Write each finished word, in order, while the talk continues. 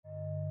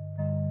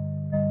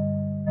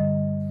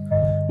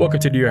Welcome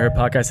to the You Heard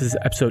Podcast. This is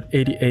episode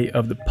 88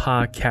 of the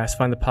podcast.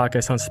 Find the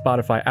podcast on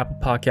Spotify, Apple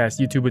Podcasts,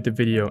 YouTube with the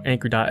video,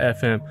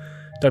 Anchor.fm,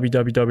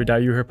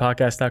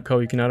 www.youheardpodcast.co.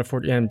 You cannot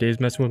afford to Dave's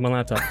messing with my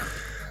laptop.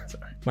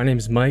 Sorry. My name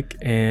is Mike,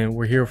 and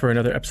we're here for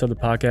another episode of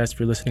the podcast. If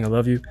you're listening, I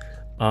love you.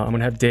 I'm going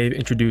to have Dave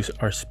introduce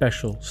our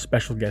special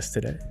guest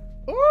today.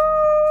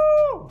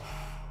 Ooh!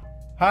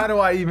 How do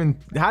I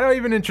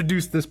even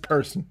introduce this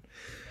person?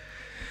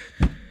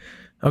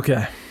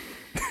 Okay.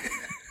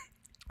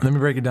 Let me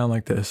break it down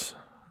like this.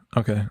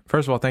 Okay.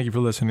 First of all, thank you for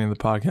listening to the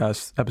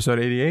podcast. Episode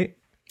 88?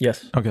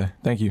 Yes. Okay.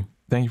 Thank you.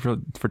 Thank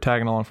you for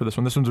tagging along for this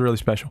one. This one's really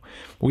special.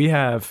 We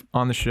have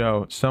on the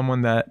show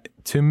someone that,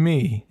 to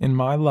me, in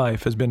my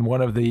life, has been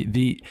one of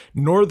the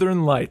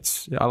northern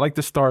lights. I like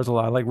the stars a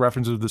lot. I like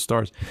references of the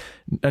stars.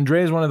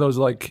 Andrea is one of those,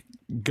 like,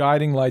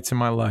 guiding lights in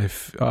my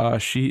life.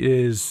 She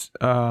is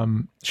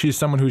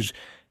someone who's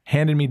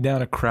handed me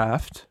down a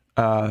craft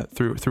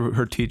through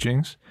her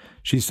teachings.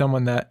 She's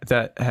someone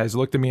that has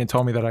looked at me and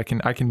told me that I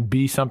can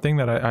be something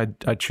that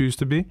I choose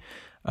to be.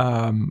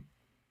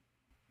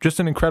 Just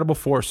an incredible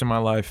force in my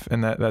life,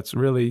 and that's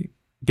really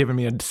given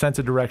me a sense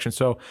of direction.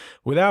 So,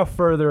 without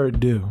further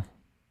ado,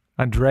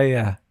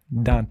 Andrea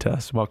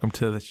Dantas, welcome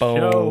to the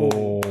show.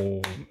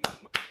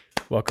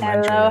 Welcome, Hello,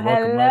 Andrea.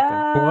 hello.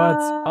 Welcome.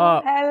 What's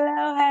up?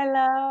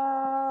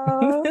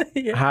 Hello.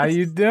 Yes. How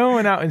you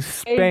doing out in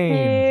Thank Spain?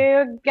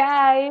 you,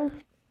 guys.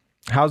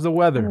 How's the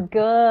weather?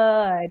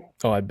 Good.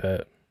 Oh, I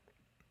bet.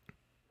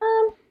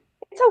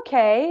 It's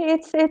okay.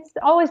 It's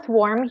always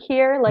warm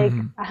here, like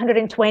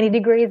 120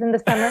 degrees in the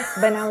summer,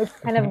 but now it's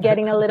kind of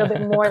getting a little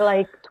bit more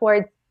like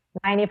towards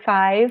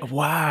 95.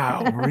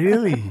 Wow,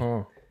 really?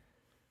 Oh.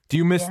 Do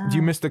you miss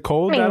the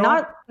cold I mean, at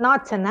all?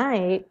 not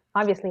tonight,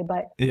 obviously,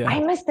 but Yeah. I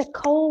miss the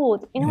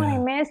cold. You know what I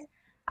Yeah. miss?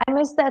 I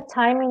miss that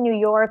time in New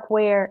York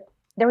where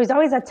there was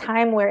always a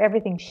time where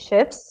everything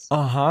shifts.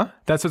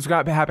 That's what's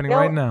got happening Yo.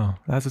 right now.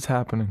 That's what's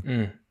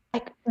happening.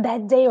 Like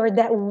that day or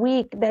that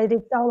week that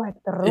it's all like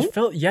It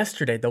felt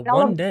yesterday, the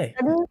all of one a day.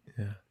 sudden,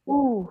 Yeah.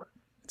 ooh,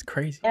 It's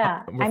crazy.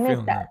 yeah, We're I miss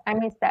feeling that. I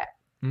miss that.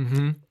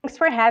 Mm-hmm. Thanks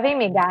for having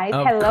me, guys.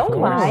 Of Hello, course.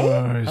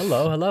 Mike.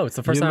 Hello. It's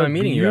the first You time look I'm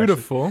meeting you. Actually.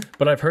 beautiful.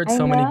 But I've heard I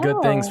so many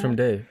good things know. from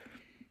Dave.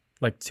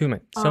 Like so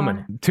many.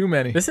 Too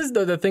many. This is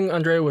the thing,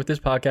 Andrea, with this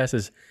podcast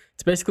is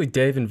it's basically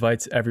Dave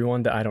invites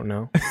everyone that I don't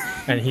know,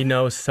 and he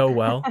knows so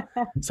well.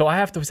 So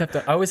I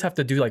always have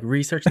to do like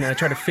research, and then I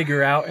try to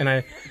figure out, and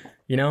I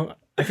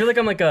feel like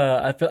I'm like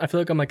I feel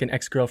like I'm like an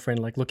ex-girlfriend,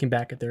 like looking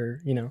back at their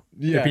their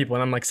Yeah. people,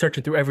 and I'm like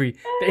searching through the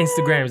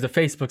Instagrams, the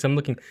Facebooks. I'm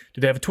looking,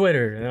 do they have a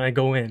Twitter? And then I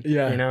go in.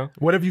 Yeah.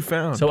 What have you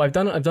found? So I've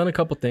done a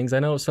couple things. I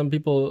know some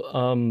people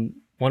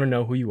want to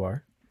know who you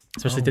are,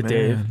 especially to man.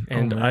 Dave, Oh,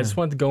 and I just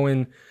man. wanted to go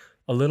in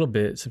a little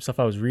bit, some stuff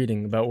I was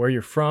reading about where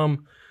you're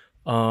from,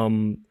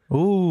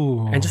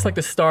 Ooh. and just like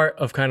the start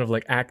of kind of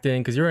like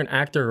acting, because you're an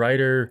actor,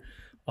 writer,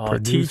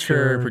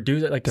 teacher,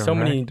 producer, like so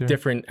many director.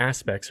 different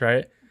aspects,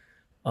 right?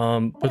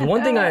 But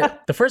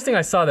the first thing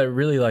I saw that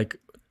really like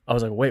I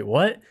was like, wait,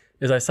 what?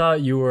 Is I saw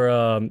you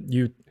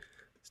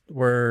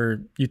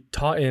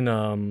taught in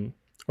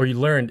or you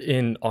learned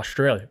in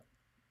Australia.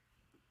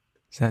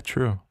 Is that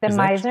true? The Is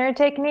that Meisner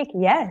technique,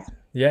 yes.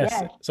 Yes.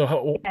 Yes.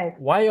 So Yes.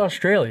 why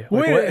Australia?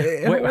 Like,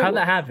 wait, how'd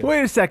that happen?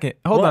 Wait a second.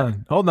 Hold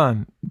What?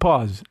 on.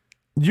 Pause.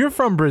 You're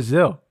from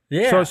Brazil.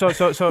 Yeah.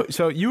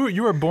 So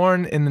you were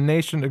born in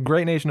the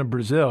great nation of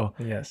Brazil,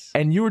 Yes.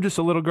 and you were just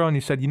a little girl, and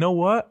you said, "You know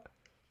what?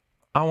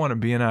 I want to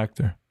be an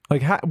actor."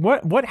 Like,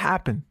 what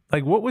happened?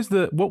 Like, what was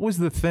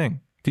the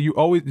thing? Did you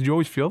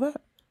always feel that?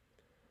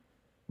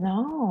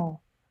 No.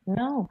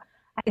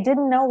 I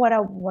didn't know what I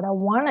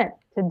wanted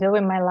to do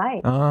in my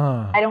life.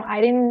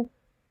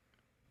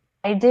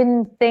 I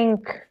didn't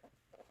think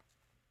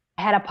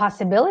I had a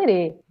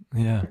possibility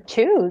Yeah. to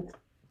choose.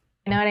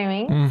 You know what I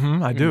mean?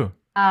 Mm-hmm. I do.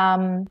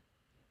 And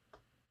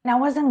I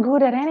wasn't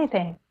good at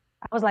anything.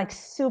 I was like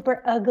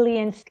super ugly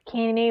and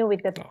skinny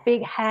with a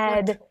big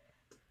head.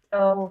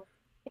 So,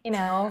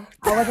 I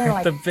wasn't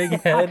like The big the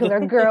head. popular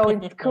girl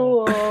in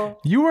school.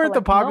 You weren't the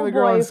like, popular no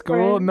girl in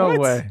school? boyfriend. No What?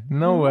 way.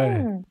 No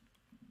way.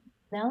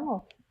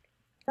 No.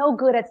 So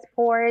good at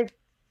sports.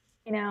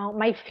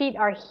 My feet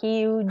are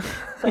huge.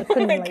 So I Oh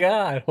couldn't my like,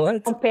 God!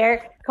 What?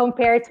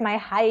 compare to my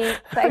height.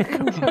 So I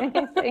couldn't do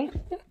anything.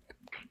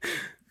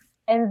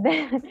 And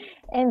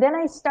then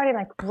I started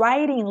like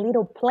writing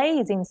little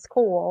plays in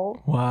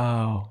school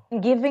Wow.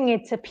 and giving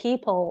it to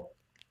people.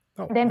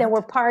 Oh, Then there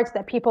were parts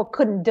that people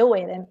couldn't do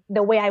it and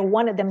the way I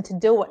wanted them to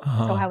do it.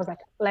 So I was like,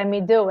 let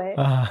me do it.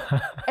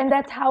 And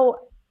that's how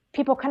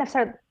people kind of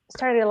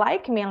started to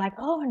like me. I'm like,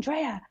 oh,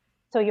 Andrea,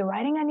 so you're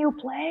writing a new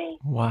play?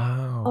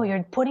 Wow. Oh,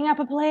 you're putting up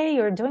a play?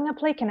 You're doing a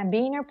play? Can I be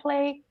in your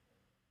play?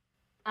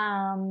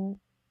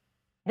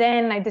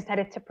 Then I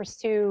decided to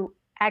pursue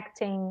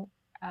acting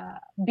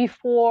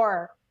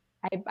before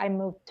I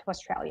moved to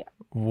Australia.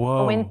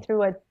 Whoa. I went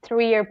through a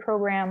 3-year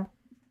program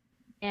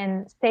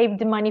and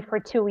saved money for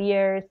 2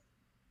 years.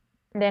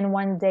 And then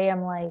one day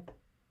I'm like,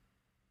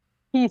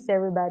 peace,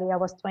 everybody. I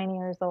was 20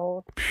 years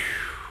old.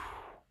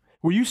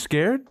 Were you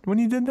scared when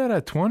you did that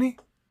at 20?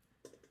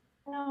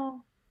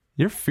 No.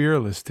 You're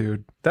fearless,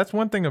 dude. That's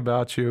one thing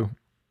about you.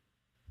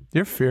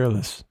 You're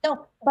fearless.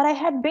 No, but I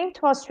had been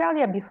to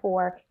Australia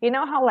before. You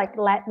know how like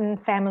Latin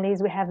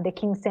families, we have the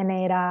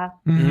quinceañera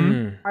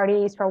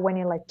parties for when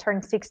you like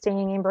turn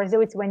 16. In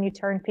Brazil, it's when you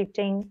turn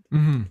 15.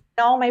 Mm-hmm.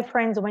 All my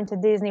friends went to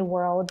Disney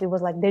World. It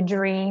was like the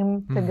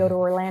dream to go to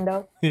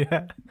Orlando. Yeah.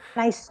 And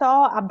I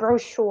saw a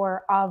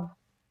brochure of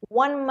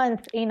 1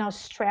 month in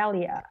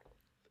Australia.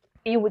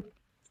 You would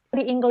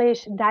study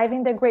English, dive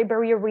in the Great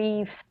Barrier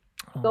Reef,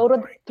 go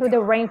through the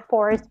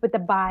rainforest with a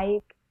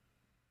bike.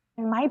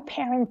 And my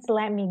parents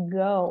let me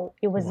go.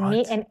 It was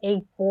me and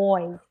 8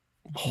 boys.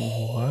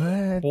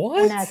 What?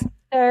 What? On a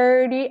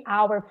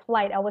 30-hour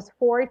flight. I was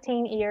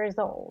 14 years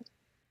old.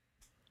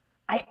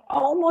 I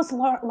almost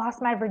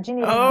lost my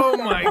virginity. Oh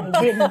my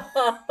I didn't.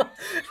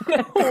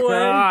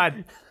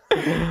 God.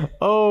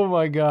 Oh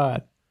my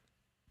God.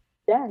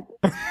 Yes.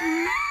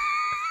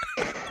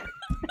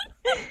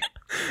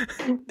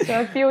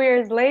 So a few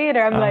years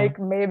later, I'm like,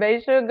 maybe I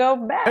should go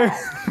back.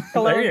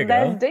 Close you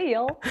that go.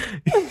 deal.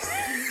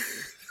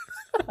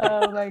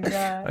 Oh my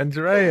God.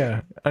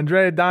 Andrea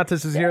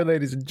Dantas is here,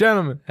 ladies and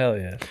gentlemen. Hell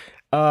yeah.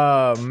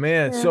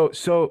 Man.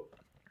 So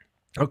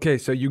okay,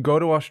 so you go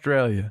to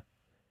Australia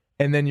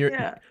and then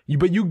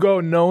but you go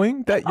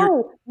knowing that you're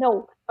Oh,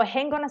 no. But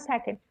hang on a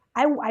second.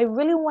 I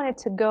really wanted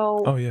to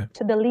go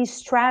to the Lee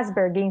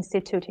Strasberg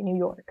Institute in New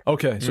York.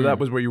 Okay, so that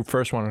was where you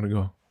first wanted to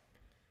go.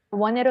 I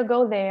wanted to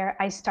go there.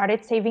 I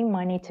started saving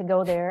money to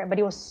go there, but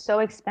it was so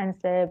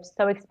expensive,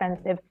 so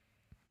expensive.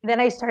 Then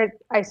I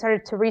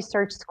started to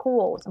research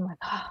schools. I'm like,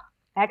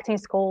 acting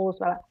schools,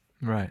 blah,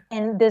 blah. Right.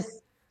 And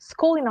this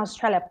school in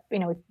Australia,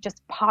 it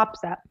just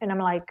pops up, and I'm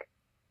like,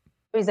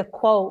 there's a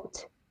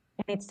quote,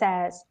 and it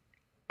says,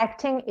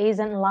 "Acting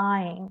isn't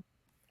lying.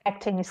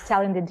 Acting is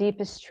telling the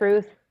deepest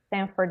truth."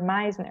 Sanford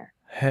Meisner.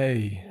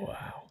 Hey.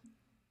 Wow.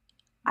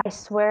 I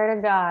swear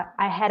to God,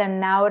 I had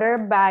an outer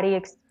body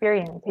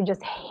experience. It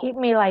just hit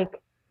me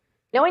like,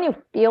 when you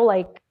feel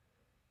like,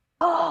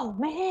 oh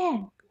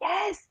man,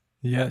 yes.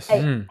 Yes.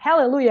 Like,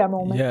 hallelujah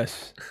moment.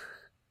 Yes.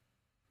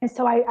 And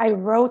so I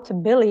wrote to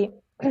Billy,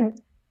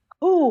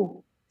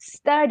 who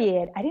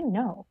studied, I didn't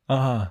know,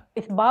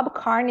 with Bob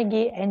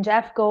Carnegie and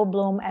Jeff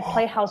Goldblum at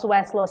Playhouse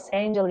West Los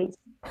Angeles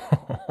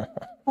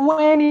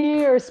 20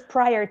 years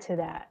prior to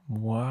that.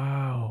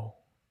 Wow.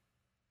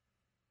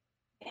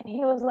 And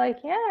he was like,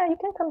 yeah, you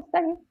can come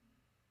study.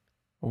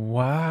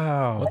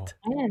 Wow. What?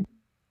 Man.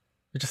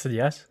 You just said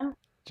yes?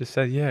 Just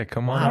said, yeah,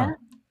 come on.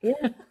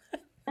 Yeah.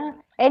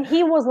 And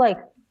he was like,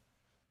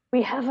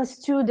 we have a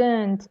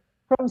student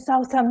from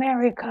South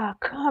America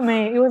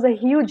coming. It was a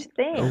huge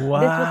thing.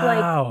 Wow. This was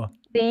like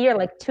the year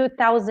like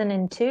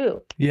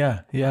 2002.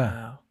 Yeah.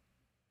 Wow.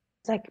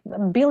 It's like a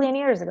billion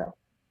years ago.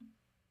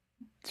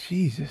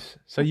 Jesus.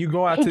 So you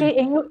go out He to... did,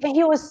 and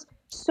he was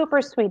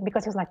super sweet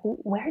because he was like,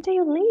 where do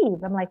you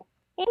live? I'm like,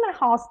 in a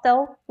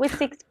hostel with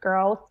 6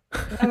 girls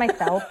and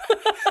myself.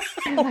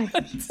 I'm like,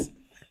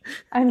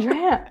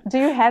 Andrea, do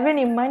you have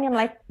any money? I'm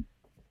like,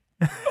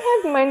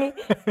 I have money.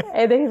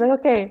 And then he's like,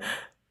 okay.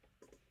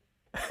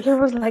 He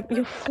was like,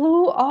 you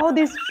flew all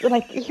this,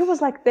 like, he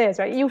was like this,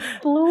 right? You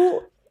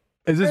flew.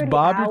 Is this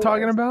Bob you're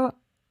talking hours. about?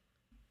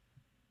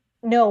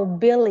 No,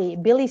 Billy.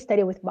 Billy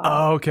studied with Bob.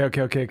 Oh, okay.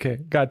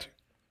 Got you.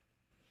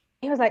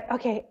 He was like,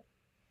 okay,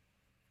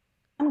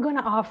 I'm going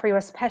to offer you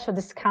a special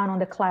discount on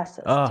the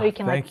classes. So you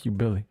can thank you,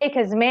 Billy. take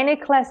as many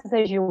classes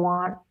as you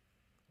want.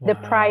 The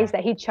price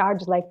that he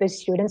charged like the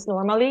students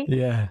normally.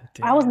 Yeah.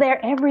 I was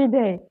there every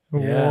day.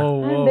 Yeah.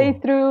 Whoa. Monday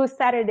through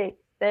Saturday,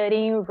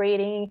 studying,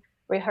 reading,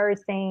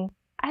 rehearsing.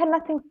 I had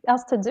nothing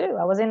else to do.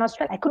 I was in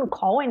Australia. I couldn't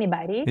call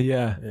anybody.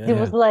 Yeah. It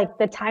was like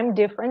the time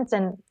difference,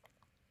 and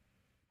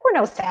there were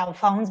no cell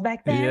phones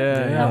back then.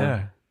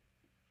 Yeah.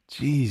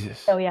 Jesus.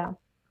 So yeah,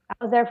 I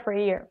was there for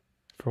a year.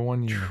 For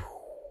 1 year.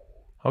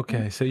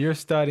 Okay, so you're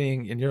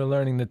studying and you're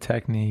learning the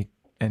technique,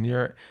 and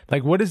you're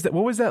like, what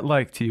was that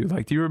like to you?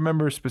 Like, do you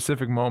remember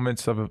specific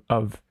moments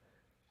of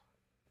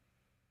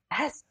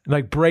Yes.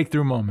 like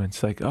breakthrough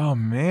moments? Like, oh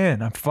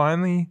man, I'm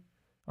finally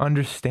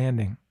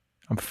understanding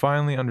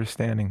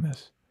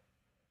this.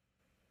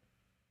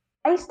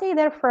 I stayed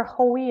there for a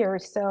whole year,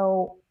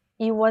 so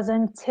it was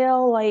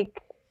until like,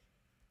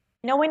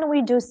 when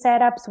we do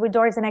setups with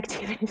doors and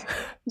activities.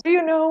 Do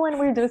you know when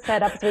we do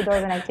setups with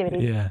doors and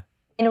activities? Yeah.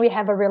 And we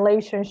have a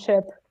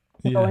relationship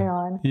going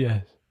on.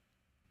 Yes.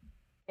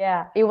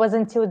 Yeah, it was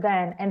until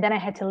then. And then I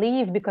had to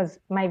leave because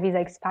my visa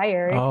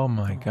expired. Oh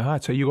my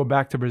God. So you go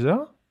back to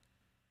Brazil?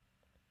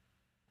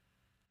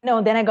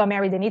 No, then I got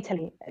married in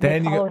Italy.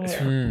 Then you go-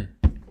 following year.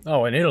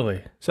 Oh, in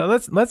Italy. So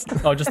let's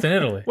Oh, just in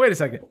Italy. wait a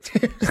second.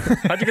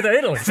 How'd you get to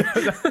Italy?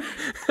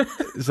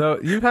 So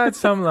you've had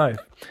some life.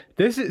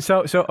 This is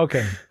so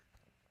okay.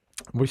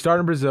 We start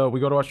in Brazil, we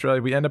go to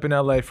Australia, we end up in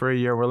LA for a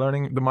year, we're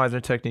learning the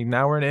Meisner technique.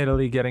 Now we're in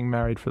Italy getting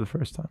married for the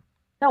first time.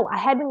 No, I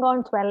hadn't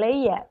gone to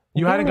LA yet.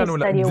 You hadn't gone to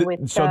Study LA.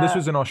 with So this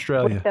was in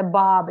Australia. with the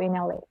Bob in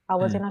LA. I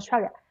was in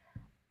Australia.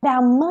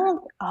 That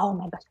month, oh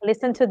my gosh,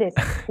 listen to this.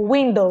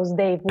 Windows,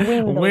 Dave,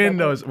 Windows.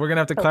 Windows. We're going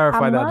to have to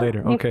clarify that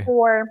later. Okay.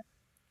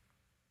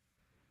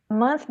 A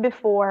month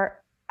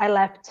before I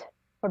left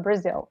for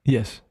Brazil.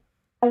 Yes.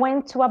 I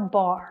went to a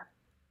bar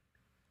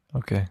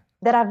Okay.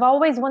 that I've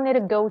always wanted to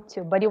go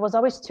to, but it was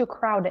always too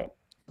crowded.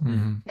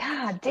 Mm-hmm.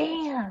 God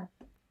damn.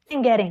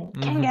 Can't get in.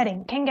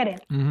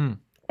 Mm-hmm.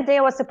 The day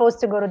I was supposed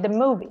to go to the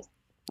movies.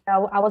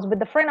 I was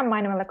with a friend of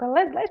mine, and we're like, well,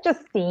 let's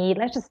just see.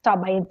 Let's just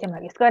stop by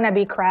Intima. It's going to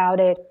be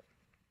crowded.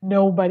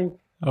 Nobody.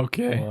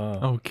 Okay. Wow.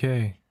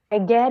 Okay. I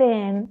get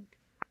in,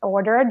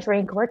 order a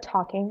drink, we're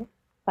talking.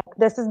 Like,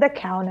 this is the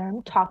counter,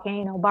 I'm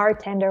talking,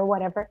 bartender,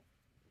 whatever.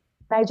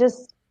 I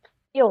just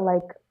feel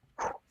like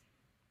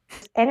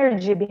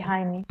energy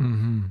behind me.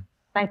 Mm-hmm.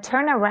 I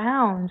turn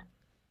around,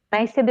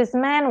 and I see this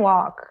man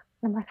walk.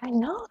 I'm like, I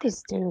know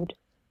this dude.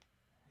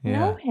 I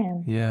know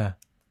him. Yeah.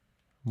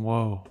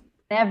 Whoa.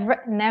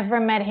 Never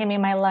met him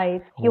in my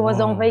life. He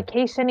was on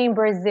vacation in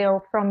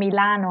Brazil from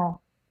Milano.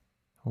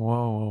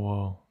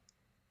 Whoa.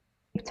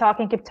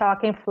 Keep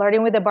talking,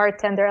 flirting with the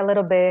bartender a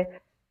little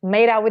bit,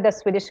 made out with a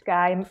Swedish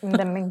guy in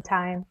the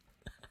meantime.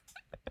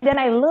 Then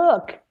I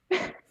look,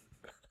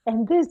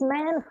 and this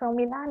man from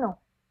Milano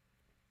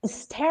is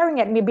staring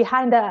at me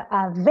behind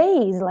a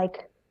vase,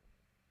 like,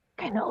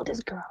 I know this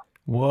girl.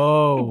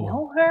 Whoa. I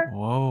know her.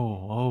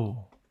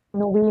 Whoa.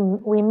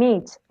 We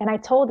meet, and I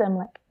told him,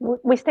 like,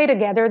 we stay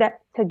together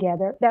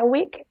that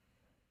week.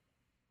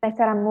 I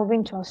said, I'm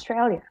moving to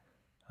Australia.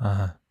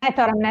 Uh-huh. I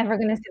thought I'm never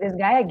gonna see this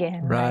guy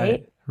again,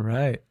 right?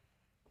 Right.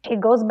 He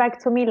goes back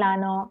to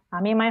Milano.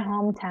 I'm in my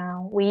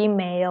hometown. We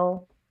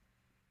email,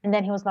 and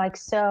then he was like,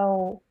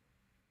 so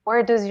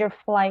where does your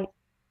flight?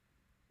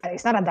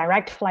 It's not a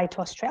direct flight to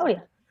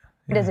Australia.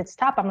 Where does it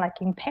stop? I'm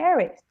like, in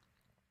Paris.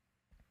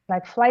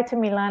 Like, fly to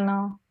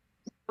Milano,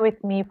 stay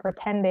with me for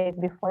 10 days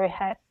before you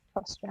head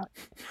to Australia.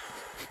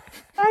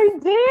 I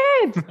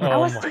did. I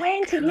was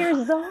 20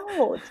 years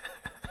old.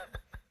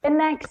 The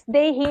next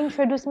day, he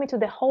introduced me to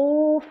the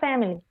whole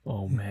family.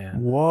 Oh,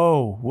 man.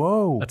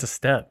 Whoa. That's a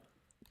step.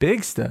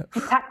 Big step.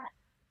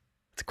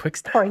 It's a quick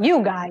step. For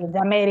you guys,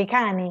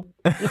 Americani,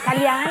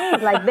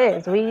 Italiani, like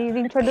this. We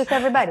introduce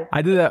everybody.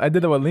 I did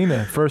that with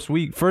Lena. First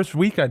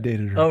week I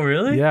dated her. Oh,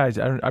 really? Yeah,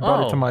 I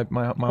brought it to my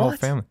whole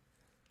family.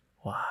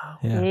 Wow.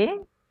 Yeah. See?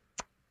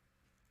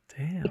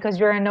 Damn. Because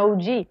you're an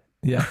OG.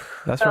 Yeah,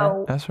 that's So-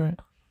 right. That's right.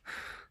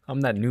 I'm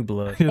that new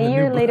blood. You're the A new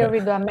year later, blood. we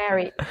got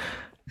married.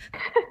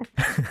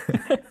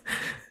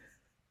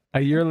 A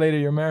year later,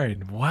 you're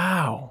married.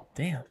 Wow.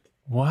 Damn.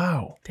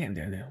 Damn.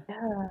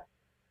 Yeah.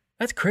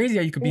 That's crazy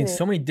how you could be in Yeah.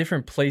 so many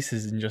different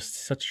places in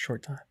just such a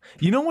short time.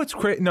 You know what's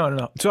crazy?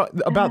 No. So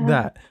about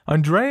that,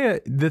 Andrea,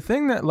 the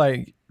thing that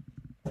like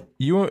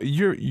you're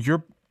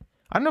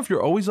I don't know if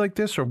you're always like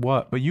this or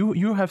what, but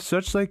you have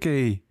such like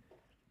a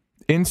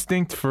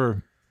instinct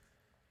for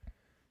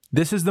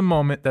this is the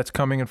moment that's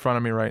coming in front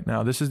of me right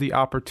now. This is the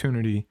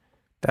opportunity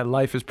that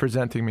life is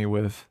presenting me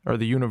with, or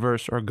the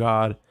universe or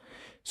God.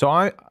 So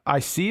I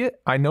see it,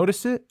 I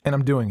notice it, and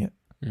I'm doing it.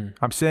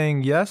 I'm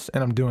saying yes,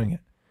 and I'm doing it.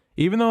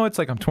 Even though it's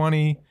like I'm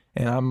 20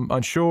 and I'm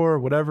unsure,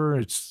 whatever,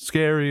 it's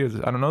scary.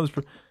 I don't know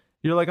this.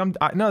 You're like,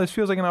 no, this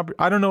feels like an opportunity.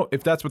 I don't know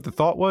if that's what the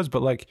thought was,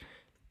 but like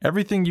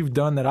everything you've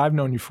done that I've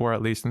known you for,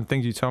 at least, and the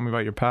things you tell me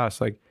about your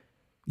past, like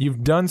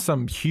you've done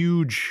some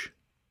huge.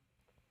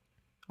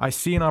 I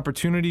see an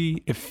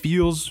opportunity. It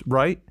feels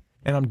right,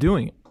 and I'm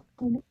doing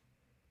it.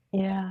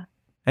 Yeah.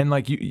 And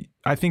like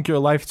I think your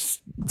life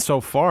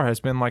so far has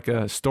been like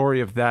a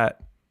story of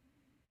that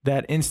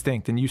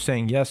instinct and you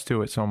saying yes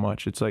to it so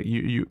much. It's like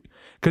you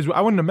because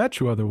I wouldn't have met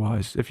you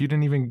otherwise if you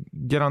didn't even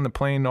get on the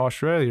plane to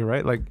Australia,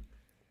 right? Like,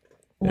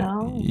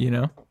 No. you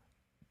know.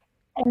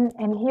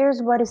 And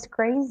here's what is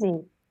crazy.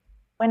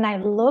 When I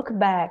look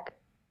back,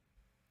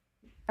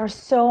 there are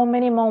so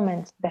many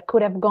moments that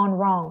could have gone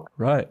wrong.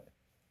 Right.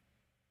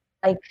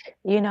 Like,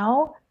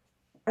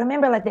 I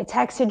remember like the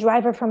taxi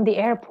driver from the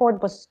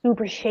airport was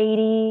super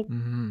shady.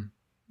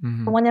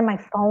 Mm-hmm. He wanted my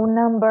phone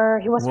number.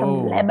 He was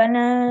from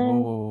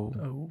Lebanon. Whoa.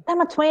 Oh. I'm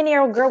a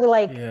 20-year-old girl with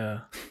like, Yeah.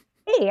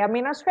 hey, I'm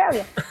in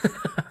Australia.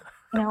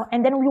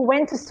 And then we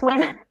went to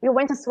swim. We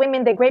went to swim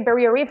in the Great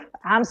Barrier Reef.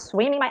 I'm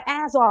swimming my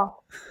ass off.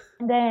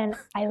 And then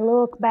I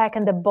look back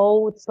and the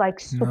boat's like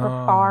super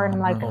far. And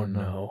I'm like, Oh,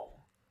 no.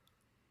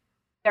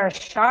 there are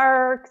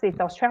sharks. It's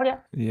Australia.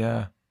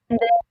 Yeah. And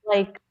then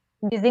like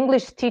this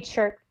English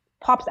teacher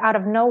pops out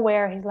of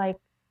nowhere. He's like,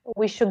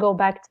 we should go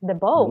back to the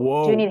boat.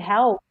 Whoa. Do you need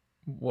help?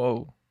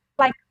 Whoa.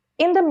 Like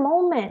in the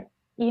moment,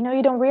 you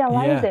don't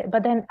realize Yeah. it.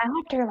 But then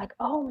after, you're like,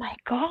 oh my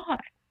God.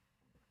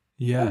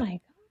 Yeah. Oh my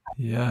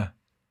Yeah.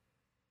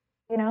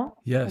 God.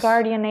 Yes.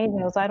 Guardian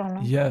angels. I don't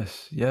know.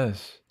 Yes.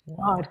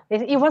 God,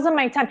 it wasn't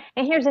my time.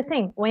 And here's the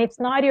thing: when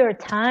it's not your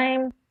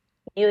time,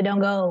 you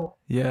don't go.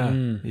 Yeah.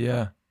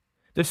 Yeah.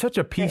 There's such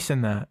a peace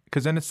in that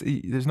because then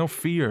there's no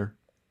fear.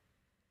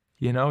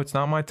 It's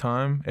not my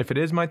time. If it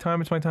is my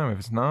time, it's my time. If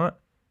it's not,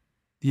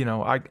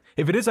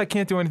 if it is, I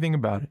can't do anything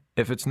about it.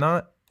 If it's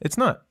not, it's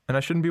not, and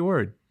I shouldn't be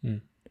worried.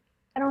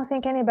 I don't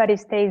think anybody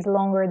stays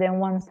longer than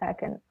 1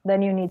 second.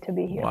 Then you need to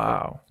be here.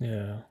 Wow.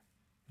 Yeah.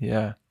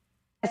 Yeah.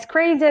 As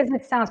crazy as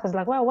it sounds, because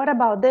like, well, what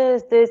about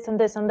this, and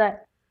this, and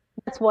that?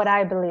 That's what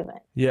I believe in.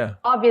 Yeah.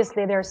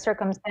 Obviously, there are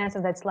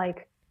circumstances that's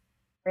like,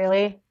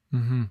 really?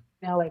 Mm-hmm.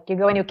 You know, like you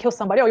go and you kill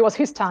somebody. Oh, it was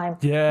his time.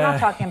 Yeah. I'm not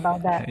talking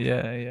about that.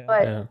 Yeah.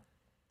 But Yeah.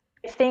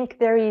 I think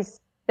there is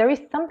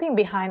something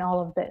behind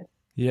all of this.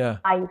 Yeah.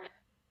 Life,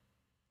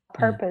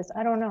 purpose.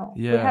 I don't know.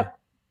 Yeah.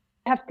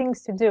 We have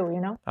things to do, you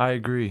know? I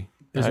agree.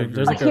 There's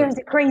But like here's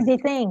the crazy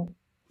thing.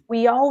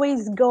 We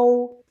always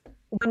go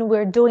when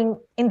we're doing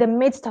in the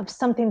midst of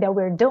something that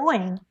we're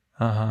doing.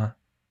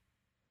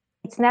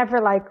 It's never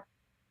like,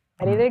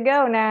 ready to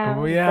go now.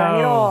 Turn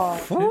it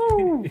off.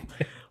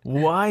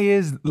 Why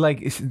is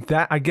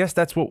that? I guess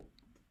that's what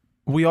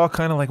we all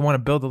kind of like want to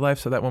build a life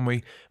so that when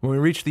we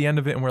reach the end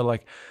of it and we're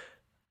like,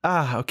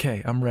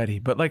 okay, I'm ready.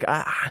 But like,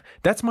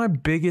 that's my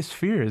biggest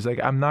fear is like,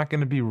 I'm not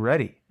going to be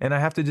ready. And I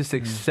have to just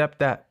accept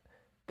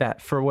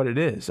that for what it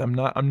is. I'm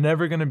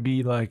never going to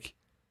be like,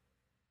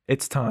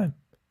 it's time.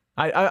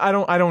 I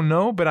don't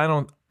know, but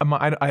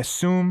I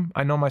assume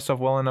I know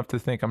myself well enough to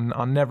think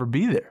I'll never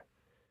be there.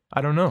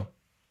 I don't know.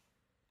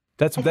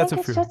 That's a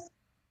fear.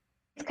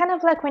 It's kind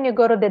of like when you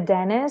go to the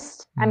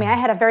dentist. I mean, I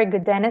had a very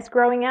good dentist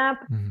growing up,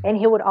 and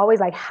he would always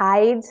like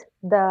hide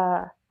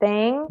the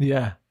thing.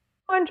 Yeah.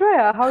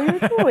 Andrea, how are you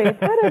doing?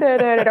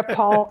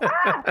 Paul.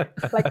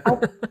 Like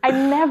I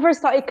never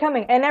saw it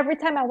coming. And every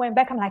time I went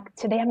back, I'm like,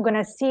 today I'm going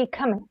to see it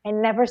coming. I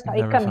never saw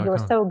it coming. You were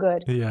so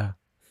good. Yeah.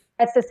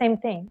 That's the same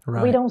thing.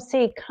 Right. We don't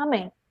see it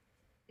coming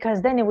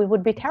because then we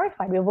would be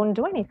terrified. We wouldn't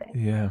do anything.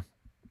 Yeah.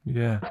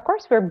 Yeah. Of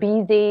course, we're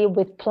busy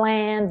with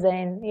plans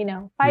and,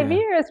 5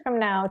 years from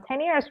now,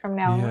 10 years from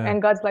now. Yeah.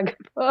 And God's like,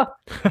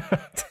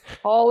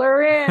 haul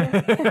her in.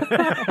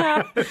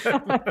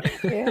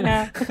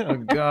 Oh,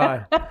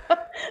 God.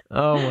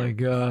 Oh, my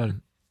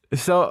God.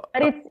 So,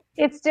 but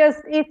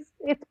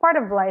it's part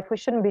of life. We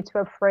shouldn't be too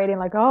afraid and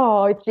like,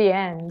 oh, it's the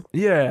end.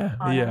 yeah.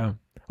 Yeah.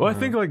 Well, I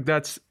think like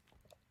that's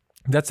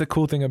the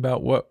cool thing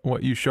about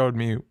what you showed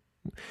me,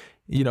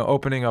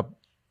 opening up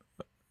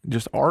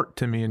just art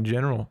to me in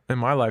general in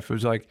my life. It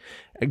was like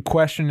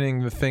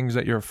questioning the things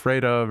that you're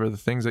afraid of or the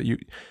things that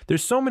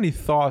there's so many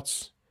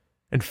thoughts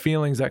and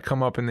feelings that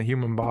come up in the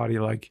human body,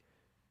 like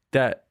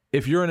that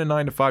if you're in a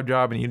 9-to-5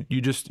 job and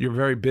you're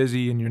very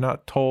busy and you're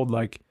not told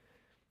like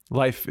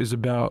life is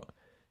about,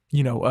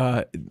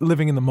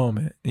 living in the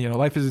moment,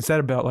 life is instead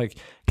about like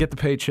get the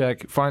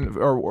paycheck, find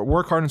or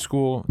work hard in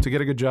school to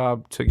get a good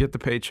job, to get the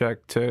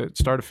paycheck, to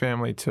start a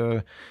family,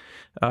 to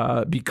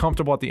be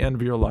comfortable at the end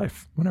of your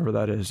life, whenever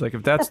that is. Like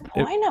if that's the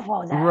point of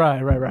all that.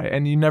 Right.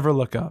 And you never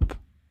look up.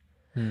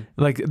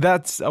 Like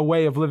that's a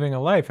way of living a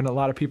life. And a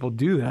lot of people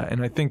do that.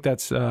 And I think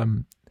that's,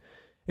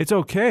 it's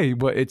okay,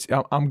 but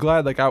I'm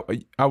glad like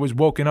I was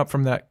woken up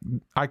from that.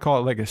 I call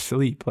it like a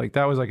sleep. Like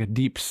that was like a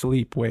deep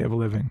sleep way of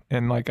living.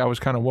 And like, I was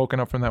kind of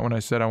woken up from that when I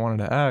said I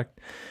wanted to act.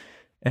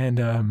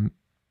 And,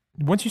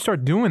 once you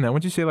start doing that,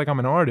 once you say like I'm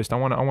an artist, I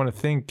want to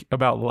think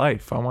about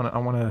life. I want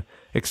to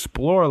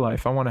explore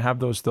life. I want to have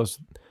those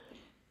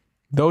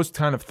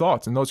kind of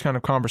thoughts and those kind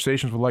of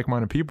conversations with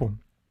like-minded people.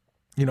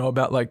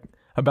 About like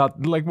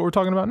what we're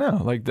talking about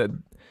now. Like that,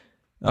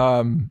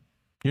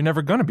 you're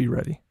never gonna be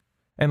ready.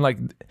 And like,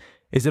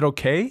 is it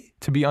okay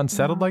to be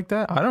unsettled like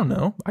that? I don't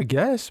know. I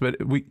guess, but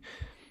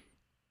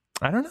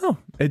I don't know.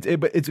 I feel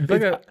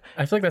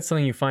like that's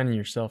something you find in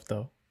yourself,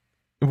 though.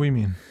 What do you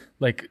mean?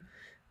 Like,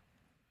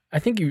 I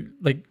think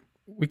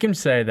we can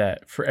say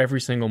that for every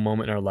single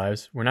moment in our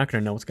lives, we're not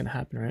going to know what's going to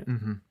happen, right?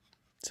 Mm-hmm.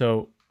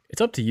 So it's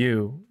up to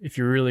you if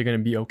you're really going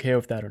to be okay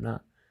with that or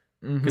not.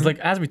 Because like,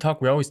 as we talk,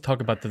 we always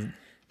talk about the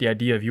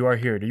idea of You Are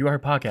Here, the You Are Here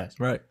podcast,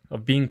 right?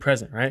 Of being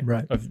present, right?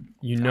 Right. Of,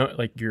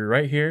 like you're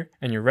right here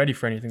and you're ready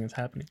for anything that's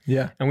happening.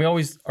 Yeah. And we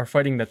always are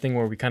fighting that thing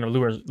where we kind of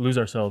lose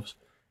ourselves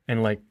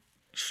and like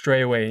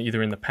stray away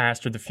either in the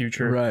past or the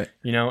future, right?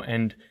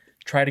 And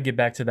try to get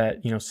back to that,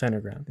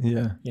 center ground.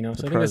 Yeah. So I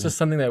think that's just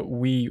something that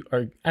we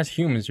are, as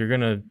humans, you're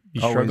going to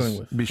be struggling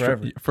with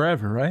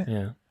forever, right?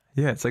 Yeah.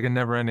 Yeah. It's like a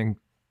never ending,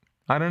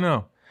 I don't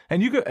know.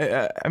 And you could,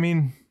 I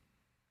mean,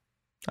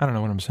 I don't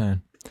know what I'm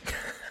saying.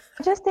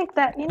 I just think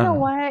that,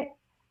 what?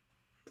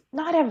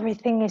 Not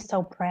everything is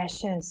so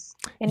precious.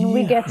 And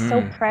we get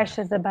so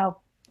precious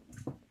about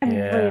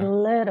every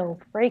little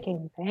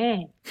freaking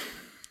thing.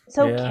 It's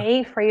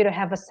okay for you to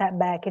have a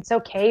setback. It's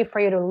okay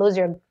for you to lose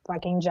your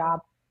fucking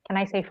job. Can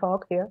I say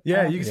fuck here?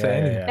 Yeah, you can say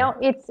anything. No,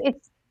 it's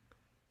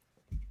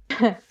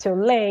too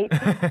late.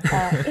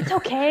 It's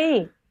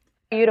okay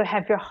for you to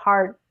have your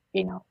heart,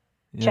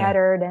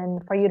 shattered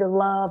and for you to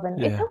love.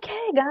 And it's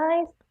okay,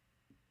 guys.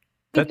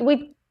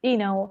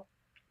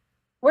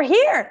 We're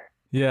here.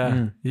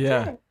 Yeah,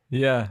 yeah.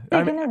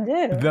 What are you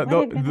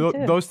gonna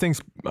do? Those things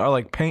are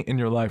like paint in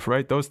your life,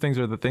 right? Those things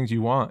are the things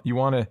you want. You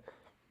want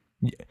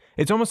to.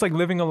 It's almost like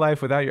living a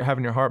life without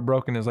having your heart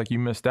broken is like you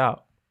missed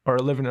out, or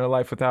living a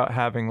life without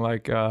having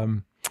like,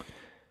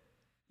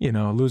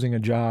 losing a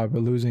job or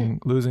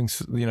losing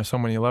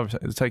someone you love.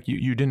 It's like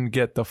you didn't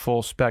get the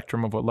full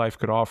spectrum of what life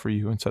could offer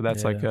you, and so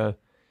that's like you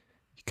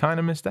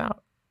kind of missed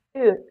out.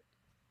 Dude.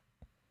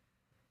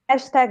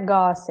 Hashtag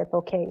gossip.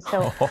 Okay,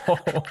 so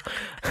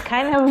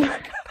kind of.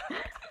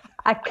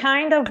 I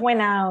kind of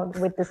went out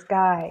with this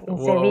guy in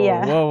Whoa,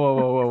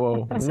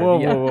 Sevilla.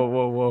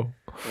 whoa.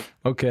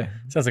 Okay.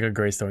 Sounds like a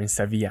great story in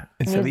Sevilla.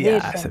 In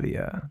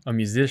Sevilla. A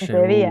musician.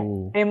 Sevilla.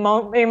 Ooh. In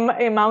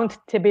Mount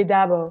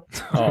Tibidabo.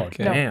 Oh,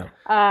 Okay. damn.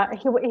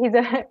 He's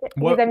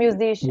a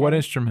musician. What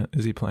instrument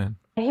is he playing?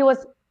 He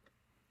was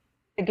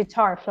a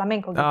guitar,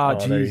 flamenco guitar. Oh,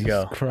 Oh, there you Jesus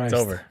go. Christ.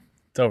 It's over.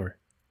 It's over.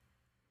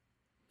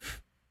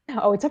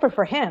 Oh, it's over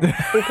for him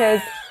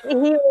because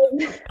he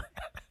was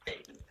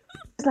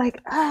like,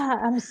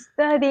 I'm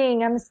studying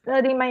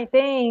my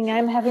thing.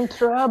 I'm having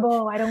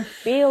trouble. I don't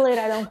feel it.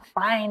 I don't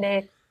find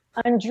it.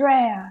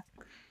 Andrea,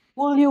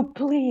 will you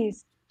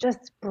please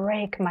just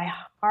break my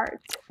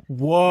heart?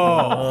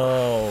 Whoa.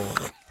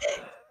 Oh.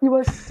 He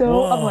was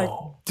so, I'm like,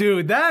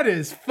 Dude, that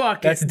is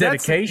fucking... That's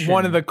dedication.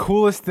 One of the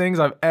coolest things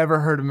I've ever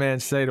heard a man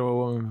say to a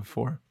woman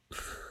before.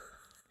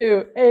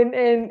 dude,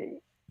 and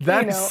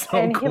That you is know, so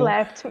and cool. he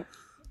left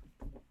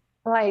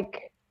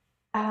like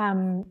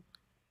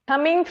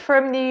coming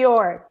from New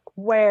York,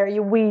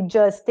 where we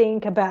just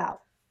think about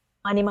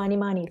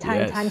money,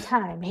 time, Yes.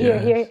 time.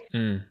 Yes. Here,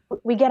 Mm.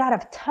 we get out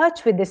of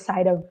touch with this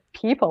side of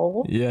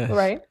people, Yes.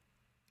 right?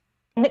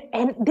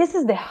 And this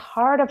is the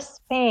heart of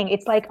Spain.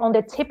 It's like on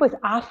the tip with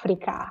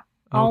Africa,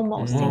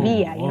 almost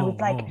Sevilla. You know,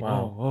 it's like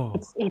Whoa.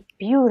 it's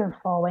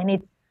beautiful, and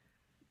it's,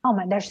 oh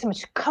man, there's so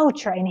much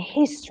culture and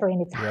history,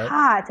 and it's Yep.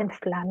 hot and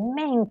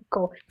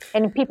flamenco,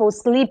 and people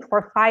sleep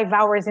for 5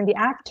 hours in the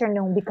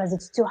afternoon because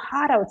it's too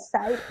hot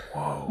outside.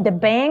 Whoa. The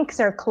banks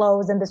are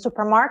closed and the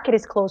supermarket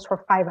is closed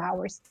for 5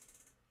 hours.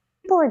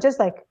 People are just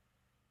like,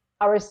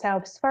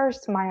 ourselves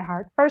first, my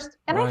heart first,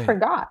 and I Right.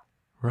 forgot.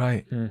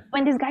 Right.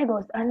 When this guy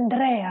goes,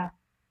 Andrea,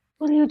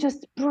 will you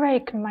just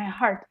break my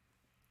heart?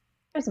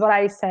 Here's what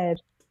I said.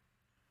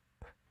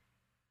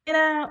 You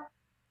know,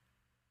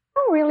 I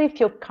don't really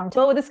feel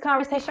comfortable with this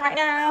conversation right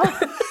now.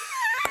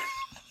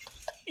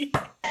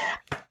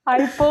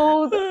 I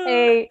pulled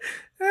a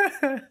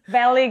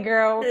Valley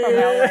girl from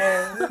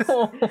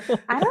LA.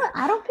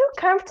 I don't feel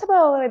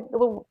comfortable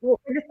with where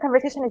this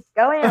conversation is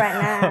going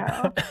right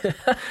now.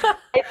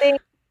 I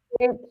think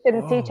we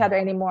shouldn't see each other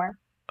anymore.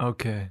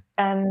 Okay.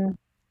 And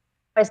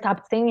I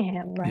stopped seeing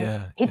him, right?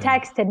 Yeah, He yeah.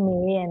 texted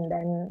me, and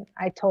then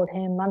I told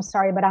him, I'm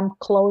sorry, but I'm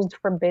closed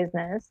for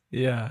business.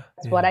 Yeah.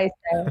 That's what I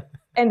said.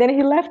 And then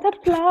he left a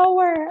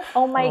flower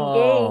on my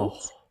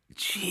gate.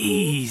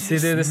 Jeez. See,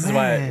 dude, this is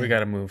why we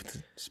gotta move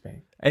to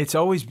Spain. It's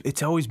always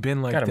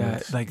been like Gotta that.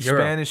 move. Like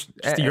Europe. Spanish,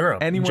 Just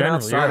Europe in anyone general,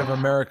 outside Europe. of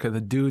America, the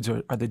dudes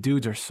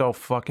are so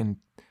fucking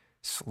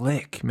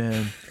slick,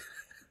 man.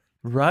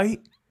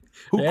 Right?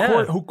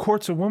 Yeah. Who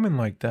courts a woman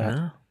like that?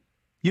 Yeah.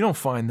 You don't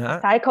find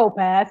that.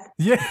 Psychopath.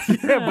 Yeah,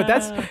 but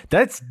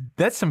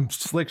that's some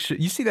slick shit.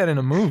 You see that in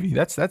a movie.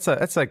 That's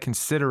a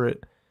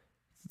considerate,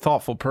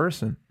 thoughtful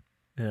person.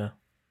 Yeah.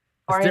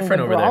 Or It's in the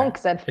different over there.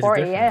 Bronx at It's 4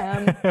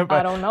 different. a.m.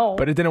 I don't know.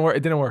 But it didn't work.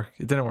 It didn't work.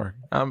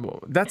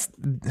 That's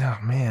oh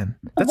man.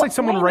 That's like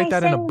someone Why to am write I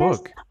that in a saying this?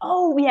 book.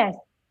 Oh, yes.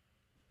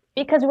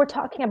 Because we're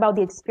talking about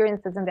the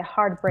experiences and the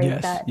heartbreak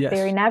Yes, that yes,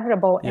 they're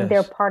inevitable yes. and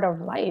they're part of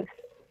life.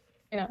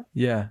 You know?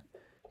 Yeah.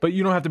 But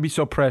you don't have to be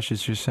so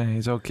precious, you're saying.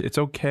 It's okay. It's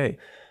okay.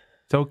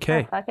 It's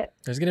okay. Oh, fuck it.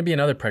 There's gonna be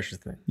another precious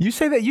thing. You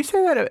say that.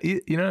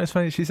 You know, it's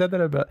funny. She said that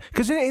about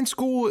because in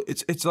school,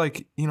 it's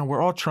like, you know, we're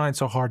all trying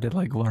so hard to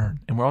like learn,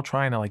 and we're all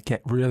trying to like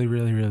get really,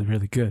 really, really,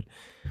 really good,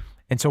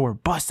 and so we're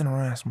busting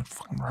our ass, we're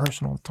fucking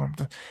rehearsing all the time,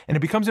 and it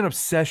becomes an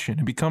obsession.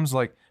 It becomes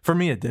like, for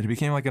me, it did. It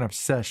became like an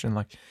obsession.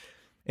 Like,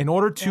 in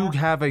order to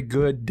have a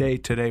good day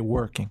today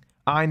working,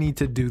 I need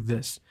to do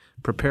this,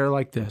 prepare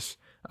like this.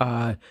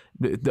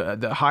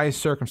 The highest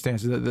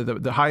circumstances,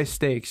 the highest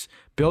stakes,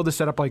 build a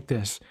setup like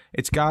this.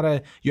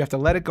 You have to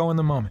let it go in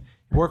the moment.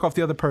 Work off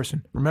the other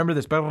person. Remember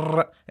this.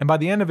 And by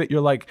the end of it,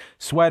 you're like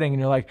sweating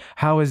and you're like,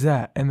 how is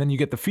that? And then you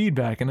get the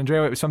feedback. And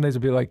Andrea some days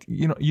will be like,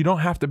 you know, you don't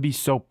have to be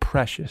so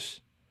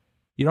precious.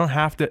 You don't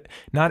have to,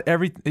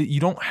 you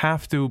don't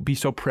have to be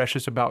so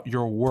precious about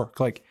your work,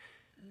 like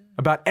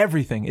about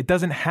everything. It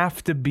doesn't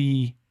have to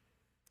be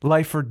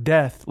life or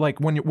death. Like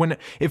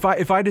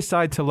if I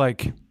decide to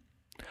like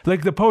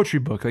the poetry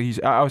book,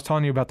 like I was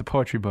telling you about the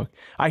poetry book.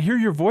 I hear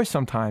your voice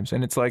sometimes,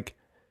 and it's like,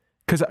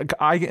 because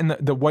I get in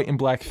the white and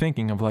black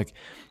thinking of like,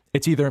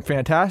 it's either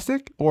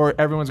fantastic or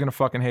everyone's gonna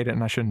fucking hate it,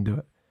 and I shouldn't do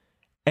it.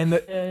 And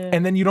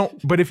and then you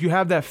don't. But if you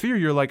have that fear,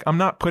 you're like, I'm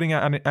not putting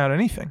out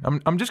anything.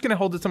 I'm just gonna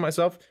hold it to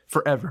myself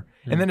forever.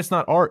 And then it's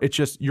not art. It's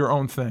just your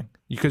own thing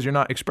because you're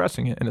not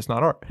expressing it, and it's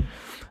not art.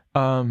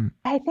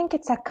 I think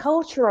it's a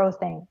cultural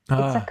thing.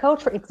 It's a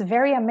culture. It's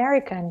very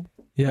American.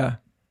 Yeah.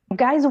 You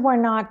guys were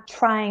not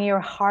trying your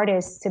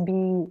hardest to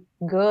be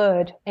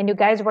good, and you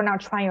guys were not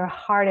trying your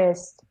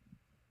hardest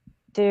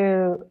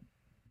to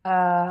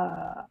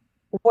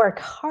work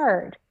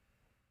hard.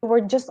 You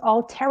were just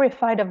all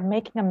terrified of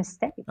making a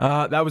mistake.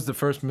 That was the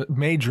first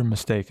major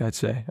mistake, I'd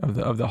say,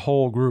 of the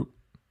whole group.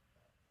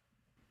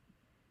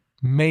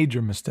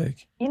 Major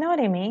mistake. You know what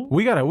I mean?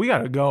 We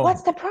gotta go.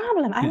 What's the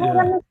problem? I made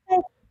a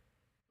mistake.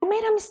 You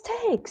made a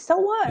mistake. So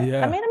what?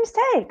 Yeah. I made a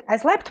mistake. I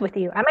slept with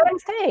you. I made a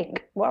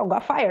mistake. Well,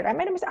 got fired. I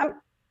made a mistake.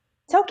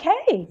 It's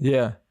okay.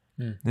 Yeah.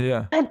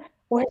 Yeah.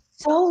 we're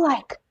so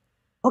like,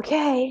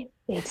 okay,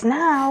 it's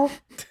now,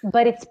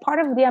 but it's part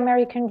of the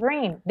American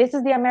dream. This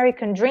is the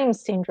American dream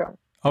syndrome.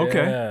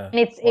 Okay. Yeah. And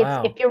it's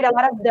Wow. if you read a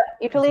lot of the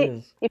This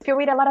is- if you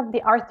read a lot of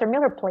the Arthur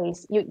Miller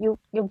plays, you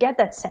get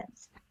that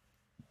sense.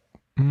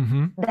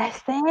 Mm-hmm. That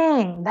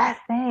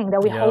thing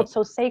that we Yep. hold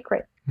so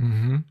sacred.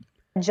 Mm-hmm.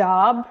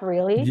 Job,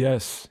 really?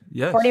 Yes.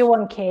 Yes.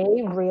 41K,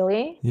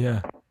 really?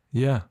 Yeah.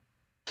 Yeah.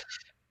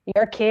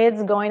 Your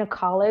kids going to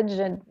college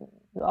and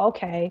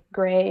okay,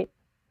 great.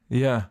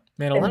 Yeah.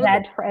 Man, a Is lot of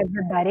that for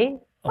everybody?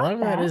 a lot of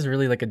that is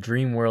really like a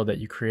dream world that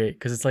you create,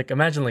 because it's like,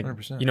 imagine like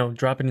 100%. you know,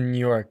 dropping in New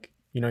York,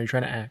 you know, you're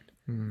trying to act,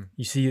 Mm.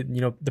 you see,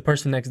 you know, the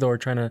person next door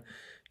trying to,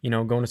 you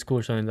know, going to school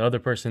or something, the other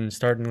person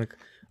starting like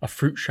a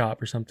fruit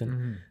shop or something,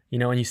 Mm-hmm. you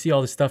know, and you see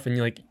all this stuff and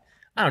you're like,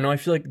 I don't know, I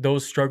feel like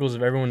those struggles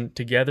of everyone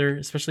together,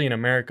 especially in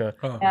America,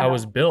 Oh. Yeah. I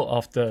was built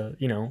off the,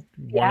 you know,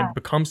 want Yeah. to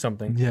become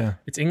something. Yeah.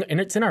 It's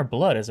in our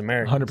blood as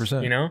Americans.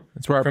 100%. You know,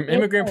 That's where from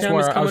immigrant That's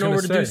families where I was coming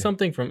over gonna to do say.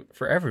 something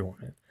for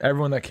everyone.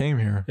 everyone that came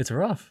here, It's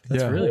rough.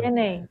 That's Yeah. really.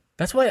 DNA,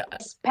 That's why.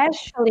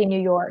 especially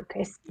New York.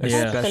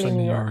 especially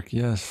New York.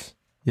 Yes.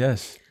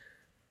 Yes.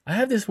 I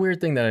have this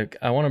weird thing that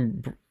I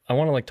want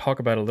to like talk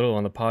about a little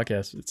on the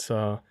podcast. It's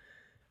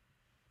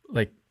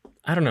like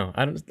I don't know.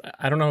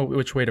 I don't know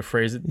which way to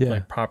phrase it Yeah.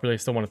 like properly. I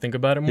still want to think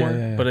about it more.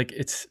 Yeah. But like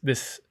it's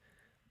this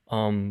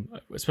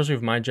especially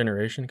with my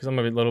generation, because I'm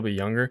a little bit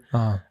younger,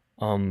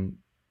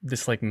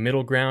 this like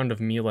middle ground of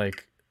me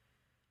like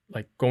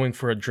going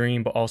for a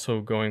dream but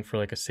also going for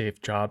like a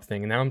safe job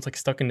thing. And now I'm like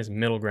stuck in this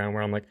middle ground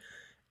where I'm like,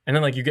 and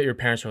then like you get your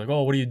parents who are like,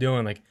 oh, what are you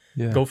doing? Like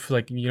Yeah. go for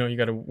like, you know, you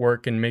got to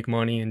work and make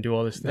money and do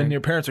all this thing. And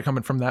your parents are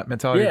coming from that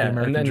mentality of Yeah, the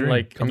American and then dream.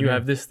 like, and coming you here.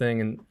 have this thing,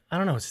 and I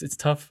don't know, it's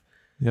tough,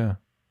 Yeah.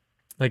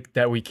 like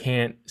that we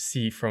can't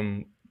see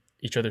from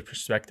each other's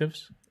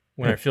perspectives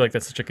when I feel like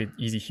that's such like an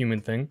easy human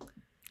thing.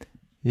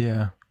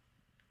 Yeah.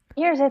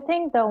 Here's the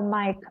thing, though,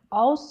 Mike.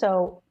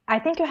 Also, I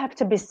think you have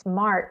to be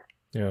smart.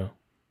 Yeah,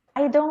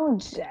 I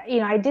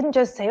didn't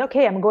just say,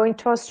 okay, I'm going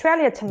to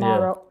Australia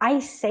tomorrow. I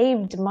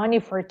saved money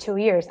for 2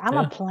 years. I'm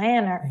Yeah. a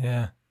planner.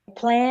 Yeah.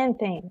 Plan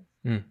things.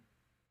 Mm.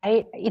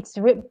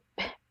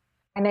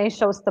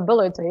 Financial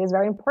stability is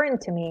very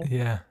important to me.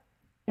 Yeah.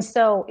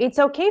 So it's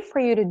okay for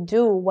you to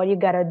do what you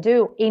gotta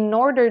do in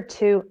order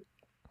to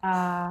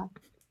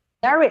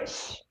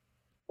nourish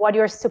what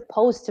you're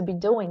supposed to be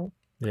doing.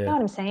 You know yeah,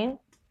 what I'm saying?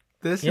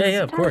 This yeah, is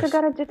yeah. Of Sometimes you course.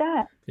 gotta do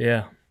that.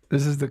 Yeah,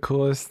 This is the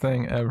coolest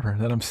thing ever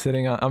that I'm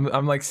sitting on.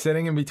 I'm like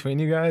sitting in between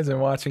you guys and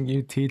watching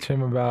you teach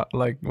him about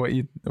like what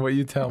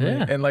you tell me,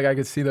 Yeah. and like I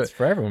could see it's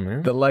for everyone,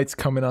 man. the lights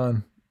coming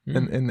on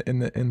in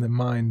the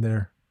mind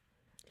there,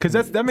 because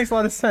that makes a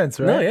lot of sense,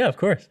 right? No, yeah, of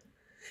course.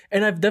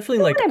 And I've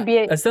definitely like Wanna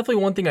be that's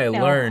definitely one thing I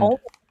know, learned. home-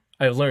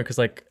 I've learned because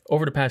like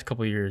over the past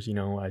couple of years, you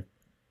know, I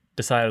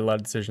decided a lot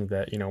of decisions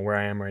that, you know, where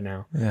I am right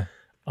now. Yeah.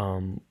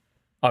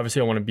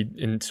 Obviously I want to be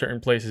in certain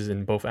places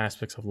in both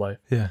aspects of life,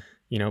 Yeah.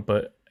 you know,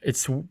 but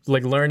it's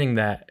like learning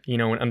that, you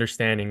know, and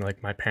understanding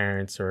like my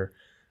parents or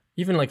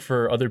even like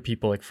for other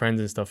people, like friends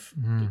and stuff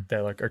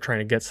that like are trying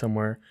to get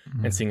somewhere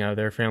and seeing how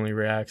their family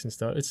reacts and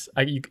stuff. It's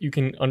you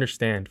can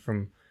understand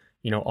from,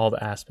 you know, all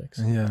the aspects.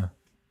 Yeah.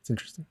 It's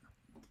interesting.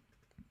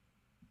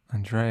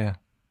 Andrea.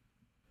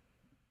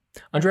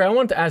 Andrea, I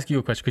wanted to ask you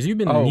a question because you've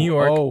been in New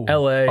York,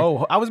 LA,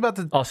 Oh, I was about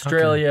to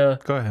Australia,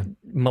 Okay. Go ahead.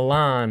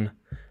 Milan,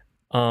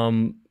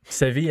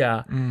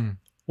 Sevilla. Mm.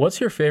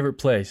 What's your favorite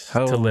place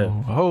to live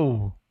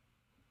Oh.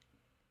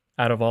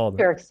 out of all of them?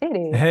 New York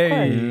City. of Hey.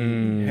 course.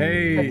 Mm. New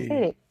York Hey.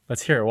 City.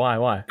 Let's hear it.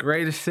 Why?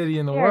 Greatest city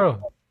in the Here.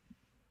 world.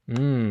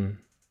 Mm.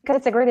 Because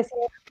it's the greatest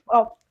city.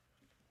 Oh,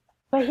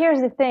 but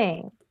here's the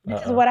thing.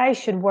 This is what I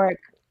should work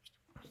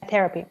at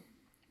therapy.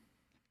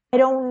 I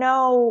don't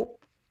know.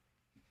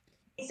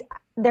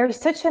 There's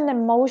such an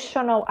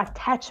emotional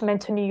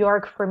attachment to New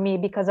York for me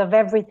because of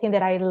everything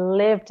that I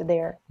lived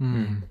there.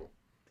 Mm.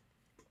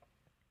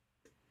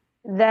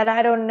 That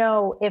I don't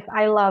know if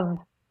I love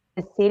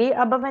the city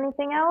above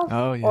anything else,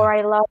 Oh, yeah. or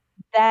I love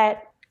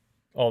that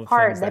All the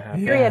part, things that that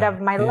happen. period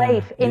of my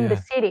life in the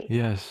yeah. city.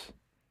 Yes.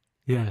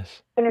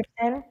 Yes.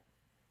 Understand?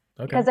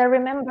 Okay. Because I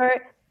remember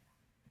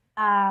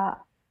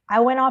I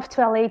went off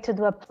to LA to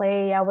do a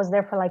play. I was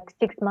there for like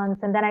 6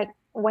 months, and then I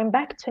went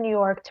back to New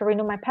York to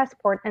renew my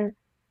passport, and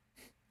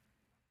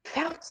it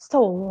felt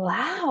so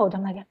loud.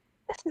 I'm like,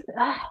 this is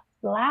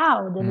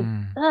loud.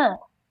 And Mm.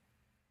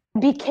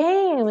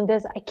 became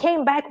this. I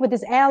came back with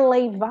this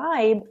LA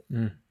vibe.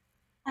 Mm.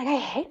 Like, I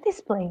hate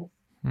this place.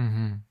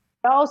 Mm-hmm.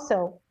 But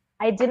also,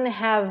 I didn't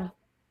have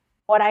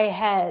what I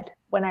had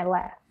when I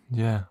left.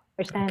 Yeah.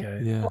 Understand?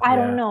 Okay. Yeah. So I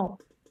Yeah. don't know.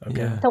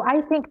 Okay. Yeah. So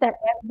I think that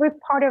every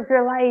part of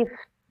your life,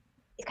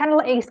 it's kind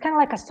of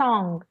like a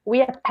song.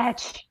 We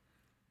attach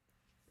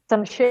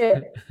some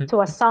shit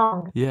to a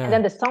song, Yeah. and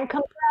then the song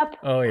comes up.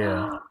 Oh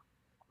yeah.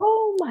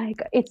 Oh my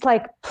god! It's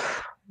like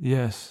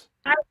Yes.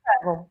 time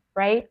travel,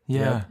 right?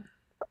 Yeah.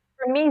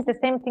 For me, it's the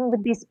same thing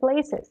with these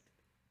places.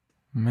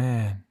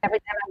 Man. Every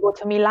time I go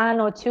to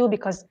Milano too,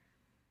 because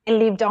I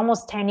lived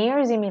almost 10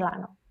 years in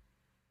Milano.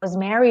 I was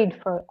married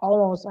for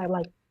almost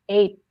like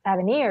 8,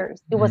 7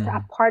 years. It was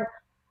a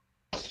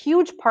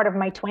huge part of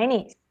my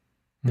 20s.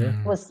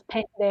 was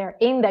spent there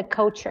in that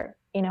culture,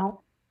 you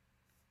know.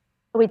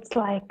 So it's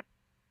like,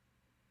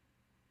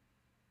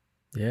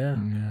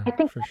 I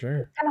think for sure.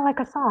 It's kind of like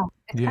a song.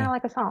 It's kind of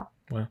like a song.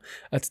 Well,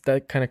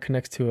 that kind of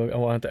connects to. I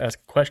wanted to ask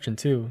a question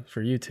too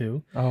for you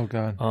too. Oh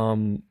God.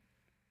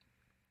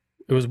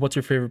 It was, what's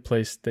your favorite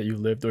place that you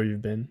lived or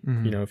you've been?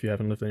 Mm-hmm. You know, if you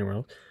haven't lived anywhere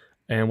else,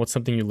 and what's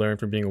something you learned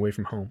from being away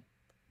from home?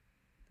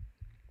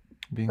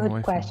 Being Good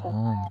away question. from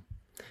home.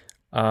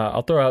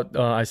 I'll throw out.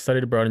 I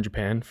studied abroad in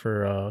Japan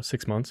for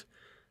 6 months,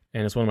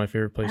 and it's one of my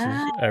favorite places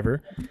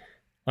ever.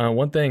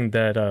 One thing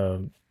that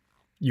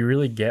you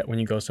really get when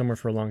you go somewhere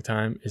for a long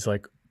time is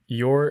like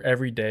your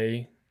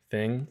everyday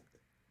thing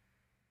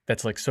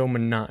that's like so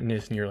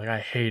monotonous, and you're like, I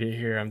hate it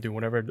here. I'm doing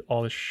whatever,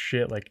 all this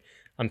shit. Like,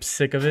 I'm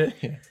sick of it.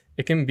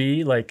 It can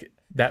be like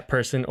that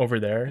person over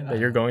there that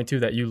you're going to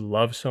that you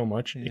love so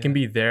much. It can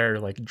be their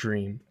like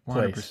dream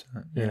place,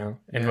 you know,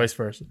 and vice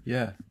versa.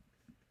 Yeah.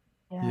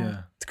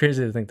 It's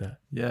crazy to think that.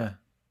 Yeah.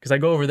 Because I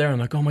go over there, I'm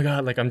like, oh my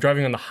God, like I'm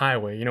driving on the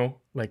highway, you know,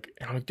 like,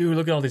 and I'm like, dude,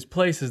 look at all these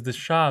places, the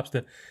shops,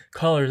 the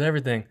colors,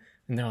 everything.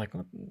 And they're like,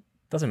 well, it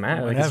doesn't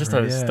matter. Like, it's just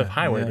a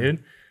highway,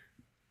 dude.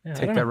 Yeah,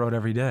 take that road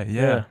every day.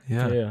 Yeah.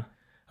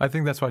 I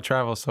think that's why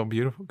travel is so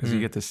beautiful, because you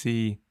get to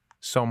see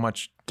so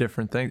much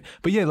different things.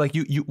 But yeah, like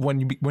you when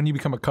you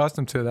become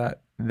accustomed to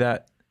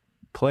that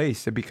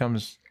place,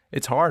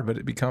 it's hard, but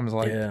it becomes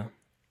like, all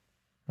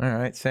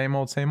right, same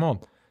old.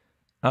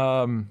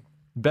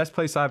 Best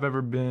place I've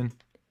ever been.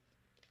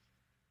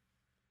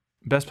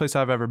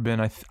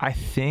 I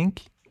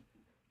think.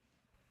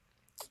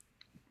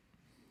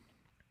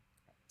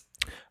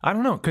 I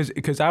don't know,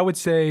 because I would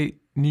say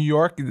New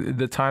York,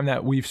 the time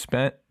that we've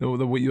spent with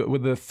the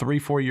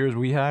 3-4 years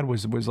we had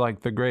was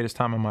like the greatest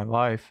time of my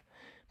life.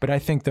 But I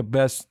think the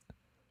best,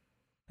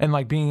 and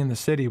like being in the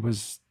city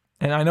was,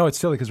 and I know it's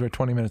silly because we're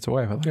 20 minutes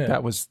away, but like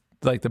that was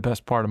like the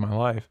best part of my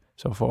life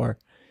so far.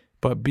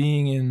 But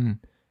being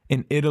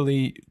in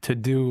Italy to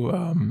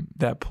do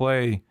that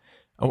play,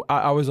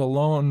 I was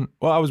alone.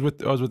 Well, I was with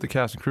the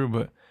cast and crew,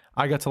 but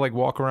I got to like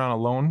walk around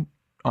alone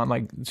on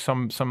like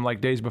some like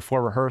days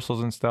before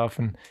rehearsals and stuff,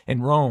 and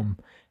in Rome,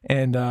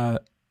 and I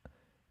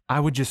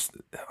would just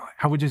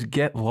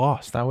get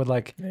lost. I would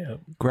like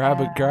grab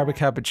a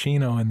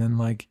cappuccino and then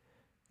like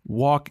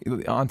walk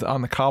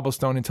on the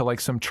cobblestone into like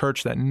some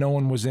church that no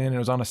one was in. It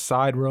was on a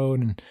side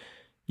road, and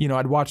you know,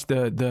 I'd watch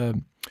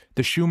the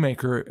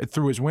shoemaker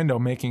through his window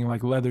making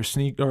like leather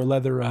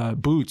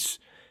boots.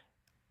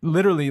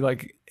 Literally,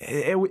 like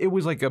it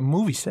was like a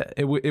movie set.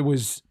 It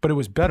was, but it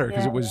was better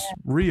because it was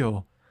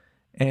real.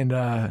 And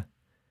I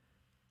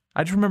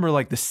just remember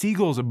like the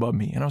seagulls above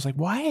me, and I was like,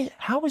 "Why?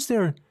 How is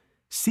there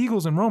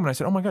seagulls in Rome?" And I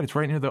said, "Oh my God, it's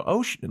right near the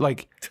ocean.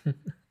 Like,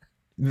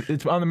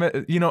 it's on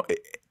the, you know."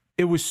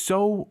 It was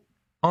so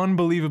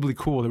unbelievably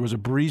cool. There was a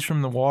breeze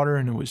from the water,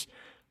 and it was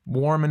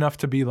warm enough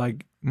to be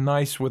like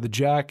nice with a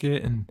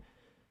jacket. And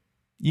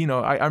you know,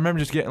 I remember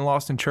just getting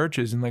lost in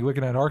churches and like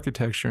looking at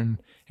architecture and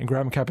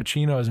grabbing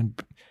cappuccinos,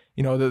 and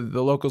you know,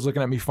 the locals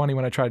looking at me funny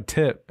when I tried to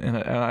tip, and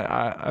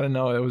I don't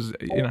know, it was,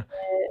 you know.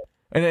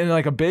 And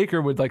like a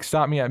baker would like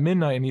stop me at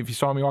midnight, and if he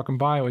saw me walking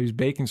by while he was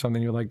baking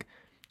something, you'd like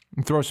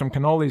throw some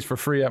cannolis for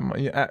free at my.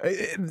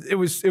 It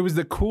was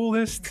the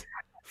coolest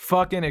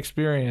fucking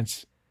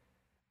experience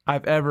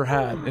I've ever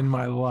had in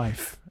my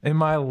life.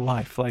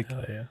 Like,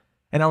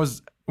 and I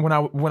was when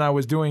I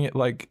was doing it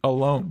like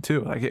alone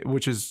too, like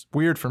which is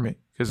weird for me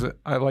because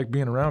I like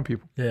being around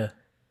people. Yeah.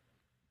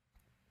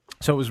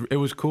 So it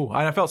was cool.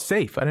 I felt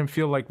safe. I didn't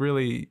feel like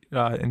really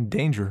in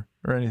danger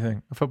or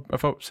anything. I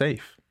felt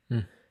safe.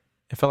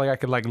 It felt like I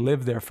could like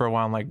live there for a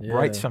while and like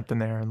write something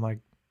there and like,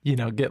 you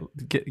know, get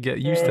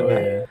used to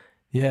that.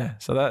 Yeah.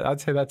 So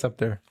I'd say that's up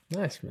there.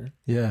 Nice, man.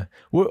 Yeah.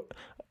 Well,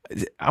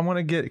 I want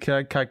to get. Can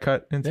I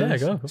cut into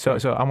this? Go.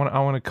 So I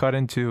want to cut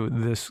into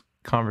this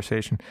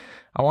conversation.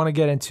 I want to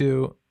get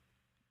into,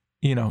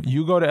 you know,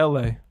 you go to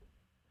LA.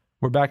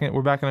 We're back in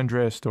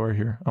Andrea's story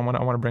here. I want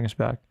to bring us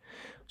back.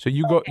 So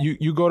you go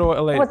you go to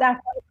LA. What was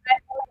after?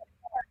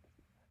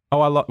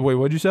 Oh, wait.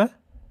 What'd you say?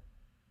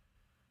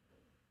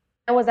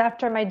 It was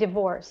after my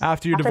divorce.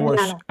 After your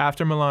divorce,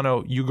 after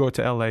Milano, you go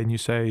to LA and you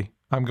say,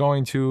 "I'm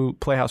going to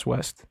Playhouse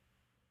West."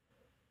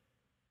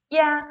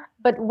 Yeah,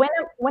 but when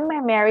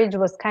my marriage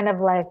was kind of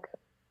like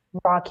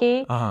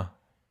rocky, I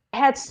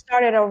had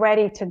started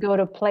already to go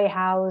to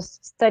Playhouse,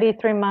 study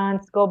 3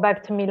 months, go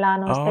back to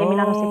Milano, stay in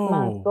Milano 6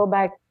 months, go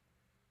back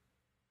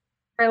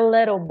for a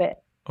little bit.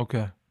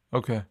 Okay.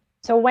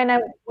 So when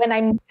I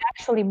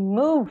actually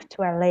moved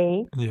to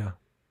LA,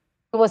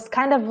 it was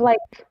kind of like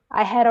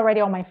I had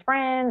already all my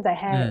friends. I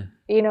had,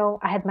 you know,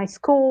 I had my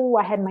school,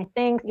 I had my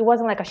things. It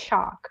wasn't like a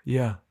shock.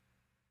 Yeah.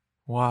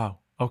 Wow.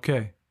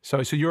 Okay.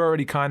 So you're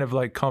already kind of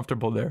like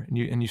comfortable there,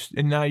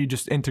 and now you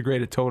just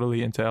integrate it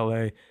totally into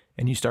LA,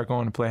 and you start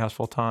going to Playhouse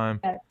full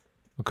time. Yes.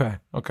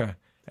 Okay.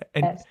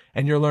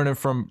 And you're learning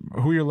from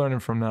who you're learning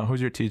from now?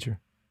 Who's your teacher?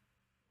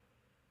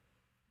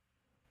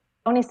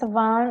 Tony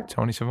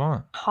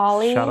Savant.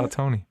 Holly. Shout out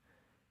Tony.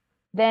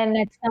 Then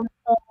at some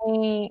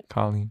point,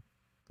 Colleen.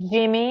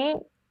 Jimmy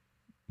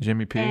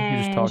P. You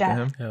just talked to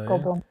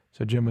him.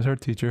 So Jim was her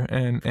teacher,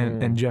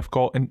 and Jeff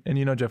Gold, and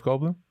you know Jeff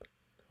Goldblum?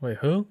 Wait,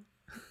 who?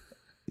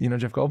 You know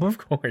Jeff Goldblum? Of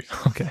course.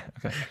 Okay.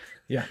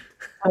 Yeah.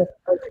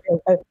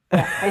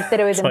 I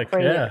studied with him for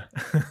a year.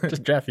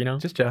 Just Jeff, you know?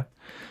 Just Jeff.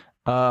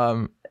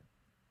 And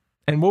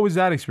what was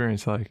that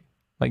experience like?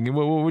 Like,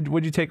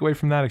 what'd you take away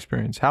from that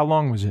experience? How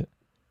long was it?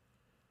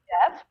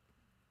 Jeff?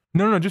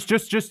 No,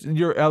 just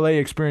your LA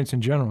experience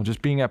in general,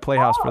 just being at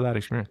Playhouse for that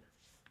experience.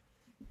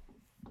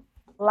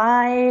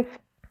 Life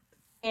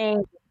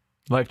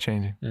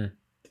Life-changing.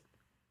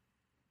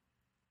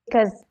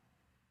 because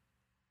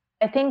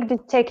I think the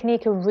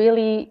technique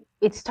really,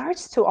 it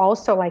starts to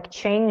also like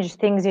change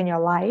things in your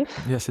life,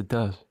 Yes, it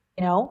does.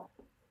 you know?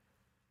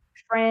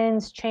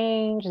 Friends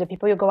change, the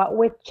people you go out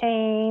with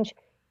change,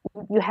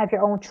 you have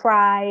your own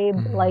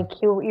tribe, like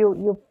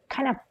you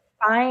kind of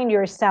find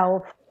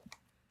yourself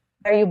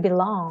where you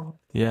belong.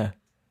 Yeah.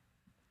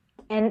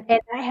 And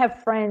I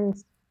have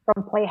friends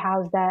from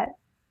Playhouse that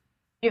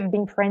we've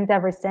been friends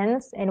ever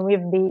since, and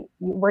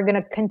we're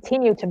gonna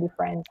continue to be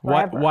friends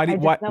forever. Why do I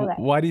just know that.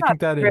 you Not think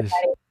that is?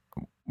 everybody.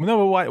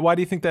 No, but why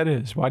do you think that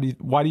is? Why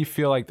do you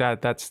feel like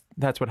that's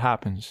what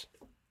happens?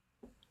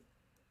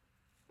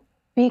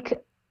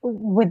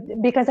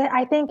 Because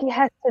I think it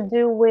has to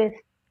do with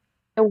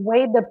the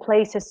way the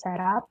place is set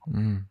up,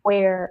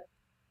 where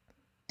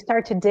you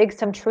start to dig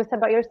some truth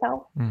about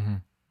yourself.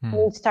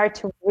 You start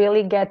to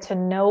really get to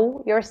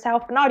know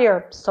yourself, not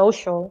your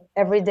social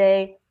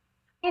everyday.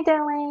 Hey,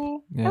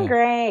 Dylan, I'm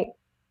great.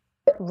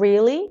 But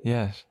really,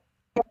 Yes.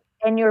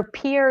 and your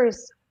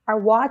peers are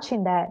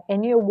watching that,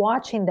 and you're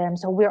watching them.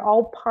 So we're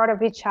all part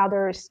of each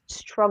other's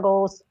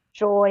struggles,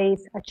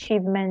 joys,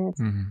 achievements.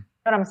 You know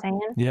what I'm saying?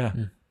 Yeah.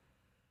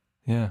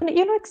 Yeah.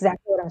 You know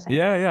exactly what I'm saying.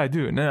 Yeah, I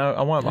do. No,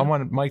 I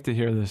want Mike to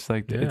hear this.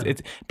 Like,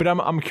 it's but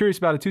I'm curious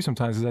about it too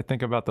sometimes, as I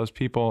think about those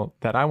people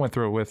that I went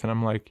through it with, and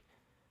I'm like,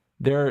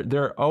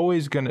 there's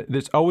always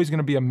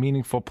gonna be a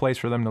meaningful place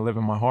for them to live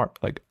in my heart.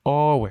 Like,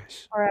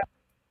 always. Forever.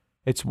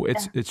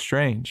 It's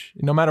strange.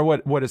 No matter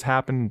what has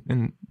happened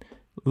in,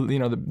 you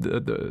know,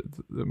 the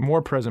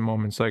more present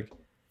moments, like,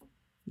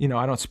 you know,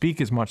 I don't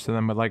speak as much to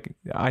them, but like,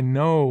 I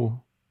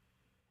know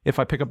if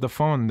I pick up the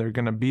phone, they're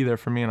gonna be there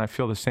for me, and I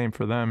feel the same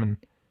for them. And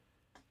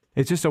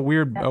it's just a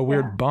weird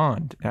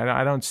bond.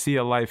 I don't see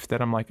a life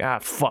that I'm like,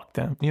 fuck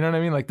them. You know what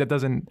I mean? Like, that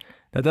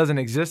doesn't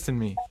exist in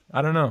me.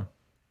 I don't know.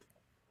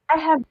 I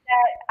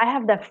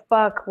have that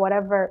fuck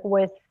whatever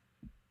with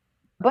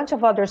a bunch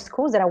of other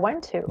schools that I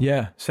went to.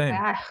 Yeah, same.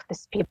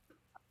 These people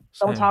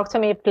don't talk to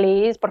me,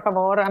 please, por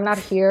favor. I'm not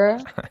here.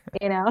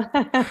 You know.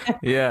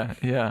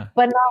 Yeah.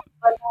 But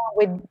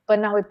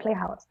now we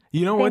Playhouse.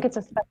 You know I what? think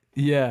it's a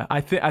Yeah,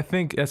 I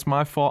think that's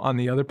my fault on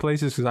the other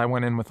places, because I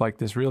went in with like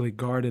this really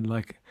guarded,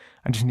 like,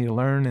 I just need to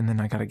learn, and then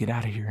I gotta get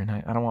out of here, and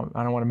I don't want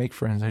to make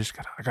friends. I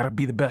gotta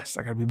be the best.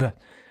 I gotta be the best.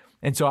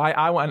 And so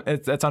I went.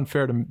 That's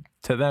unfair to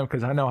them,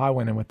 because I know I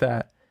went in with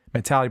that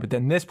mentality. But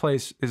then this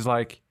place is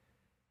like,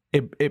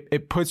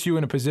 it puts you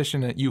in a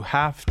position that you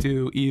have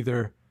to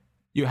either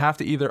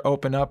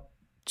open up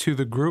to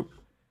the group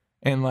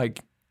and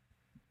like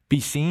be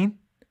seen,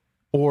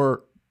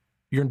 or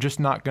you're just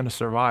not gonna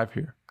survive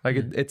here. Like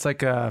it's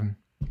like an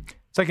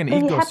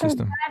ecosystem.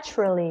 happens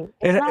naturally.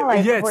 It's not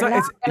like we're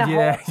not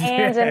gonna hold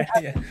hands and up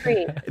the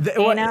street.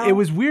 You know? It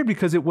was weird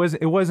because it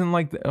wasn't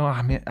like,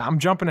 oh man, I'm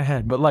jumping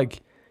ahead, but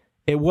like,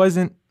 it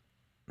wasn't.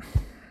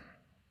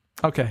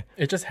 Okay.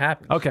 It just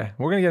happened. Okay,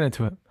 we're gonna get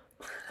into it.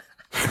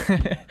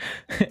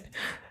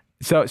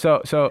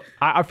 So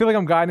I feel like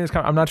I'm guiding this.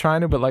 I'm not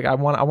trying to, but like I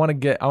want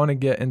to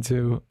get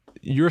into.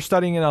 You're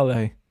studying in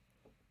LA.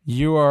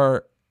 You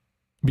are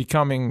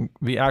becoming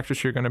the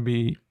actress you're gonna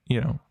be,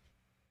 you know,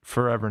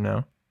 forever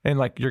now, and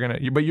like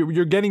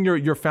you're getting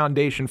your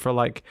foundation for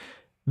like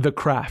the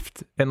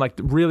craft and like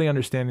really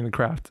understanding the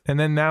craft, and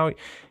then now,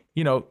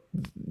 you know,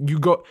 you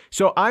go.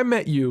 So I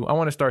met you. I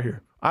want to start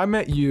here. I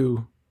met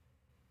you.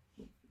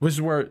 This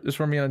is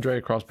where me and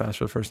Andrea crossed paths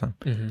for the first time.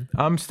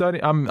 I'm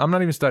studying. I'm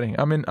not even studying.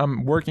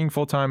 I'm working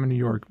full time in New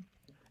York,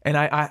 and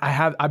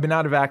I've been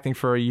out of acting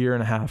for a year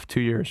and a half, 2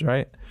 years,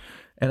 right?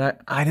 And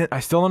I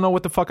still don't know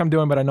what the fuck I'm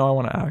doing, but I know I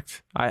want to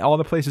act. All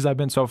the places I've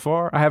been so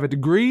far, I have a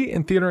degree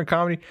in theater and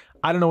comedy.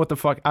 I don't know what the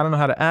fuck. I don't know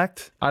how to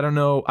act. I don't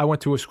know. I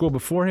went to a school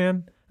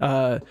beforehand,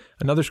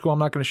 another school I'm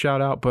not going to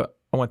shout out, but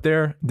I went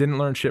there, didn't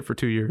learn shit for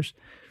 2 years.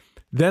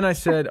 Then I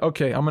said,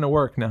 okay, I'm going to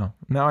work now.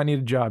 Now I need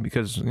a job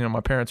because, you know,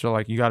 my parents are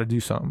like, you got to do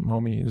something,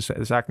 homie.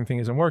 This acting thing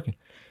isn't working.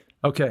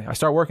 Okay, I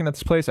start working at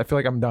this place. I feel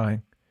like I'm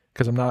dying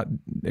because I'm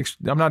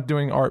not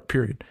doing art,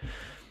 period.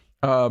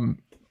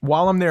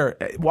 While I'm there,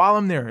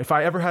 if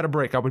I ever had a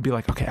break, I would be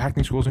like, okay,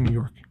 acting school's in New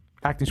York.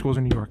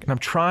 And I'm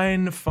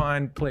trying to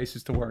find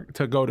places to work,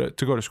 to go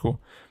to school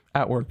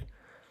at work.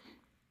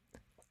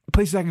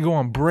 Places I could go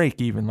on break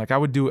even. Like I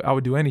would do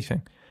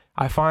anything.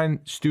 I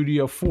find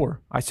Studio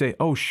 4. I say,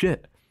 oh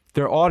shit,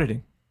 they're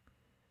auditing.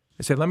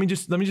 I said, let me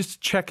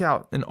just check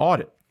out an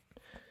audit.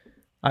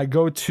 I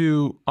go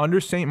to Under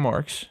St.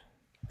 Mark's,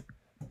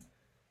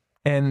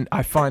 and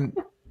I find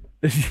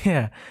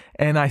Yeah.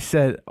 And I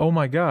said, oh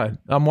my God,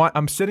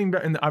 I'm sitting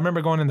there. And I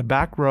remember going in the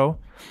back row.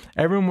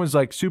 Everyone was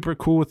like super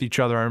cool with each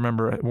other. I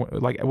remember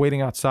like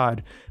waiting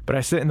outside, but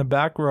I sit in the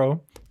back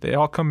row. They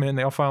all come in,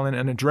 they all file in,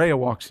 and Andrea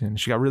walks in.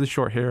 She got really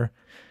short hair,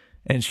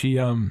 and she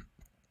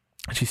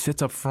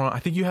sits up front. I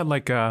think you had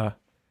like you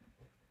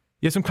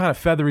had some kind of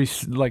feathery,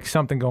 like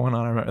something going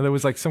on. I remember there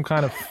was like some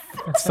kind of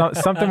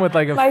something with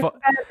like a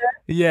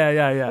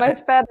yeah. My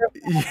feather.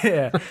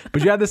 Yeah,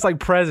 but you had this like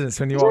presence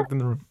when you walked in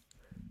the room.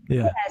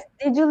 Yeah. Yes.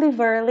 Did you leave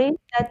early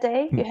that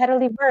day? You had to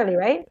leave early,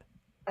 right?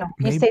 No,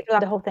 you stayed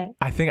throughout the whole thing.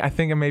 I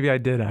think maybe I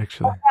did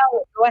actually.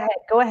 Go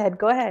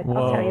ahead. Whoa.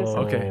 I'll tell you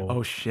something. Okay.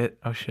 Oh shit.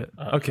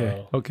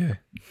 Okay.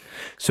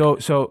 So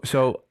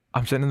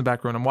I'm sitting in the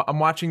back row and I'm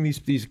watching these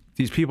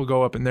people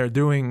go up and they're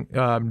doing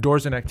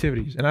doors and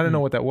activities, and I didn't know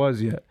what that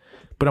was yet,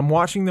 but I'm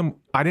watching them.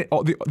 I didn't.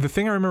 The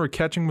thing I remember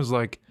catching was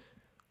like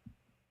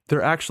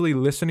they're actually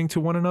listening to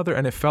one another,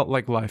 and it felt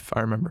like life.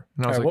 I remember,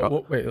 and I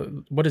was wait,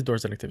 what is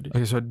doors and activities?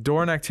 Okay, so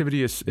door and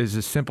activity is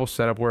a simple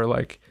setup where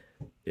like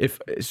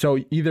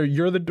either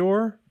you're the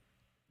door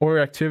or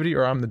activity,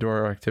 or I'm the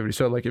door or activity.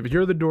 So like if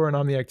you're the door and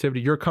I'm the activity,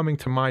 you're coming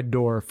to my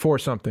door for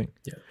something.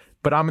 Yeah.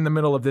 But I'm in the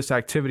middle of this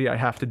activity I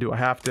have to do. I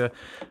have to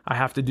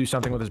do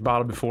something with this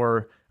bottle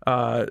before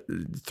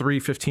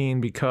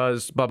 3:15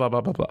 because blah blah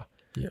blah blah blah.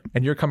 Yeah.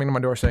 And you're coming to my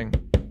door saying,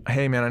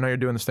 hey man, I know you're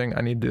doing this thing.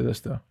 I need to do this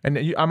though. And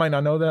I might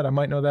not know that. I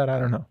might know that. I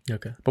don't know.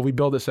 Okay. But we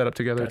build this setup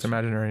together. Gotcha. It's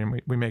imaginary,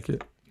 and we make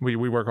it. We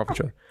work off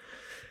each other.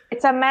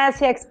 It's a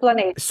messy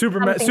explanation. Super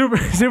messy.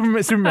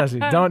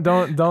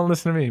 Don't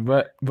listen to me.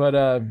 But it's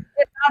not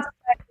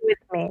with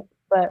me.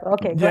 But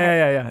okay. Go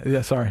ahead.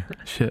 Yeah. Sorry.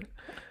 Shit.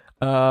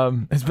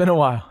 It's been a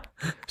while.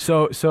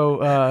 So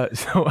I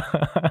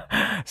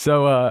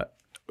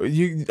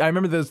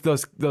remember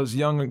those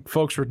young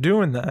folks were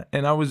doing that,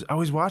 and I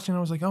was watching. And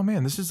I was like, oh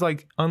man, this is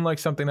like unlike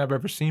something I've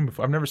ever seen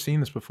before. I've never seen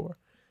this before.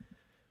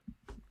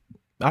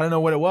 I don't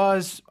know what it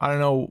was. I don't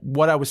know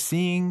what I was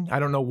seeing. I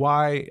don't know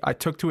why I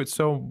took to it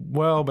so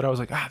well, but I was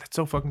like, that's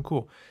so fucking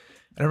cool.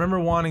 And I remember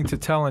wanting to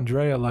tell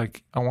Andrea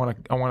like, I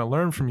want to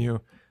learn from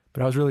you,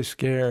 but I was really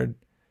scared.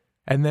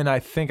 And then I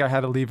think I had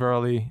to leave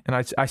early, and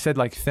I said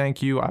like,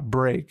 thank you. I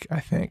break,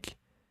 I think,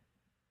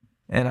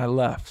 and I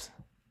left.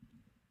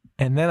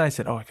 And then I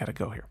said, oh, I gotta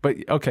go here. But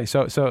okay,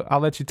 so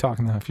I'll let you talk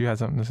now if you had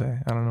something to say.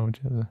 I don't know what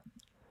you had to say.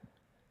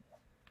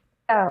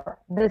 Oh,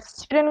 the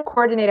student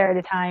coordinator at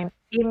the time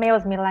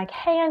emails me like,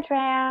 hey,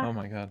 Andrea. Oh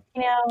my God.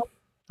 You know,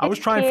 I was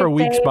trying for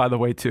weeks, by the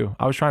way, too.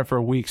 I was trying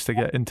for weeks to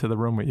get into the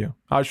room with you.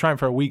 I was trying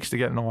for weeks to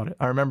get an audit.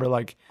 I remember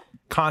like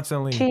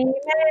constantly. She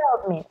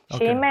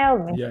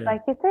emailed me. Yeah.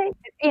 Like,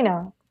 you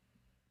know,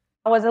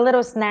 I was a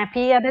little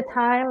snappy at the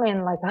time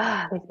and like,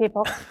 these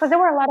people, because there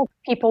were a lot of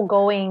people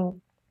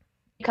going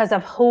because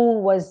of who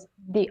was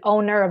the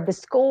owner of the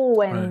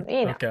school. And,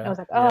 you know, I was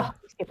like,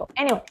 these people.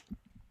 Anyway,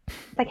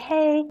 it's like,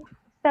 hey,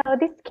 so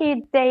this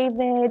kid,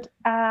 David,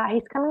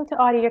 he's coming to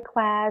audit your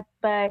class,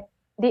 but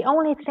the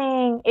only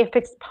thing, if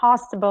it's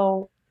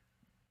possible,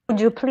 would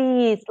you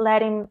please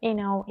let him, you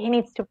know, he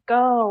needs to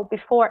go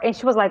before. And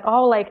she was like,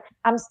 oh, like,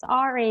 I'm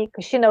sorry.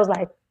 Because she knows,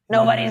 like,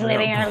 nobody's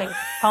leaving early.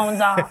 Phones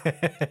off.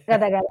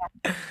 The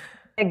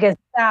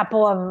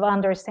Gestapo of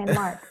under St.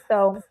 Mark.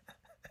 So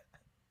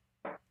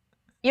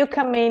you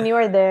come in,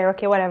 you're there.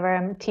 Okay, whatever.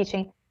 I'm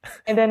teaching.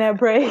 And then a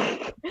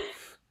break.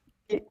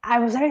 I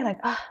was very like,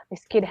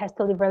 this kid has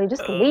to leave early.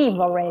 Just leave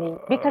already.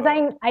 Because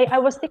I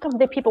was sick of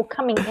the people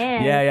coming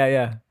in.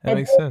 Yeah. That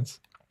makes sense.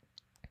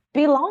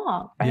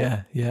 Belong,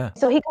 right? Yeah.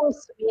 So he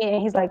comes to me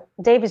and he's like,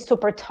 Dave is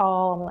super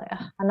tall. I'm like,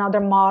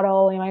 another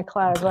model in my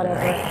class, whatever.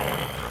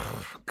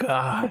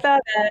 God. I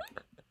thought that,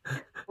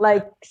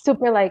 like,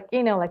 super, like,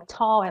 you know, like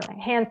tall and like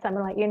handsome,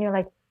 and like, and you're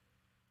like,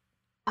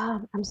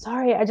 I'm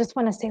sorry. I just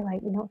want to say,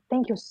 like, you know,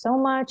 thank you so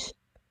much.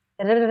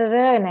 And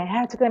I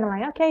have to go, and I'm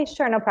like, okay,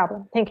 sure, no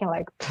problem. Thinking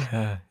like,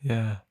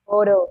 yeah.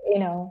 Photo, you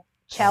know,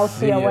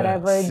 Chelsea or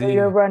whatever, do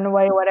your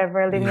runway,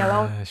 whatever, leave me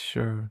alone. Yeah,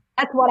 sure.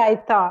 That's what I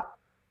thought.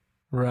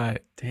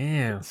 Right.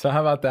 Damn. So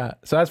how about that?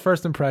 So that's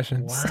first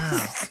impressions.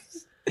 Wow.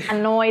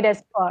 Annoyed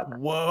as fuck.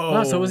 Whoa.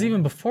 No, so it was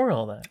even before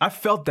all that. I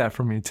felt that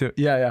from you too.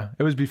 Yeah.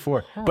 It was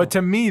before. Huh. But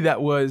to me,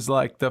 that was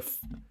like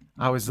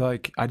I was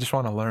like, I just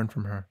want to learn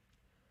from her.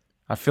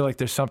 I feel like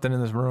there's something in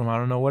this room. I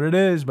don't know what it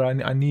is, but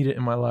I need it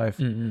in my life.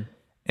 Mm-hmm.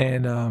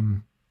 And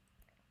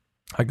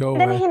I go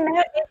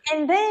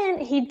and then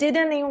he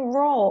didn't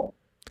enroll.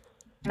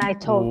 And I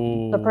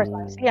told the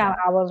person, yeah,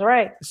 I was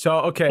right. So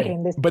okay,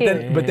 but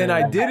then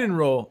I did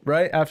enroll,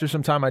 right? After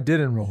some time, I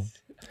did enroll,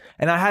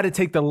 and I had to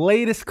take the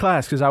latest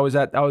class because I was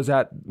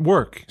at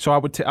work. So I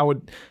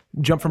would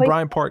jump from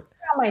Bryant Park.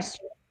 You're not my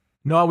student.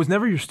 No, I was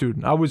never your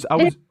student. I was.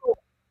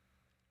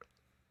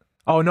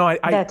 Oh no,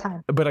 that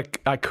time. But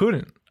I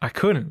couldn't.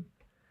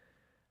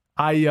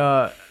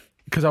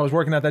 Because I was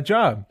working at that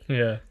job.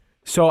 Yeah.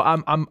 So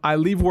I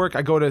leave work.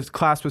 I go to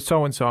class with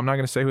so and so. I'm not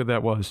gonna say who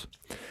that was.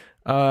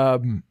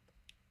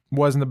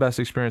 Wasn't the best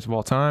experience of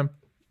all time.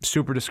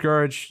 Super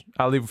discouraged.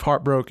 I leave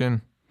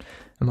heartbroken.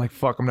 I'm like,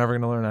 fuck, I'm never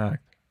gonna learn to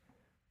act.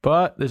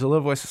 But there's a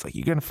little voice that's like,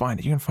 you're gonna find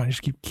it.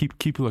 Just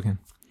keep looking.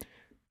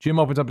 Gym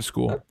opens up at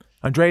school.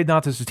 Andrea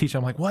Dantas is teaching.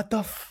 I'm like, what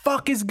the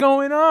fuck is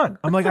going on?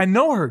 I'm like, I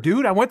know her,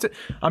 dude. I'm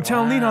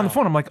telling Lena on the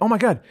phone. I'm like, oh my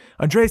God,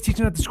 Andrea's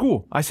teaching at the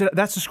school. I said,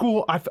 that's the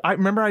school. I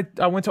remember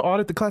I went to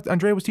audit the class.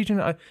 Andrea was teaching.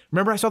 I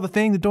remember I saw the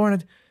thing, the door.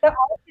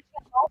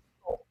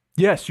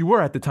 Yes, you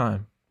were at the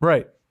time.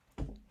 Right.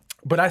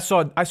 But I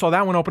saw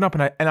that one open up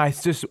and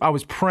I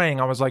was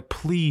praying. I was like,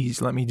 please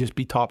let me just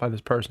be taught by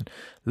this person.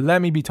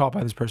 Let me be taught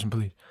by this person,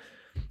 please.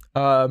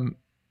 I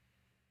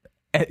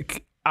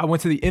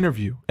went to the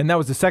interview and that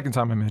was the second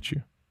time I met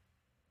you.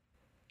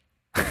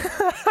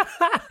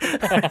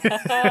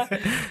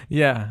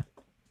 Yeah.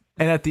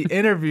 And at the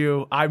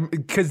interview,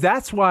 because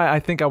that's why I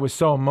think I was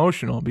so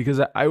emotional,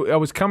 because I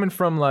was coming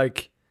from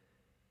like.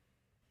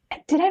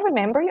 Did I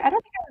remember you? I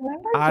don't think I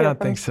remember you. I don't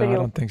think so. I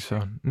don't think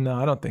so. No,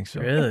 I don't think so.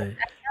 Really?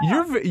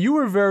 You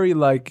were very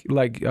like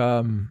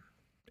in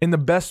the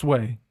best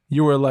way.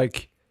 You were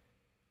like,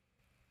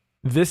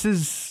 this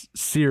is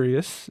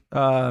serious.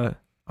 I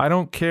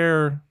don't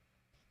care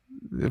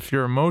if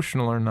you're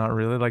emotional or not,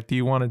 really. Like, do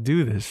you want to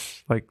do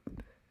this? Like,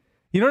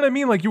 you know what I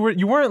mean? Like, you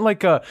weren't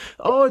like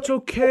oh, it's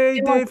okay,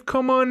 Dave,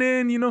 come on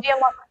in, you know. Jim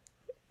was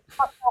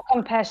so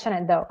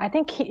compassionate, though. I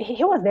think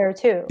he was there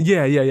too.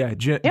 Yeah.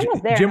 Jim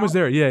was there. Jim was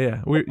there.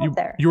 Yeah.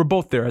 You were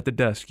both there at the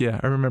desk. Yeah,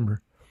 I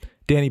remember.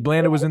 Danny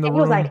Blanda was in the room.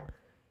 He was like,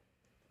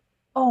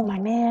 oh my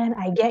man,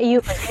 I get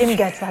you. But Jim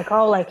gets like,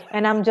 oh, like,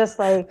 and I'm just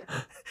like.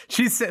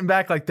 She's sitting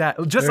back like that,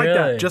 just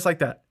Really? like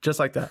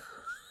that.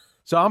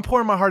 So I'm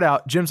pouring my heart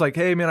out. Jim's like,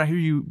 hey man, I hear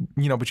you,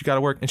 but you got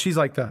to work. And she's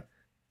like that.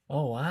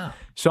 Oh wow.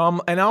 So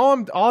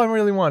all I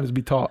really want is to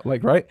be taught,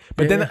 like, right?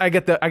 But then I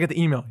get the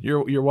email.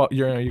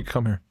 You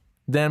come here.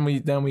 Then we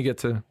get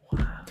to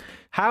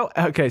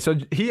okay. So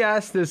he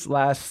asked this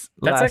last.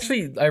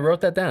 Actually, I wrote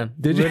that down.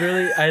 Did you?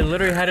 I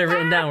literally had it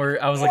written down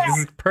where I was like, this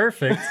is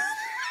perfect.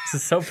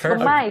 This is so perfect.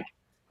 But Mike,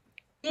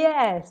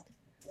 yes,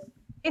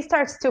 he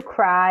starts to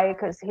cry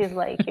because he's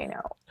like,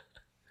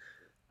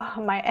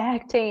 oh, my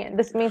acting.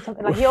 This means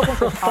something. Like he opens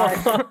his heart.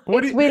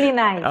 It's really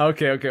nice.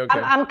 Okay.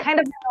 I'm kind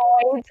of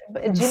annoyed.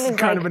 But Jim is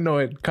kind of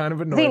annoyed.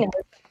 Xena,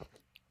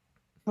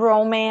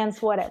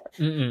 romance, whatever.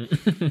 He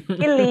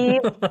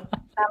leaves.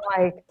 I'm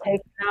like,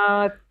 take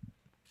notes.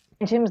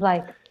 And Jim's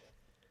like,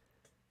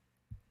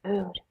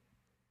 dude,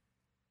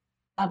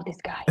 love this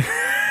guy.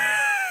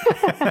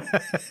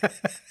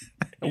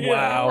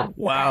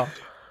 Wow.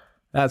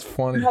 That's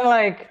funny. I'm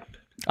like,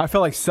 I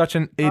felt like such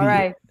an idiot. all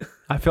right.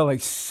 I felt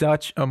like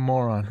such a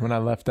moron when I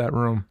left that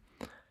room.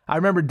 I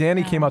remember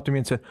Danny came up to me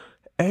and said,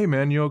 hey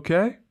man, you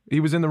okay? He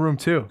was in the room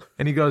too.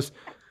 And he goes,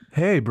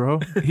 hey bro.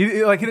 He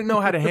didn't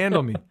know how to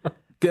handle me.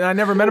 I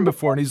never met him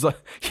before. And he's like,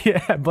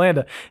 yeah,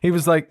 Blanda. He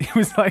was like,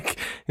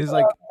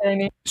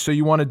 so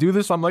you want to do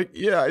this? I'm like,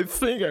 yeah, I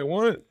think I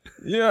want it.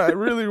 Yeah, I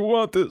really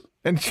want this.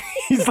 And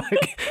he's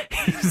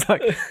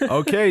like,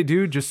 okay,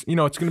 dude, just,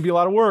 it's going to be a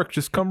lot of work.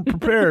 Just come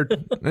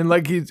prepared. And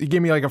like, he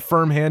gave me like a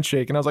firm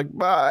handshake and I was like,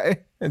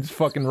 bye. And just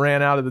fucking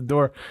ran out of the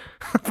door.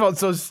 I felt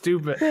so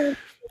stupid. I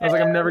was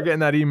like, I'm never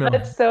getting that email.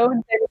 That's so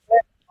different.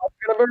 It's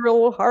going to be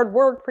real hard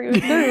work for you to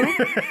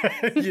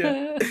do.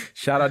 Yeah.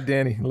 Shout out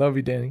Danny. Love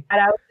you, Danny. Shout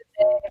out to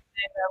Danny.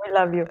 We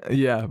love you.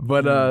 Yeah,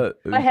 but Go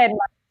ahead, Mike.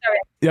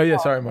 Sorry. Yeah.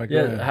 Sorry, Mike.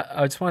 Yeah,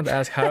 I just wanted to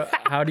ask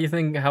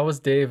how was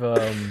Dave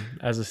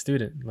as a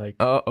student? Like,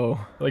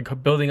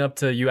 like building up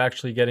to you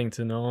actually getting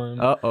to know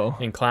him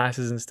in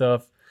classes and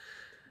stuff.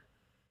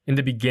 In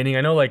the beginning,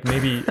 I know like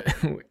maybe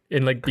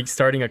in like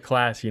starting a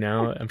class,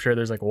 I'm sure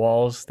there's like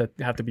walls that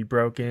have to be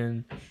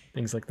broken,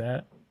 things like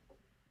that.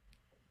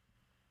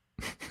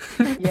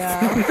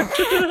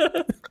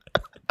 Yeah.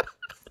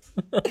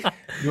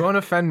 You won't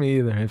offend me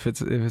either if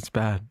it's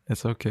bad.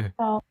 It's okay.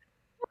 Oh,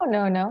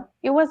 no.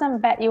 It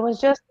wasn't bad. It was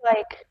just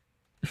like,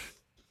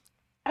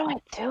 what do I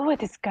do with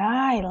this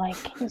guy? Like,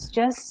 he's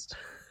just.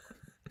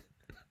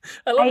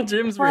 I love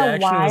Jim's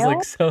reaction. Was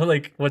like so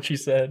like what she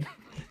said.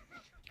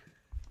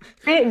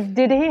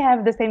 Did he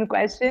have the same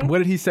question? What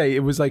did he say? It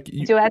was like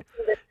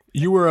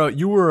you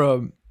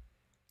were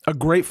a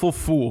grateful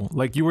fool.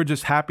 Like you were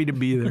just happy to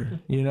be there.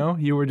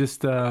 You were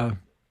just.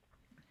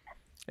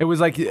 It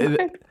was like,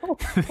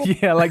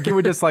 yeah, like you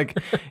were just like,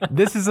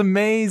 this is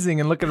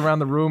amazing, and looking around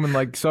the room and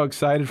like so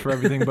excited for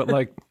everything, but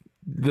like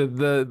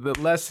the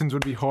lessons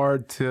would be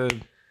hard to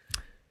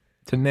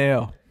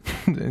nail.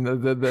 No,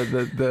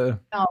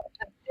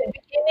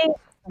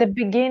 the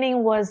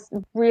beginning was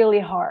really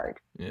hard.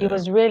 Yeah. It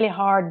was really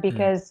hard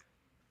because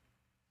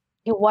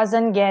it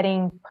wasn't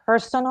getting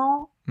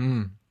personal.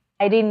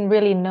 I didn't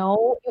really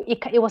know.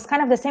 It was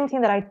kind of the same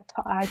thing that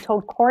I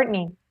told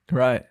Courtney.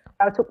 Right.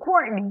 I told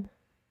Courtney.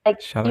 Like,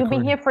 Shout out you've been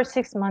Courtney. here for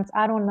 6 months.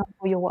 I don't know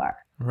who you are.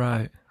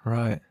 Right.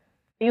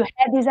 You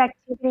had these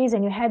activities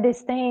and you had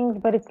these things,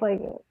 but it's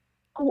like,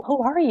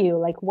 who are you?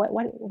 Like, what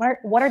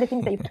are the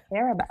things that you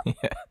care about?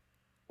 Yeah.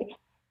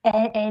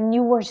 And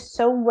you were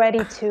so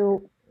ready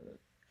to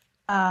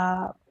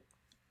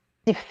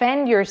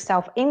defend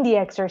yourself in the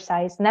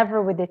exercise,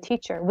 never with the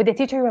teacher. With the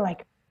teacher, you were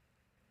like,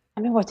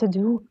 I know what to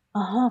do.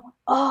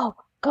 Oh,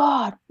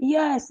 God,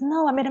 yes,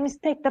 no, I made a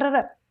mistake. Da, da,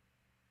 da.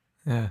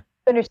 Yeah.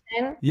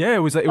 understand? Yeah, it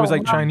was like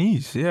wow.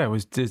 Chinese. Yeah,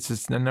 it's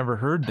just I never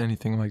heard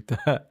anything like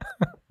that.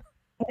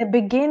 In the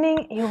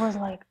beginning, it was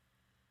like,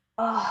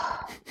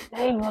 oh,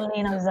 hey,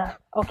 Molina was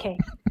okay.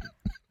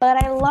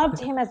 But I loved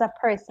him as a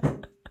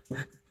person.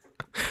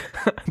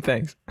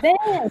 Thanks. Then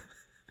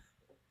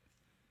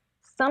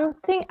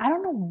something, I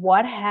don't know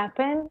what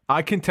happened.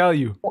 I can tell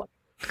you.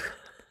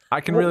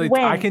 I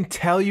can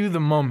tell you the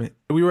moment.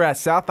 We were at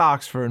South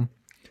Oxford.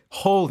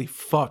 Holy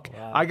fuck.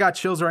 Wow. I got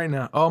chills right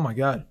now. Oh my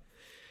God.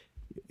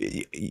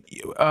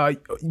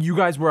 You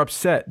guys were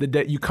upset the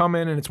day you come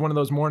in, and it's one of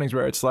those mornings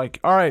where it's like,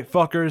 all right,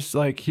 fuckers,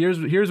 like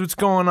here's what's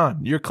going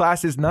on. Your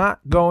class is not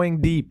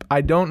going deep.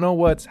 I don't know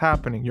what's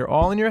happening. You're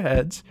all in your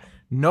heads.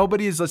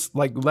 Nobody is just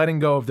like letting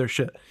go of their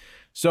shit.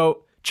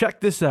 So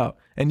check this out.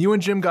 And you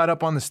and Jim got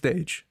up on the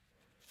stage,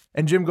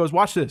 and Jim goes,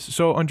 watch this.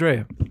 So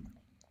Andrea,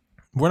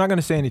 we're not going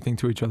to say anything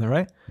to each other,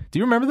 right? Do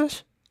you remember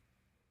this?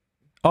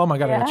 Oh my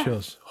God, yeah. I got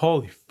chills.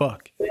 Holy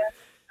fuck.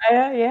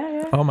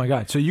 Yeah. Oh my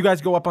God. So you guys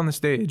go up on the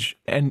stage,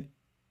 and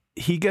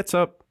he gets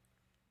up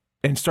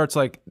and starts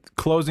like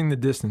closing the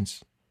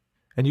distance.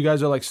 And you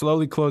guys are like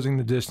slowly closing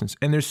the distance.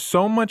 And there's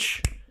so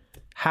much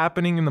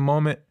happening in the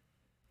moment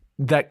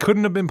that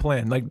couldn't have been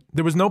planned. Like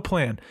there was no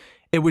plan.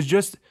 It was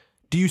just,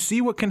 do you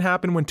see what can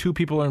happen when two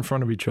people are in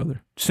front of each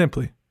other?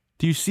 Simply.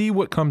 Do you see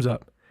what comes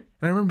up? And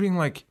I remember being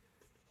like,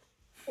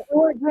 we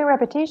were doing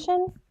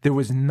repetition? There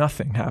was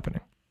nothing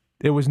happening.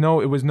 It was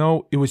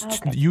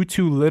okay. You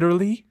two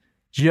literally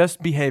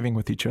just behaving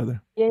with each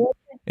other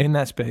in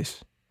that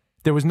space.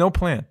 There was no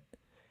plan.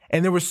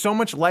 And there was so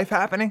much life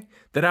happening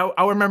that I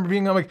remember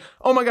being like,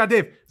 oh my God,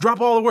 Dave, drop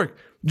all the work.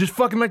 Just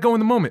fucking let go in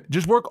the moment.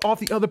 Just work off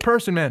the other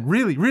person, man.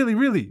 Really, really,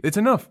 really. It's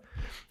enough.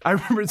 I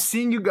remember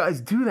seeing you guys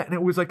do that. And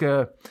it was like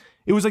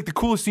the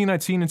coolest scene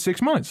I'd seen in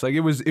 6 months. Like it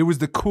was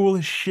the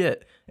coolest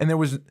shit. And it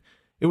was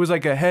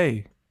like a,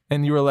 hey,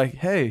 and you were like,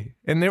 hey,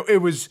 and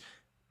it was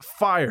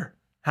fire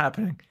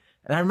happening.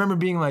 And I remember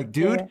being like,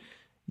 dude,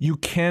 you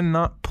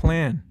cannot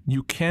plan.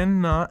 You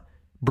cannot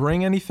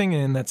bring anything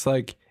in that's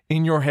like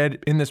in your head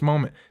in this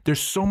moment. There's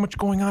so much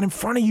going on in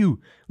front of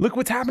you. Look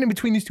what's happening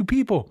between these two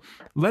people.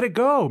 Let it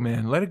go,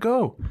 man. Let it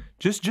go.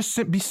 Just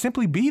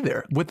simply be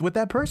there with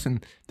that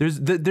person.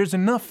 There's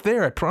enough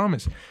there, I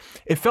promise.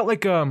 It felt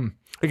like a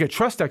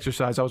trust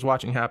exercise I was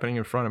watching happening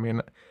in front of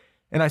me.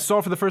 And I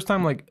saw for the first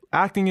time, like,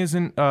 acting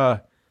isn't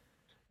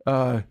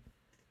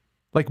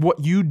like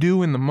what you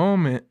do in the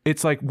moment.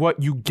 It's like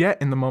what you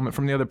get in the moment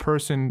from the other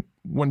person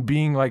when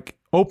being like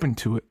open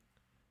to it.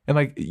 And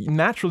like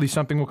naturally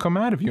something will come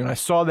out of you. And I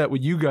saw that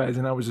with you guys,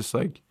 and I was just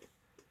like,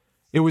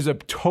 it was a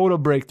total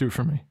breakthrough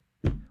for me.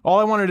 All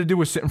I wanted to do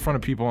was sit in front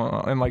of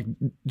people and like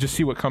just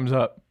see what comes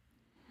up.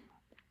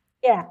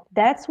 Yeah,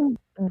 that's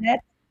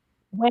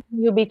when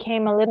you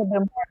became a little bit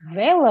more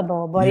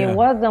available, but it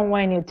wasn't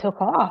when you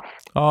took off.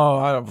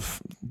 Oh,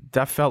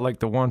 that felt like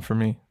the one for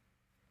me.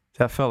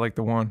 That felt like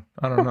the one.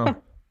 I don't know.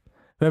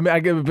 I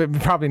mean,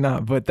 probably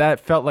not, but that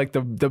felt like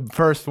the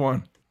first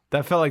one.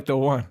 That felt like the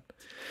one.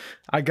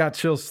 I got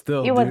chills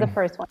still. He was the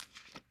first one.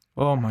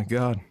 Oh my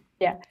God.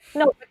 Yeah.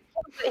 No,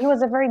 he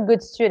was a very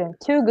good student.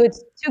 Too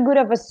good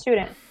of a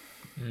student.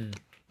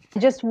 I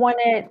just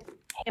wanted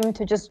him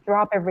to just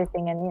drop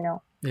everything and, you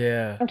know.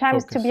 Yeah.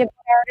 Sometimes to be a good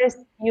artist,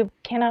 you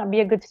cannot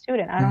be a good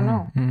student. I don't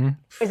know. Mm-hmm.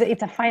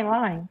 It's a fine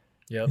line.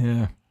 Yep.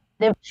 Yeah.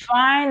 Then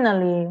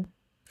finally,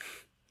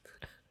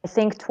 I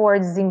think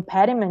towards the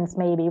impediments,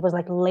 maybe it was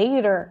like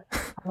later.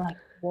 I'm like,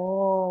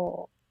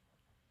 whoa.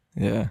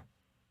 Yeah.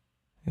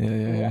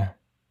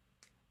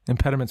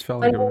 Impediments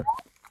felt like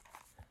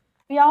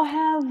we all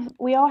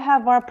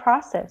have our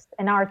process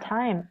and our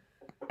time.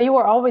 You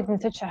were always in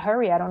such a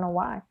hurry. I don't know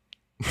why.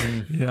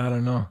 Yeah, I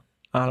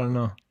don't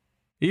know.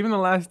 Even the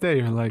last day,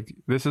 you're like,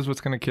 this is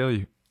what's gonna kill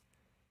you.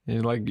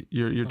 You're like,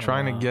 you're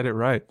trying to get it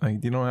right.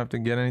 Like, you don't have to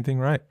get anything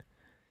right.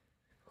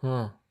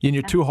 Huh. And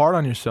you're too hard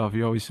on yourself.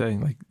 You always say,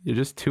 like, you're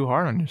just too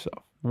hard on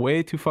yourself.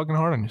 Way too fucking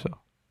hard on yourself.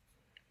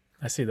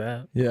 I see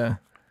that. Yeah.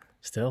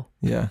 Still.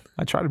 Yeah.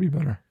 I try to be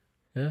better.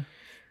 Yeah.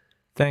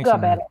 Thanks.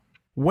 Got better.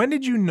 When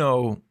did you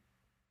know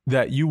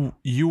that you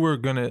were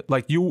gonna,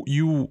 like,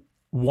 you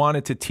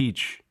wanted to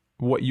teach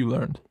what you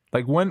learned?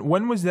 Like,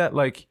 when was that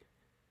like?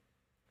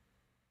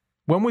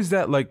 When was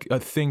that like a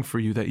thing for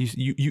you that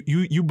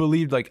you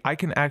believed like I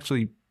can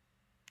actually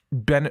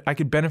I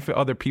could benefit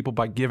other people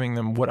by giving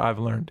them what I've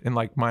learned in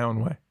like my own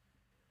way?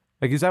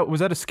 Like, was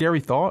that a scary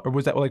thought, or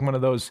was that like one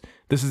of those,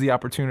 this is the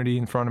opportunity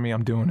in front of me,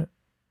 I'm doing it?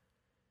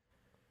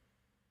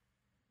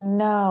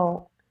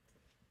 No.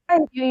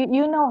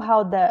 You know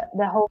how the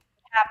whole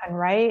thing happened,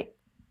 right?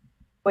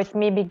 With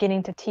me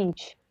beginning to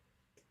teach.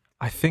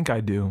 I think I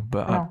do,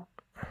 but No.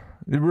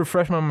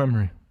 Refresh my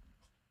memory.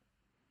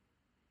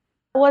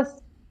 I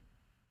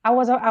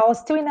was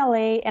still in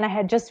LA, and I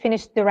had just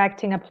finished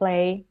directing a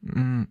play.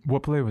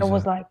 What play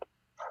was that?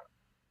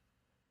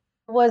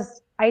 It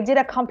was I did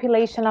a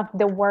compilation of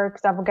the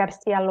works of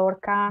Garcia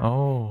Lorca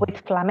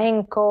with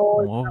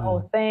flamenco, the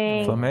whole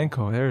thing.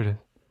 Flamenco, there it is.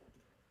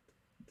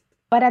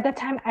 But at the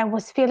time, I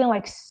was feeling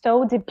like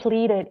so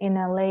depleted in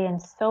LA and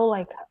so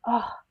like,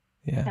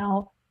 you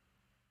know.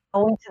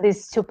 going to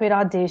these stupid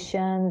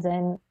auditions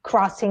and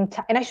crossing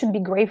and I should be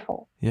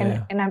grateful.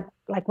 Yeah. And I'm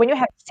like, when you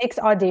have 6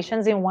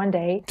 auditions in one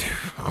day,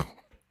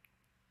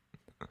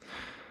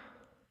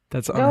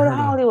 That's go to unheard of.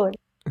 Hollywood.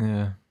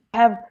 Yeah.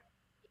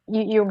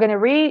 You're gonna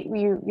read.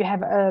 You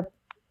have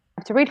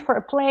to read for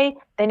a play.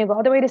 Then you go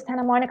all the way to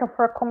Santa Monica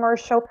for a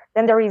commercial.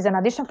 Then there is an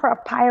audition for a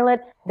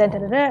pilot.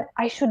 Then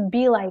I should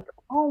be like,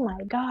 oh my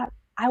God,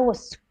 I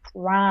was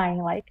crying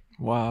like,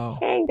 Wow.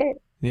 hey,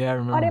 Yeah, I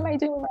remember. what am I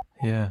doing?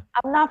 Yeah.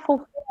 I'm not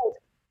fulfilled.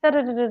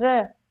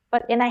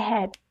 But and I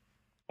had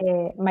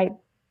my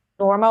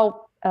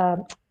normal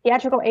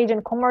theatrical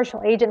agent,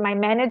 commercial agent, my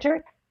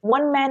manager,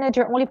 one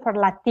manager only for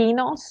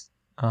Latinos,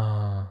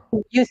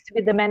 who used to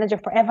be the manager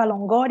for Eva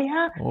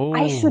Longoria.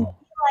 I should be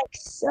like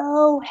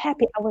so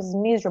happy. I was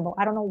miserable.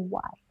 I don't know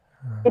why.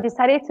 I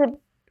decided to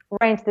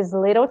rent this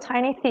little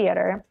tiny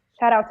theater.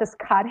 Shout out to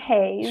Scott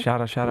Hayes.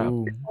 Shout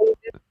out.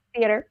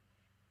 Theater.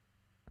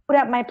 Put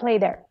up my play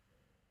there.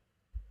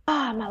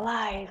 I'm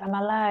alive.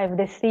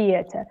 The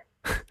theater.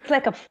 It's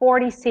like a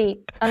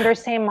 40-seat under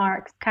St.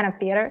 Mark's kind of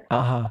theater.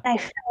 And I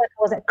felt like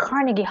I was at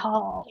Carnegie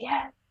Hall.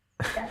 Yes.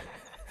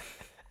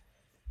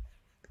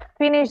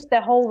 Finished the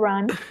whole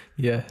run.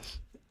 Yes.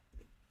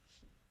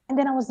 And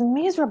then I was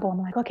miserable.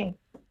 I'm like, okay,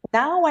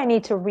 now I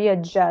need to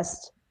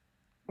readjust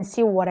and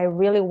see what I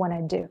really want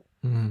to do.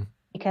 Mm-hmm.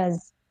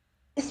 Because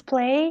this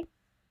play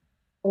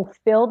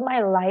fulfilled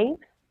my life.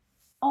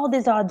 All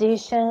these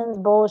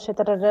auditions, bullshit,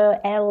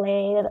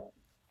 LA,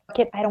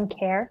 I don't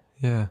care.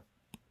 Yeah.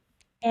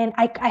 And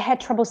I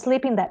had trouble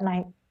sleeping that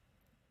night.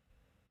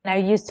 And I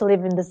used to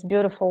live in this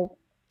beautiful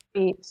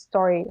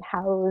 3-story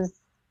house.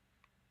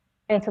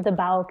 Into the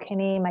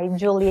balcony, my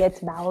Juliet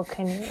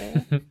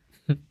balcony.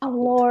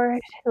 Oh,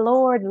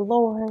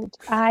 Lord,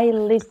 I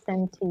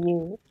listen to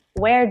you.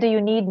 Where do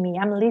you need me?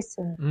 I'm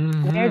listening.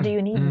 Mm-hmm. Where do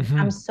you need me?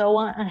 I'm so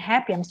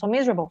unhappy. I'm so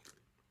miserable.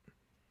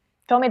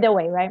 Show me the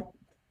way, right?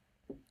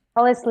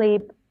 Fall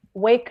asleep,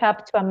 wake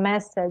up to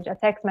a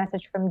text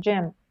message from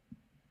Jim.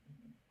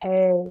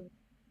 Hey,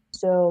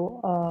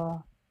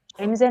 so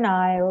James and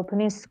I are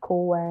opening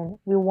school and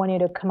we want you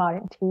to come out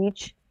and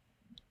teach.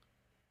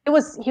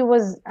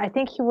 I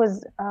think he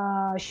was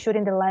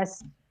shooting the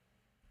last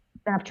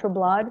Son of True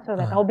Blood. So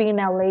like, I'll be in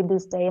LA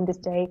this day and this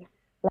day.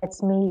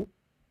 Let's meet.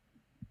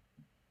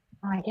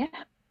 I'm like, yeah.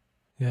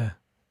 Yeah.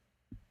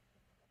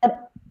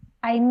 But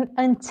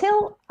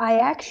until I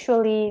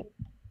actually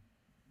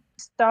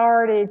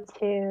started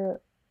to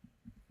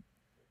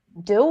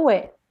do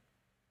it,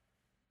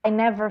 I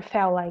never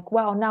felt like,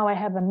 well, now I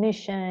have a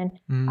mission.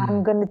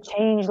 I'm gonna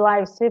change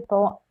lives,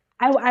 people.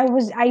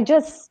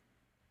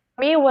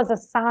 For me, it was a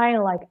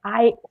sign. Like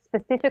I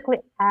specifically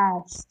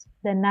asked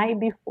the night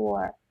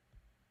before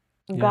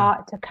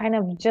God to kind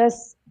of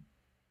just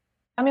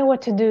tell me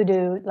what to do,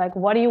 dude. Like,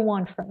 what do you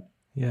want from me?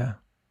 Yeah.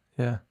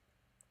 Yeah.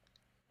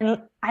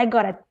 And I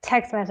got a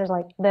text message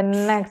like the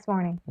next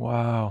morning.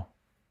 Wow.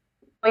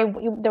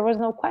 There was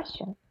no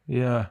question.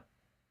 Yeah.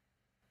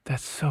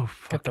 That's so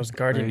fucking Got those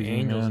guardian crazy,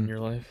 angels man. in your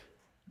life.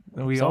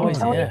 We It's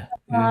always always,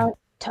 yeah.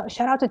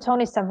 Shout out to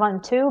Tony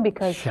Savant too,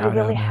 because he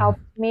really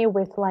helped me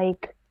with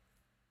like,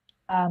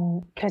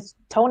 because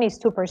Tony's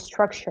super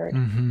structured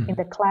in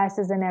the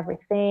classes and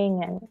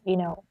everything, and you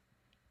know,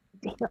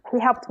 he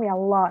helped me a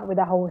lot with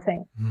the whole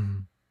thing.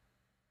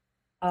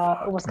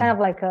 It was kind of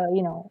like a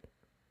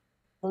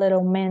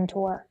little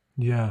mentor.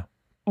 Yeah.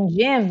 And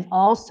Jim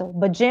also,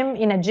 but Jim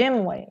in a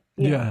Jim way.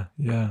 Yeah.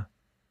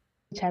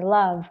 Which I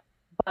love,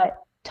 but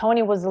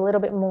Tony was a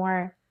little bit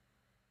more.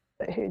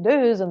 He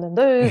does and then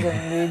does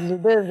and he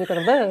does because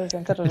of this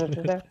and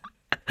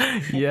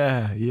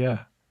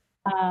Yeah.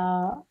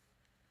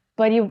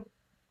 But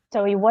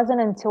it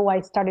wasn't until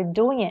I started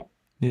doing it.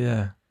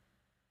 Yeah.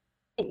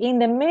 In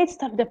the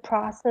midst of the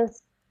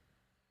process,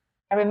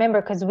 I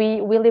remember because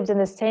we lived in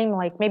the same,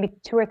 like maybe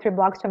 2 or 3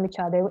 blocks from each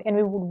other, and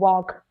we would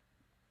walk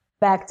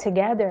back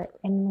together,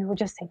 and we would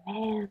just say,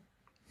 "Man,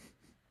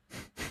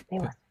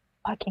 it was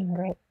fucking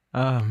great.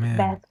 Oh man,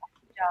 best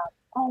job.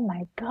 Oh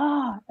my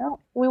God."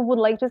 We would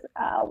like just,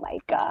 oh my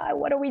God,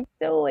 what are we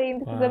doing?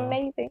 This is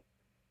amazing.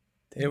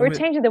 We're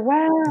changing the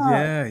world.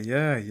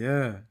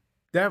 Yeah.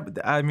 That,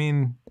 I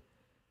mean,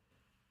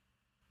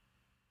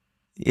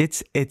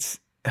 it's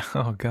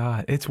oh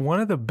God, it's one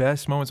of the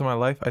best moments of my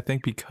life, I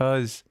think,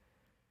 because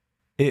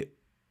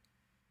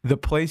the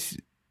place,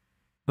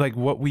 like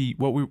what we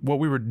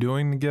were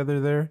doing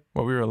together there,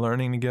 what we were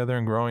learning together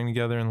and growing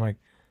together, and like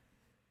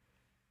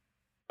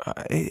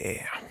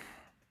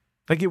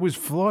it was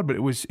flawed, but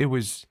it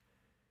was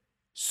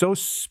so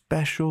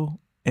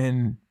special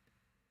and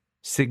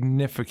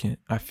significant.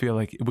 I feel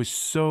like it was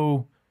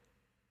so,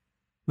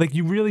 like,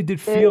 you really did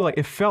feel like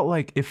it felt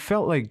like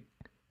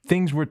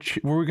things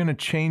were gonna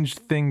change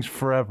things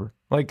forever.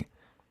 Like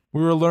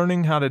we were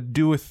learning how to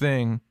do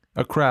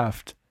a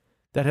craft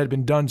that had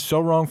been done so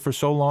wrong for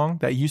so long,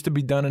 that used to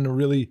be done in a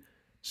really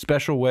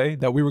special way,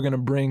 that we were gonna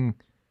bring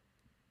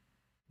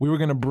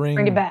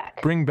it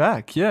back. Bring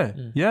back. Yeah.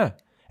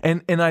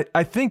 And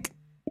I think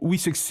we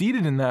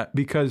succeeded in that,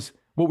 because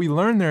what we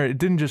learned there, it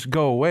didn't just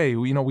go away.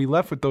 We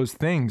left with those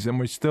things, and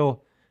we're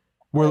still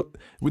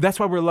That's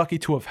why we're lucky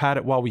to have had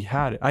it while we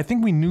had it. I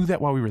think we knew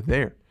that while we were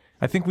there.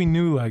 I think we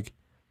knew, like,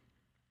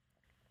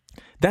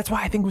 that's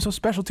why I think it was so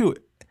special too.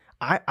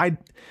 I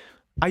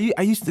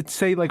used to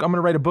say, like, I'm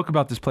gonna write a book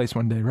about this place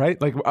one day, right?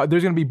 Like,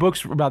 there's gonna be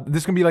books about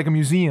this. Gonna be like a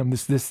museum.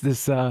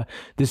 The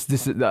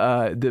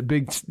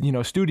big,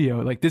 studio.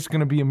 Like, this is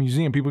gonna be a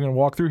museum. People are gonna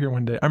walk through here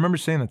one day. I remember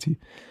saying that to you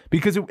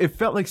because it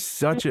felt like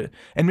such a.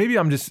 And maybe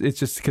it's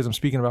just because I'm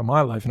speaking about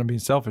my life and I'm being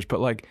selfish, but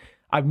like,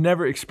 I've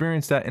never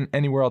experienced that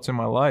anywhere else in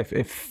my life.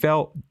 It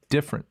felt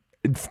different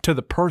to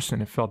the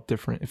person. It felt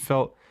different. It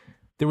felt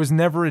there was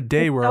never a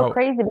day where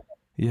crazy.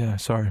 Yeah,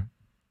 sorry.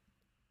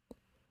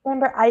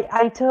 Remember,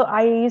 I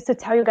used to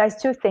tell you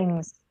guys two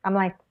things. I'm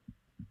like,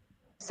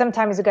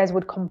 sometimes you guys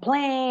would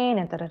complain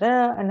and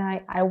and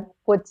I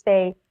would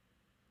say,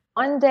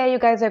 one day you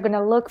guys are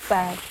gonna look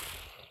back,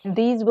 and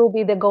these will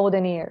be the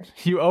golden years.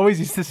 You always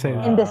used to say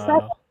that. In the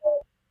second,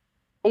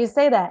 you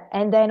say that,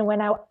 and then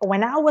when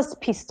I was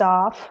pissed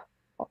off,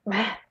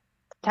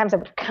 sometimes I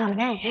would come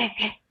and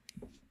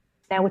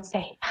I would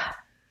say,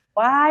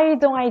 why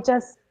don't I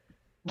just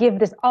give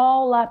this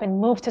all up and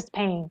move to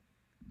Spain?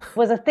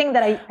 Was a thing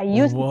that I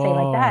used to say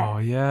like that. Oh,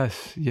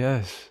 yes.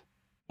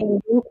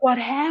 And look what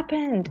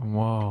happened.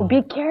 Whoa.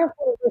 Be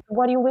careful with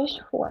what you wish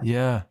for.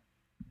 Yeah.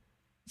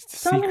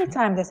 So many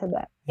times I said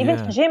that. Even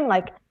to Jim,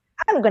 like,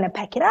 I'm going to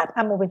pack it up.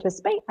 I'm moving to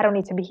Spain. I don't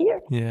need to be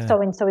here. Yeah.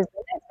 So and so is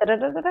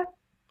this.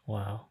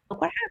 Wow. Look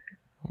what happened.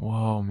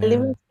 Whoa, man. I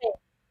live in Spain.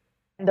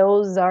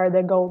 Those are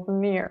the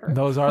golden years.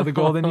 Those are the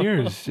golden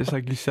years, just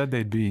like you said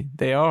they'd be.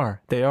 They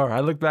are. I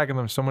look back at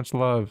them with so much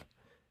love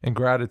and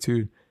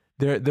gratitude.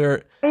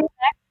 They're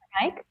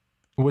Mike?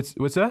 What's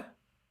that?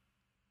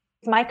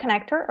 Is Mike an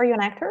actor? Are you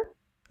an actor?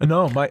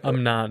 No, Mike.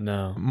 I'm not.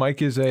 No.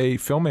 Mike is a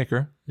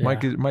filmmaker.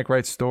 Yeah. Mike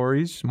writes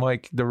stories.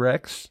 Mike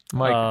directs.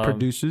 Mike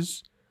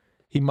produces.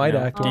 He might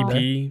act.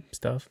 DP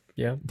stuff.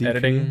 Yeah.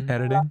 DP,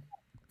 editing,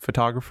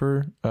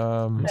 photographer.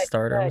 I'm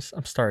starting.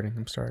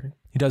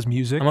 He does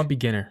music. I'm a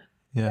beginner.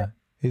 Yeah,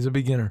 he's a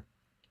beginner.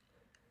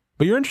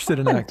 But you're interested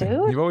in acting.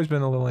 Dude. You've always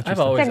been a little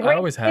interested. I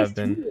always have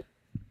been.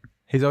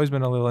 He's always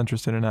been a little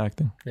interested in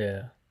acting.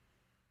 Yeah.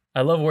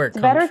 I love where it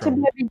comes better from.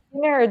 to be a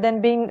beginner than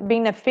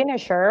being a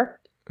finisher.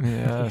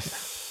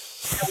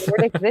 Yes.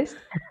 Word exists.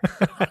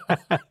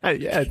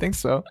 Yeah, I think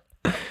so.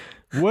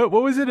 What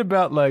was it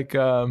about, like,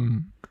 what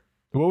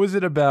was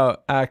it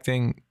about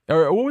acting,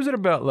 or what was it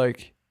about,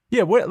 like,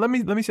 let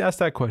me ask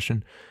that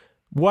question.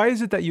 Why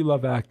is it that you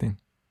love acting?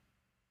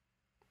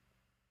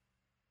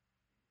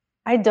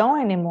 I don't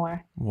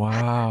anymore.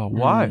 Wow.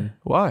 Why?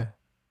 Why?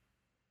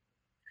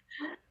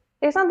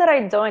 It's not that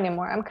I don't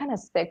anymore. I'm kind of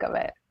sick of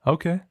it.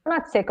 Okay. I'm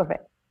not sick of it.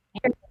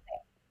 Here's the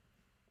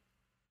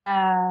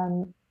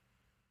thing.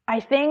 I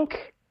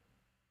think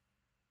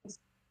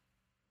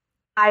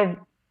it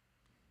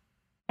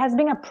has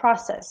been a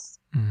process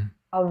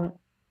of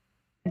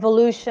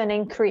evolution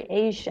and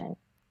creation.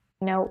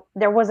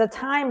 There was a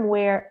time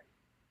where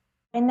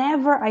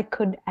whenever I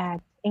could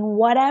act, in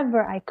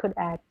whatever I could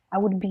act, I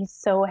would be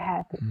so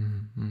happy.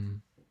 Mm-hmm.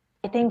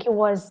 I think it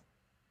was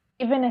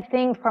even a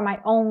thing for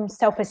my own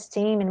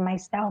self-esteem and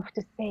myself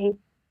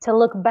to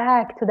look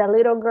back to that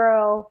little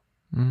girl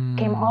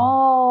came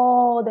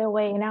all the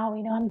way. Now,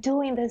 I'm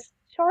doing this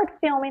short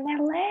film in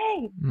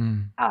LA.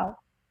 Oh,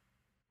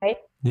 right?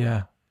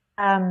 Yeah.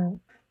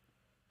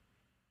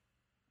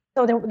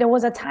 So there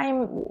was a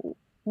time,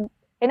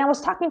 and I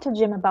was talking to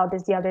Jim about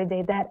this the other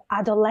day, that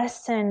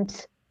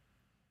adolescent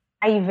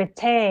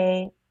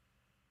naivete,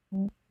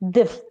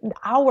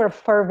 our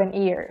fervent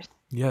years.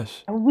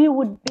 Yes. And we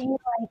would be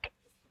like,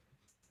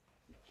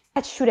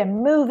 let's shoot a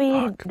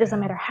movie. Doesn't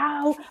matter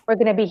how. We're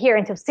going to be here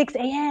until 6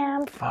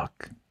 a.m.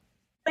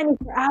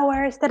 24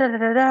 hours.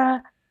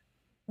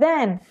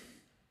 Then,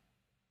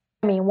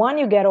 when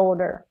you get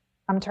older,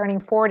 I'm turning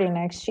 40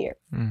 next year.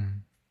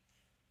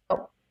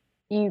 So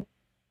you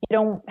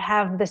don't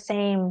have the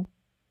same,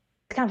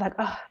 it's kind of like,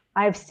 oh,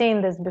 I've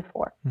seen this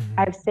before.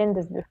 I've seen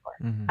this before.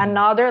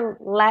 Another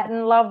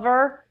Latin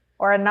lover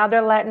or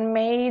another Latin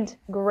maid,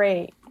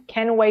 great.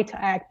 Can't wait to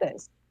act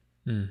this.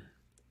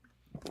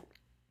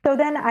 So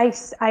then I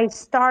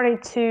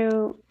started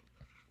to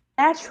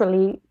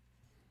naturally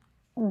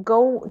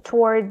go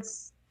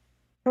towards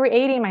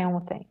creating my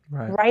own thing,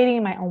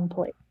 writing my own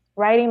plays,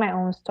 writing my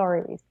own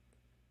stories.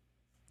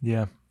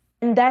 Yeah.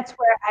 And that's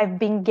where I've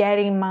been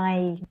getting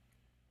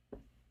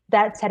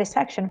that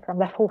satisfaction from,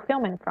 that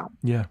fulfillment from.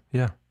 Yeah.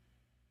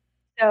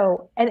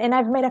 So, and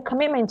I've made a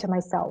commitment to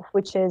myself,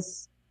 which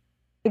is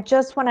I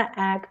just want to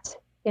act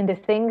in the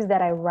things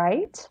that I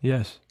write.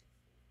 Yes.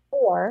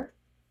 Or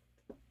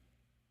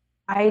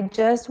I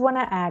just want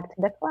to act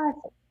the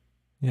classics.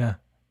 Yeah.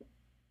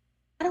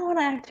 I don't want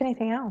to act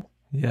anything else.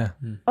 Yeah.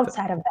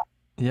 Outside of that.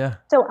 Yeah.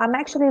 So I'm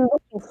actually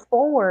looking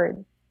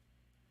forward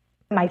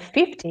to my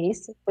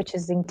 50s, which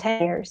is in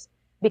 10 years,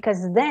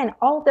 because then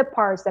all the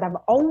parts that I've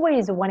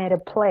always wanted to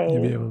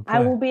play, I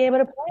will be able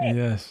to play.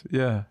 Yes.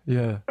 Yeah.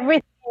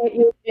 Everything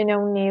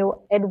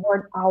new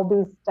Edward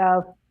Albee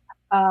stuff,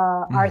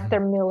 Arthur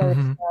Miller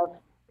stuff.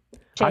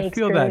 I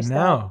feel that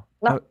stuff.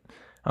 now.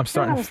 I'm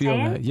starting to feel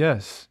saying? that.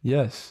 Yes,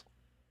 yes.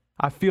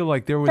 I feel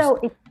like there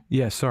was.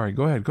 Yeah, sorry.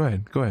 Go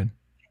ahead.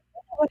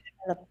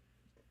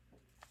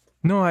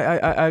 No,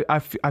 I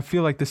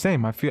feel like the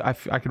same. I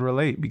could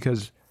relate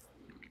because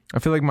I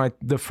feel like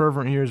the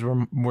fervent years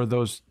were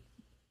those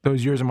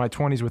years in my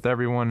 20s with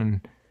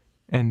everyone,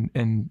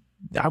 and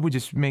I would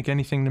just make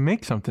anything to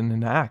make something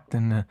and act,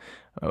 and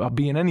I'll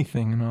be in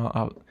anything, and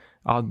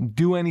I'll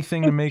do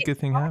anything to make a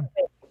thing happen.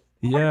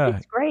 Yeah,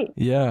 it's great.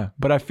 Yeah,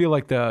 but I feel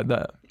like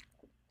the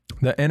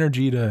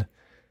energy to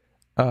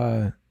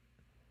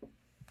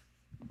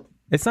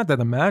it's not that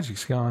the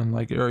magic's gone,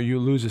 like, or you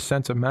lose a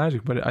sense of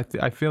magic, but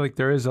I feel like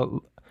there's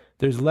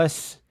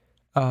less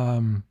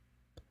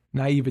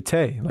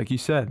naivete, like you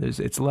said.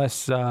 It's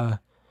less.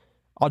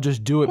 I'll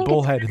just do it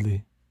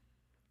bullheadedly.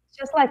 It's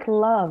just like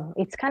love.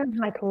 It's kind of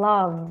like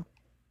love.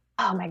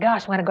 Oh my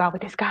gosh, I'm gonna go out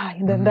with this guy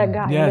and then that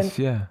guy. Yes,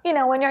 then, yeah. You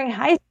know, when you're in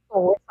high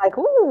school, it's like,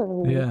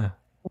 ooh. Yeah.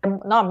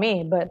 Not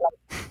me, but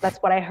like, that's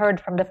what I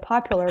heard from the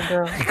popular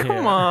girl.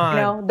 Come on.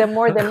 You know, the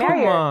more the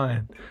merrier. Come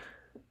on.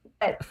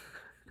 But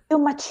you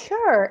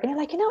mature, and you're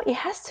like, it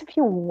has to be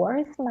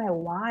worth my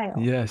while.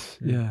 Yes,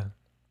 yeah.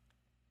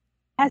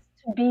 It has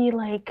to be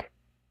like,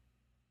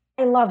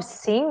 I love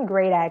seeing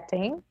great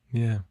acting.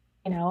 Yeah.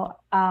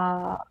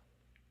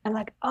 I'm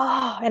like,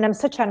 oh, and I'm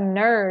such a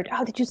nerd.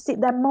 Oh, did you see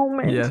that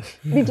moment? Yes.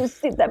 Did you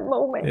see that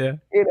moment? Yeah.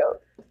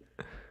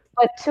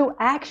 But to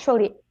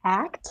actually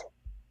act,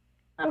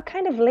 I'm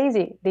kind of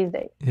lazy these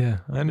days. Yeah,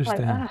 I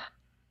understand. Like,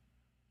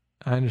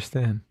 I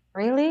understand.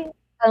 Really?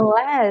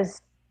 Unless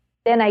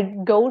then I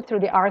go through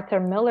the Arthur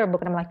Miller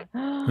book and I'm like,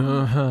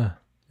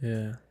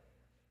 Yeah.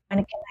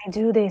 And can I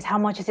do this? How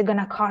much is it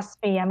gonna cost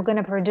me? I'm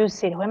gonna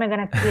produce it. Who am I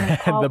gonna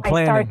call? The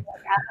planning.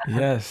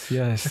 Yes.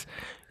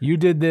 You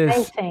did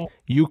this.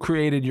 You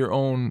created your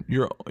own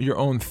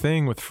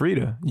thing with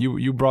Frida.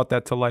 You brought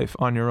that to life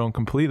on your own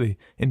completely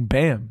in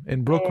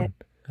Brooklyn.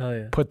 Oh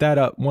yeah. Put that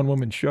up, one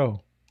woman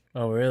show.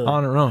 Oh really?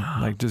 On her own,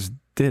 like just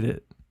did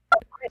it.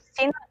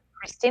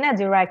 Christina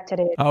directed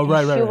it. Oh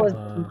right. She was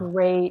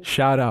great.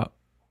 Shout out.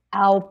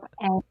 Help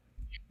and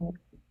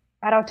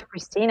shout out to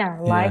Christina,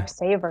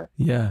 lifesaver.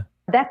 Yeah.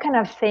 That kind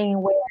of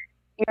thing where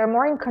you're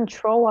more in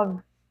control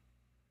of.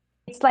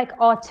 It's like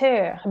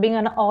being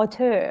an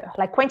auteur,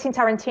 like Quentin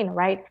Tarantino,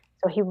 right?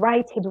 So he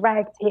writes, he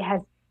directs,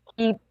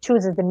 he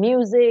chooses the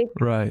music.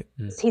 Right.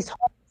 It's his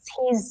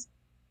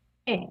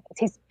thing. It's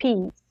his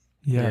piece.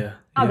 Yeah.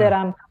 Not that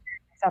I'm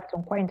comparing myself to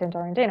Quentin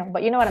Tarantino,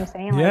 but you know what I'm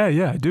saying? Like,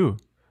 yeah, I do.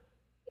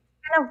 It's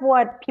kind of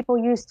what people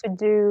used to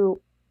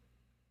do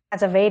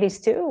as of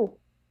 80s too.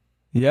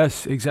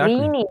 Yes, exactly.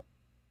 We need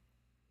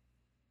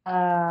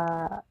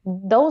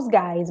those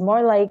guys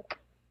more like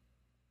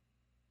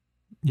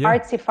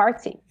artsy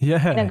fartsy.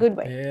 Yeah. In a good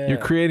way. Yeah. You're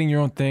creating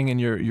your own thing and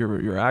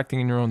you're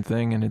acting in your own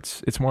thing, and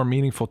it's more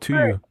meaningful to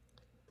you.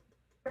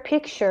 Your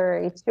picture,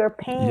 it's your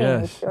painting,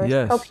 it's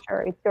your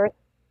sculpture, it's your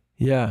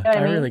Yeah. You know what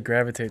I mean? really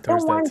gravitate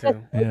towards that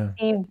too. Yeah.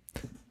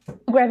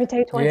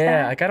 Gravitate towards that.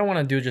 Yeah, like I don't want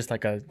to do just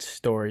like a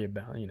story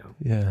about,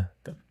 Yeah.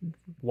 the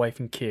wife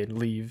and kid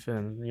leave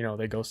and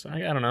they go. I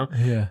don't know.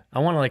 Yeah. I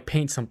want to like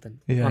paint something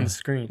on the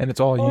screen. And it's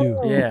all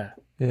you. Yeah.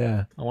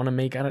 Yeah. I want to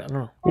make. I don't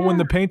know. Well, when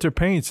the painter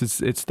paints,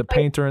 it's the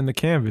painter and the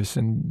canvas,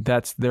 and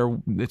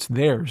it's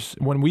theirs.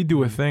 When we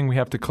do a thing, we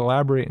have to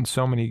collaborate in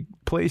so many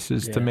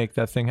places to make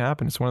that thing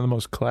happen. It's one of the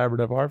most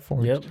collaborative art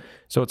forms. Yep.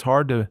 So it's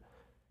hard to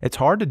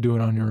do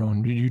it on your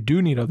own. You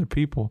do need other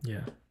people.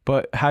 Yeah.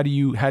 But how do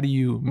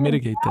you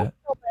mitigate that?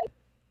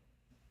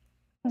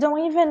 Don't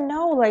even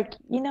know, like,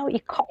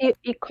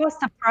 it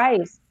costs a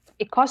price.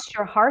 It costs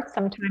your heart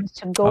sometimes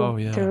to go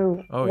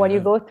through what you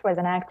go through as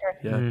an actor.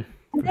 Yeah.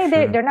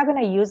 They're not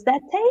gonna use that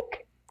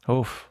take.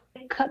 Oof.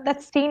 Cut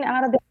that scene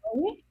out of the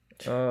movie.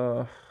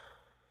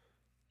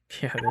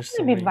 Yeah, I don't want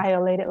to be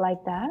violated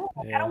like that.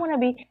 Yeah. I don't want to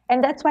be,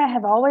 and that's why I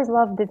have always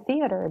loved the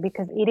theater,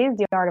 because it is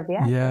the art of the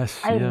actor. Yes.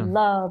 I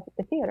love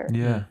the theater.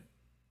 Yeah.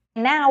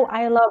 Now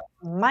I love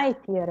my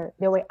theater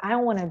the way I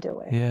want to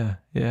do it. Yeah.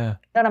 Yeah. You know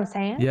what I'm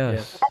saying?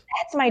 Yes.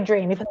 That's my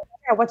dream.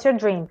 What's your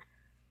dream?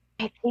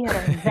 My theater,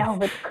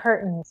 velvet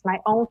curtains, my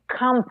own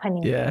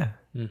company. Yeah.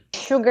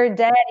 Sugar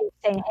daddy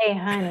saying, hey,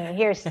 honey,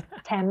 here's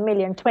 10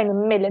 million, 20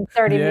 million,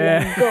 30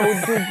 million.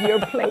 Go do your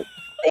play.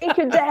 Thank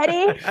you,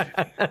 daddy.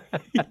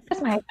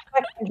 That's my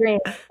fucking dream.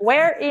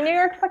 Where? In New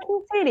York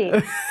fucking City.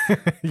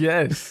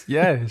 Yes.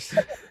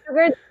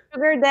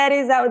 Sugar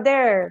daddies out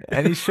there.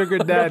 Any sugar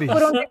daddies.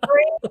 Foot on the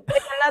grape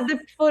with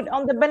another foot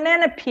on the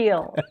banana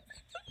peel.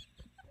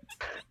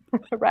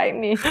 Right,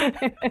 me.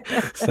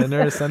 Send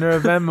her a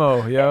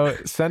Venmo, yo.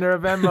 Send her a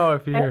Venmo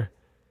if you're here.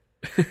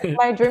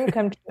 My dream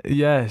come true.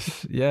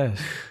 Yes.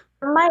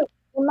 Mike,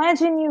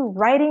 imagine you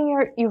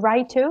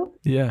write too?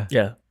 Yeah.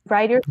 Yeah.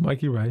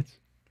 Mikey writes.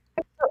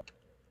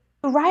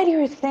 Write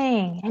your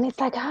thing, and it's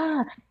like,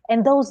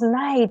 and those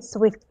nights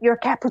with your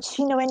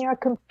cappuccino and your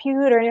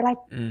computer, and you're like,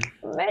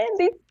 man,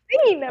 this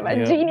scene, I'm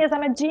a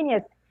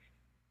genius.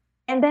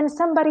 And then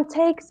somebody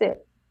takes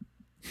it,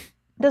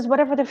 does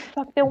whatever the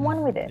fuck they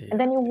want with it, and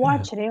then you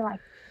watch it, and you're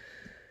like,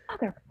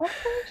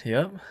 motherfuckers.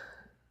 Yep.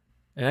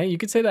 And you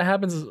could say that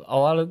happens a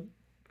lot of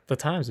the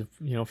times of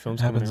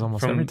films Happens coming out.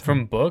 almost every time.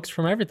 From books,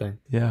 from everything.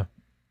 Yeah.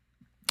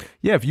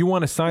 Yeah, if you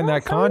want to sign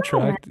that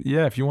contract,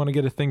 if you want to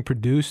get a thing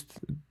produced,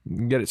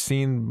 get it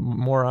seen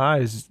more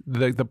eyes,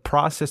 the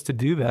process to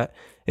do that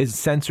is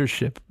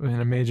censorship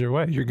in a major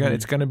way.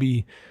 It's gonna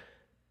be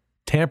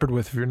tampered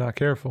with if you're not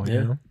careful. Yeah.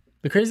 You know?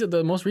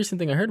 The most recent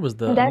thing I heard was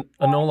the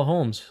Enola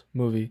Holmes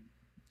movie.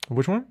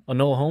 Which one?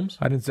 Enola Holmes.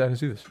 I didn't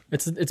see this.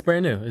 It's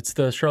brand new. It's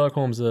the Sherlock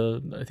Holmes.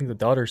 I think the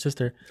daughter or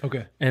sister.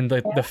 Okay. And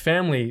the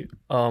family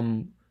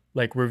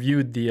like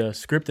reviewed the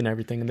script and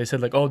everything, and they said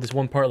like, oh, this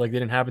one part like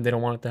didn't happen. They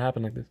don't want it to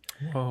happen like this.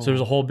 Whoa. So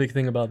there's a whole big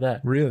thing about that.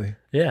 Really?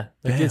 Yeah.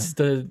 Like Damn.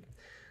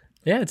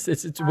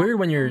 it's weird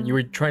when you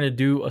were trying to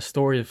do a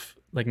story of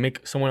like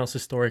make someone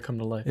else's story come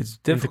to life. It's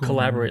and difficult to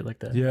collaborate like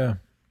that. Yeah.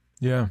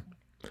 Yeah.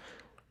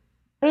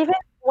 Even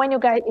when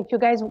if you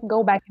guys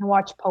go back and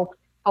watch Pulp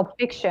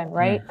Fiction,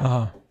 right?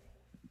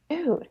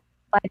 Dude,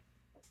 like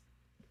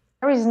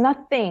there is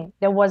nothing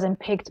that wasn't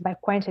picked by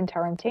Quentin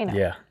Tarantino.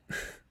 Yeah.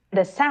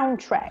 The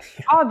soundtrack.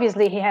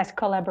 Obviously, he has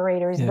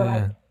collaborators, but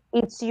like,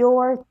 it's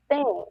your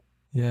thing.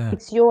 Yeah.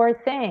 It's your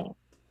thing.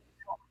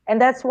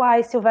 And that's why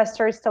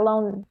Sylvester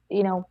Stallone,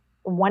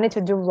 wanted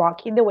to do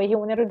Rocky the way he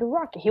wanted to do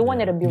Rocky. He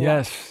wanted to be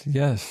Rocky.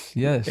 Yes.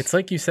 It's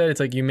like you said,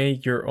 it's like you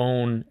make your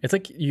own, it's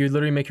like you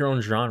literally make your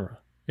own genre.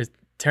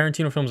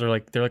 Tarantino films are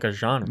they're like a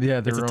genre. Yeah,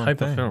 they're it's a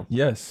type of film.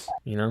 Yes.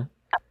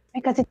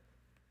 Because it's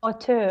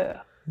auteur.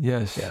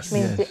 Yes.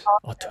 Means the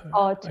Auteur.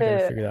 auteur. I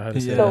gotta figure out how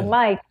to say So that.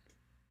 Mike,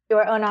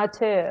 you're an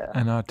auteur.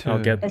 An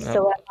auteur. I'm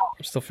So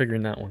still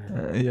figuring that one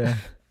out. Yeah.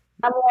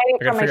 I'm waiting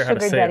for my figure out how to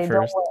sugar say daddy. it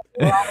Don't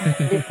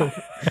first.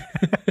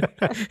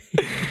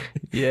 worry.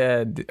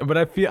 Yeah, but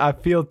I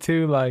feel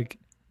too like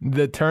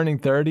the turning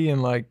 30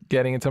 and like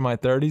getting into my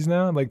 30s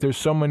now. Like there's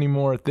so many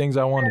more things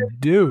I want to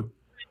do.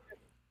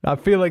 I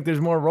feel like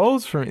there's more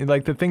roles for me,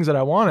 like the things that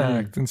I want to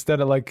act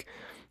instead of like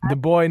the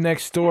boy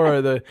next door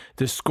or the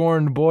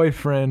scorned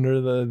boyfriend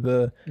or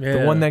the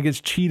one that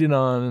gets cheated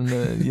on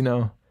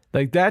and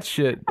like that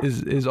shit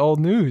is old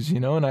news,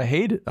 and I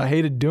hate it. I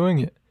hated doing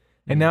it.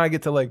 And now I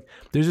get to like,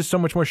 there's just so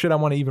much more shit I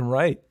want to even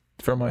write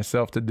for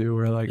myself to do.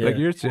 Or like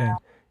you're saying,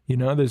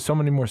 there's so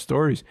many more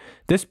stories.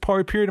 This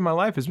period of my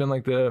life has been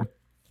like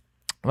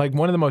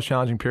one of the most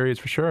challenging periods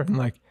for sure. And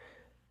like,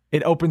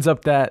 it opens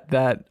up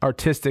that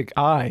artistic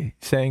eye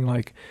saying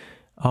like,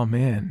 oh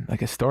man,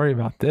 like a story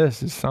about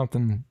this is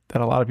something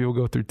that a lot of people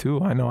go through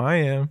too. I know I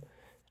am.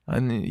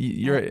 And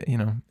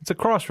it's a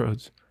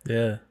crossroads.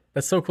 Yeah.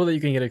 That's so cool that you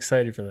can get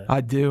excited for that.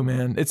 I do,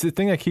 man. It's the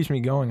thing that keeps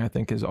me going, I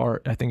think, is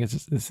art. I think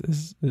it's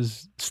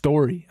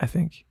story, I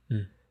think.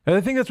 And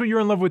I think that's what you're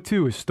in love with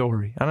too, is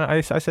story.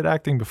 I said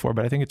acting before,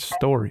 but I think it's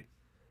story.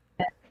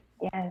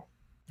 Yes.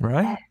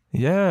 Right?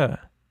 Yeah.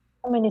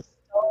 So many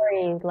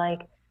stories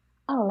like,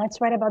 oh,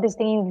 let's write about this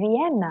thing in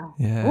Vienna.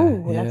 Yeah.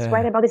 Ooh, let's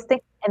write about this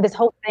thing. And this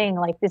whole thing,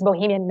 like this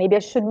bohemian, maybe I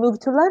should move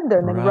to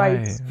London and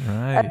write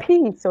a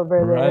piece over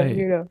there.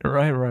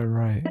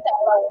 Right. That's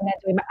all I want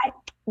to do.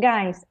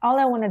 Guys, all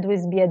I want to do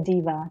is be a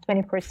diva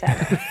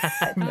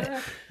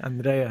 24/7.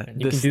 Andrea,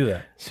 you can do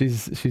that.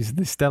 She's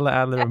the Stella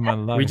Adler of my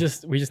life. We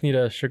just need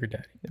a sugar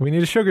daddy. We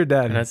need a sugar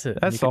daddy. And that's it.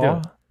 That's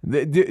all.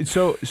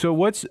 So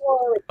what's?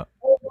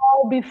 We'll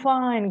all be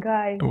fine,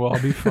 guys. We'll all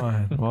be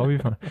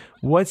fine.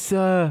 What's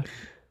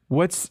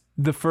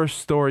the first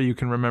story you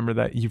can remember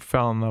that you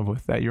fell in love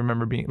with, that you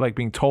remember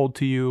being told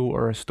to you,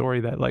 or a story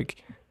that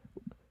like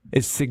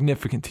is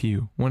significant to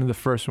you? One of the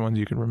first ones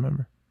you can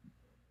remember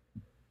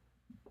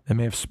that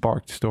may have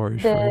sparked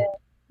stories for you.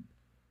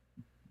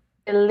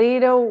 The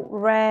Little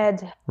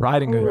Red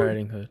Riding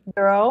Hood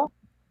girl.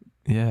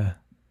 Yeah.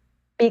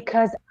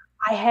 Because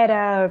I had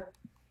a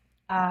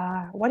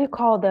what do you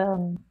call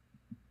them?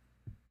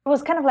 It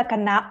was kind of like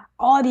an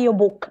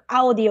audiobook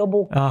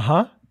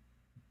Uh-huh.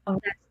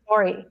 of that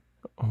story.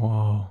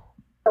 Whoa.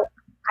 So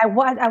I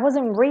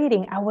wasn't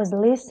reading, I was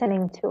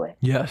listening to it.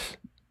 Yes.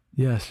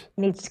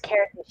 And it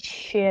scared the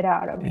shit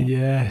out of me.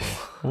 Yes.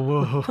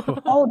 Whoa.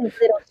 All these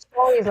little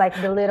stories, like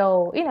the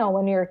little,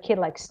 when you're a kid,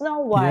 like Snow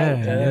White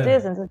and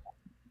this and this.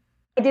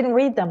 I didn't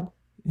read them.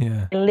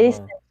 Yeah. I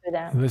listened to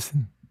them.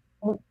 Listen.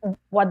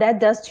 What that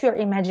does to your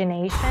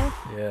imagination.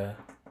 Yeah.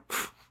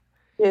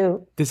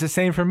 Dude. It's the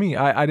same for me.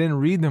 I didn't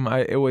read them.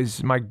 It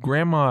was my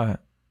grandma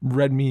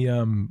read me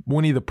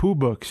Winnie the Pooh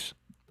books.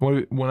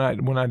 When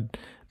I'd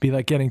be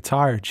like getting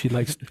tired, she'd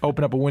like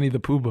open up a Winnie the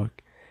Pooh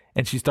book,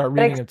 and she'd start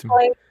reading it to me.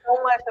 Explains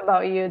so much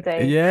about you,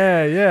 Dave.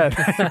 Yeah.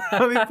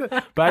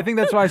 But I think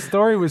that's why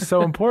story was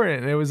so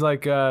important. It was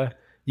like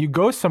you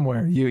go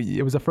somewhere.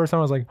 It was the first time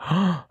I was like,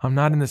 oh, I'm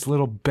not in this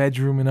little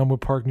bedroom in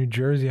Elmwood Park, New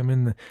Jersey. I'm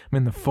in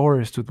the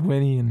forest with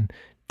Winnie and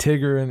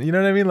Tigger, and you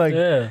know what I mean? Like,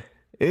 it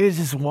is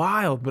just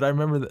wild. But I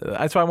remember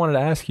that's why I wanted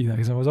to ask you that,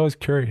 because I was always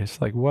curious,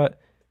 like what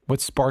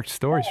sparked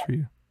stories for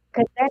you?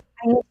 Because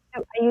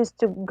I used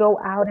to go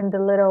out in the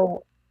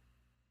little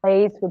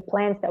place with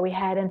plants that we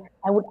had, and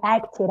I would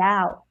act it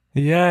out.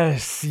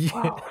 Yes.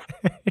 Wow.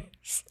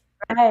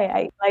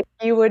 Right, like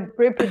you would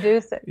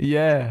reproduce it.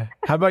 Yeah.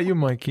 How about you,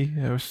 Mikey?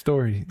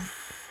 Story.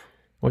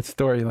 What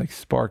story like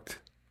sparked?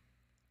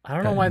 I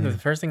don't know why the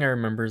first thing I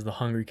remember is The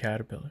Hungry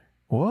Caterpillar.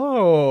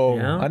 Whoa.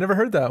 You know? I never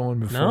heard that one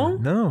before. No?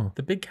 No.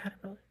 The big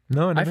caterpillar.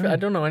 No, I I, never. I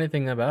don't know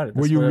anything about it.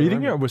 Were That's you what I reading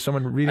it, or remember. was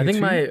someone reading I it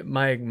think to you?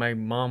 my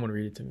mom would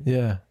read it to me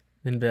Yeah.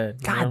 in bed.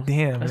 you know? God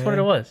damn, That's man. what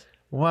it was.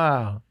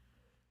 Wow.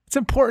 It's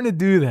important to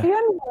do that. You're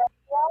a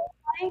millennial,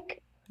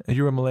 Mike?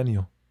 You're a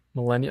millennial.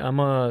 Millennial. Am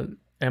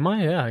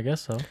I? Yeah, I guess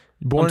so.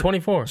 Born, I'm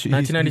 24. he's-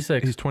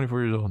 1996. He's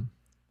 24 years old.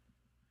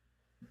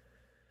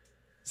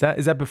 Is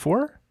that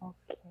before?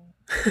 Okay.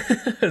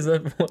 Is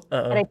that?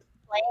 Uh-oh.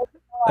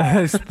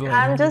 Explain.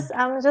 I'm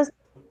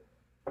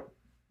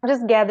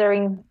just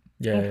gathering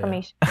Yeah.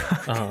 information.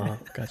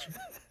 Gotcha.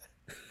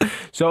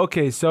 So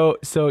okay, so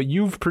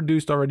you've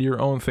produced already your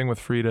own thing with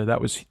Frida.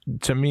 That was,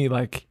 to me,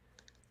 like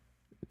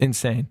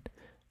insane.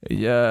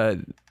 Yeah,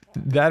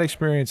 that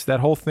experience, that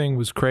whole thing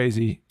was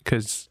crazy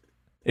because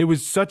it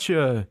was such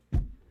a.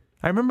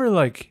 I remember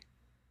like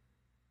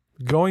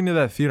going to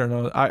that theater.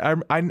 And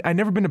I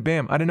never been to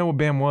BAM. I didn't know what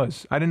BAM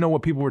was. I didn't know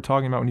what people were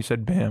talking about when you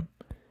said BAM.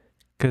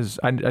 Because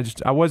I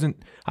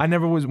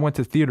never went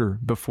to theater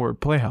before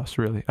Playhouse,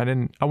 really. I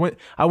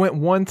went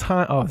one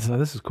time. Oh,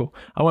 this is cool.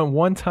 I went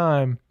one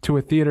time to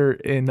a theater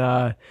in,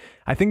 I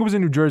think it was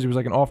in New Jersey. It was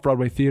like an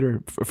off-Broadway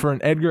theater for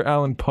an Edgar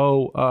Allan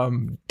Poe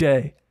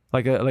day,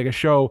 like a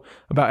show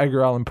about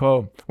Edgar Allan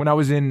Poe. When I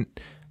was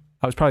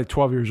probably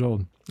 12 years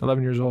old,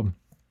 11 years old.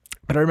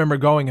 But I remember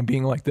going and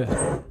being like this.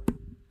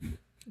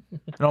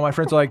 And all my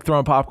friends were like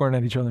throwing popcorn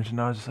at each other. And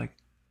I was just like,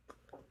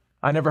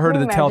 I never heard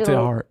of the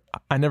Telltale Heart.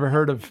 I never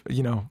heard of,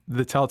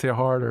 the Telltale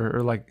Heart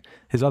or like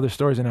his other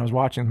stories, and I was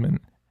watching them and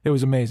it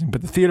was amazing.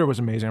 But the theater was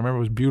amazing. I remember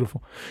it was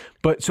beautiful.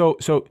 But so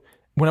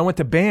when I went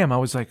to BAM, I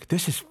was like,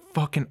 this is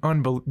fucking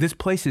unbelievable. This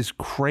place is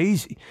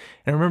crazy.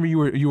 And I remember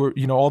you were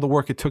all the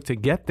work it took to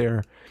get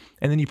there,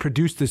 and then you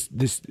produced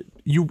this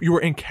you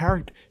were in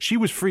character. She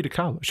was Frida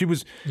Kahlo. She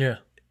was. Yeah.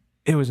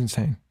 It was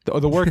insane.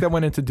 The work that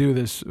went into do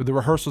this, the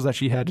rehearsals that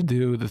she had to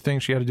do, the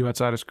things she had to do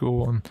outside of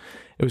school, and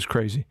it was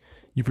crazy.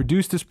 You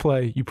produced this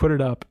play, you put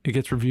it up, it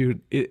gets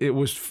reviewed. It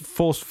was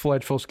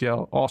full-fledged,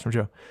 full-scale, awesome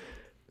show.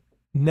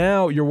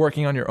 Now you're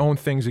working on your own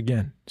things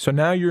again. So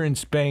now you're in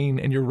Spain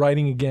and you're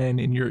writing again,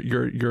 and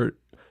you're.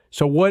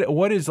 So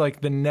what is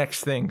like the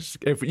next things?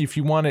 If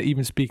you want to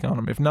even speak on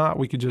them, if not,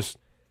 we could just.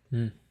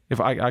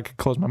 If I could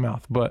close my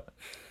mouth, but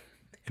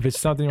if it's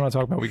something you want to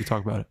talk about, we could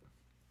talk about it.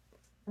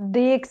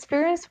 The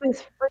experience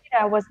with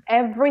Frida was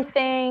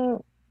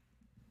everything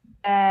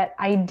that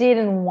I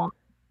didn't want.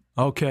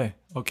 Okay.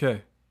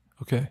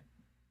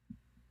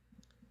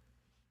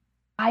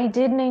 I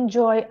didn't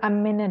enjoy a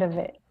minute of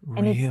it.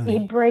 Really? And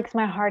it breaks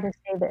my heart to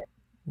say this.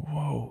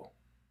 Whoa.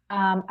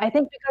 I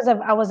think because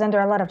I was under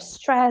a lot of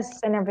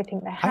stress and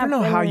everything that happened. I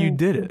don't know how you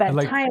did it. Bad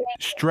Like timing.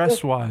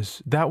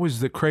 stress-wise, that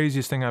was the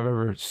craziest thing I've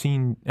ever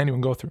seen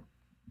anyone go through.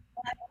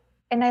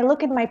 And I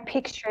look at my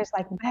pictures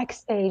like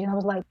backstage, and I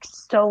was like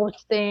so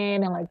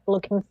thin and like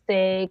looking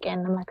sick,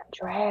 and I'm like,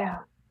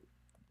 Andrea.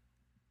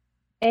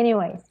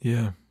 Anyways,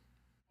 Yeah.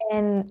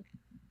 and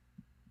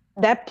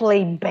that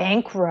play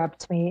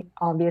bankrupted me,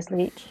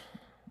 obviously.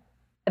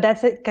 But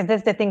that's it, because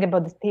that's the thing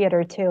about the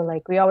theater too.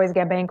 Like we always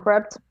get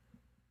bankrupt.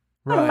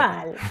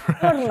 Normal.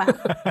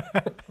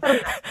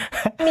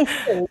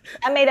 Mistake.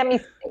 I made a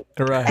mistake.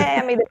 Right.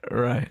 I made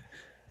Right.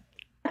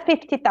 a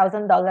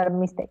 $50,000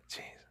 mistake.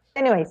 Jesus.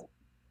 Anyways,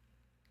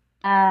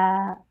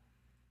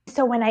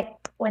 so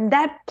when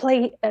that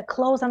play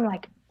closed, I'm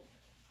like,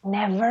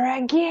 never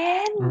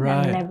again.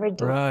 Right. I'm never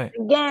doing Right.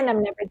 this again.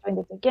 I'm never doing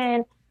this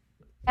again.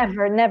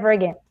 Never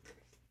again.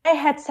 I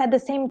had said the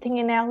same thing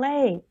in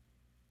LA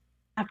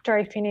after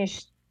I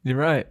finished You're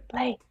right.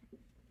 play.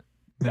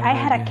 Never I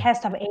had again. a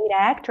cast of 8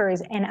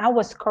 actors, and I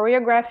was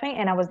choreographing,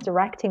 and I was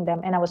directing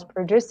them, and I was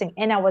producing,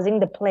 and I was in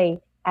the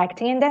play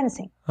acting and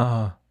dancing.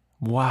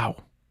 Wow.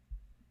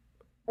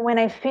 When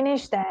I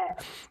finished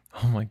that,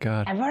 Oh my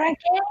God. never again.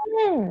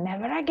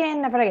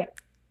 Okay,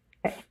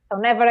 so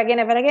never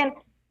again.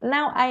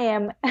 Now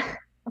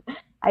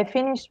I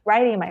finished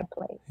writing my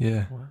play.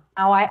 Yeah.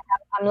 Now I'm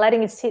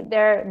letting it sit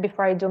there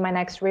before I do my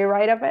next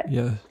rewrite of it.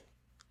 Yes.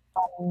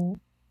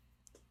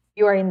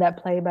 You are in that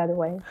play, by the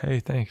way. Hey,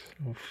 thanks.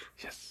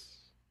 Yes.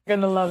 You're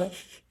gonna love it.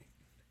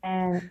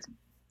 And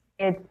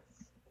it's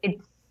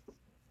it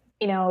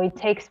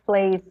takes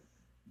place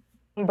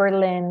in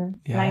Berlin,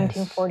 Yes.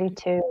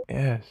 1942.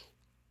 Yes.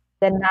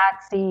 The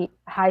Nazi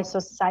high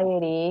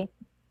society,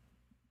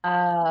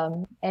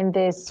 and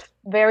this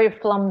very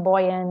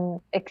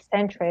flamboyant,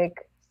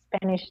 eccentric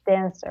Spanish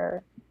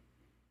dancer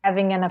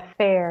having an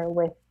affair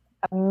with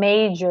a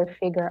major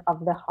figure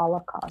of the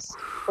Holocaust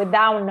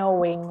without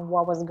knowing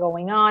what was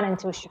going on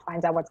until she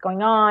finds out what's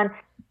going on.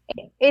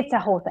 It's a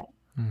whole thing.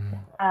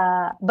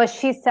 But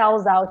she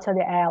sells out to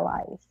the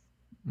Allies,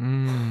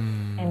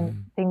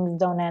 and things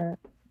don't end.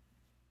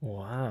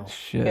 Wow.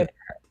 Shit.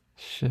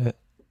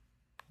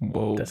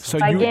 Whoa. That's So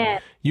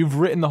Again. you've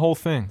written the whole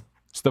thing.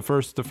 It's the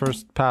first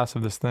pass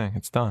of this thing.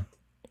 It's done.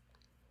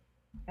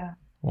 Yeah.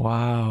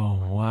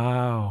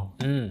 Wow.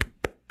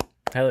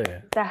 Hell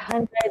yeah. It's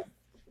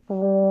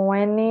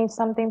 120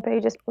 something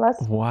pages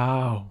plus.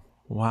 Wow.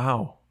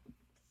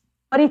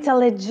 But it's a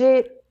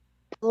legit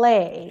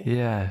play.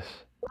 Yes.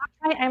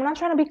 I'm not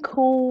trying to be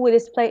cool with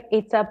this play.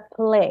 It's a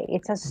play.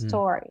 It's a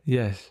story.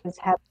 Yes. It's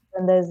happening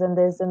and this and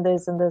this and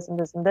this and this and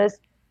this and this.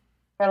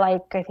 There are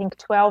like, I think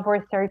 12 or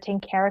 13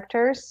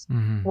 characters,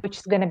 which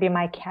is going to be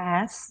my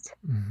cast.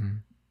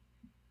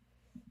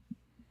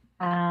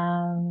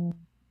 And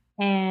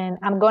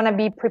I'm going to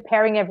be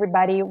preparing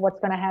everybody. What's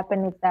going to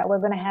happen is that we're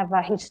going to have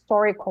a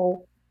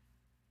historical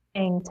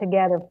thing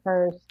together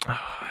first. Oh,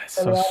 it's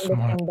So so we're all in the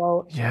smart. same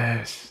boat.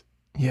 Yes.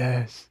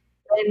 Yes.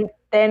 And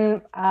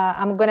then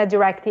I'm going to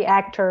direct the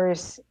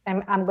actors,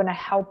 and I'm going to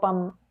help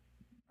them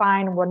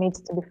find what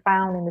needs to be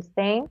found in the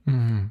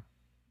thing.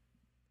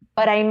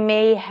 But I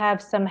may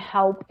have some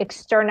help,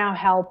 external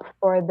help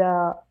for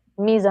the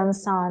mise en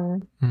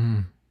scène,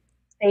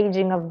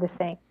 staging of the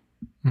thing.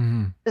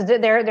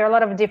 There are a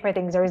lot of different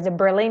things. There is the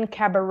Berlin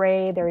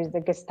Cabaret. There is the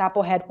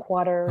Gestapo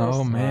headquarters.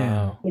 Oh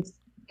man. It's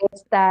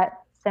that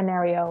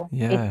scenario.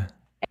 Yeah.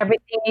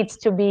 Everything needs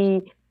to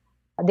be,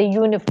 the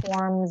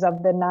uniforms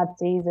of the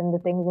Nazis and the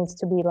things needs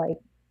to be like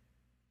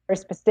very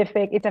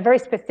specific. It's a very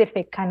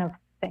specific kind of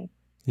thing.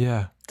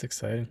 Yeah. It's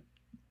exciting.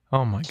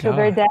 Oh my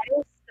Sugar God.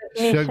 daddies.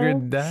 Sugar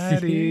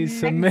daddy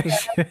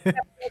submission.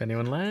 If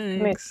anyone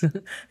likes.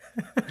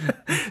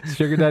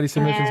 Sugar daddy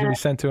submissions can be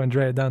sent to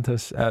Andrea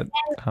Dantas at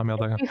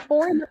hotmail.com.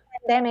 Before the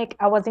pandemic,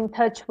 I was in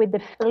touch with the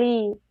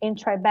Flea in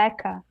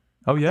Tribeca.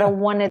 Oh They yeah.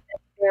 wanted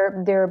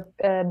their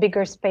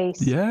bigger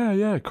space. Yeah,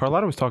 yeah.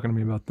 Carlotta was talking to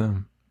me about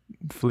them.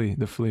 The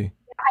flea.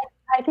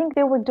 I think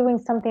they were doing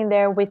something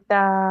there with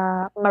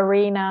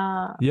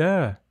Marina,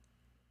 Yeah.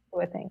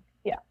 I think.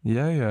 Yeah.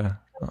 Yeah.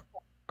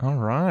 All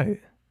right.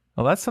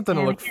 Well, that's something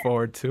to And- look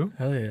forward to.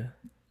 Hell yeah.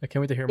 I can't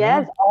wait to hear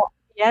Yes, more.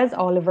 yes,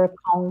 Oliver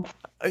Kampf.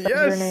 That's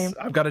your name.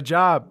 I've got a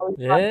job.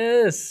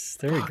 Yes.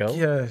 There we go.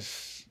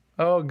 Yes.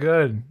 Oh,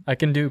 good. I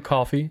can do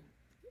coffee.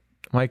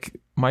 Mike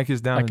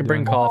is down. I can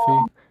bring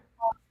coffee.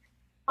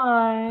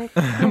 Hi.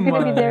 I'm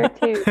gonna be there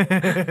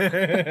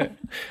too.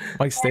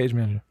 Mike's stage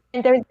manager.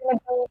 And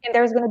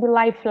there's gonna be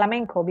live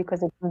flamenco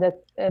because it's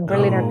the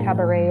Berliner Oh,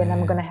 Cabaret, and I'm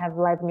man. gonna have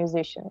live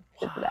musicians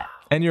to do that.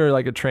 And you're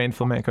like a trained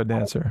flamenco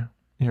dancer.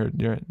 You're.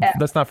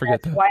 Let's not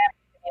forget That's that. why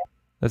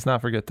Let's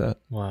not forget that.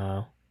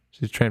 Wow.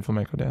 She's a trained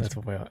flamenco dancer. That's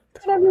what we are.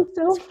 it's gonna be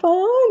so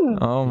fun.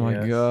 Oh my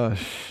Yes.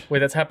 gosh. Wait,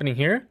 that's happening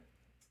here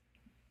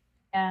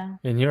Yeah.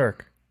 in New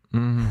York.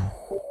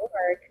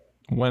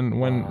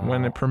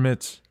 When it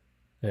permits,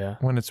 Yeah.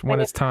 when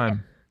it's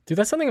time. Dude,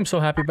 that's something I'm so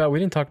happy about. We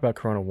didn't talk about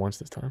Corona once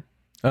this time.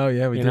 Oh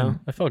yeah, we You did. know,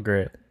 I felt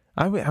great.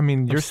 I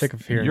mean, you're sick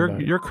of hearing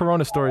about it. your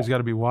Corona story's got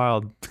to be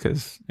wild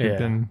because you've Yeah.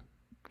 been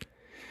I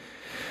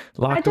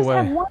locked just away.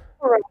 have one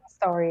Corona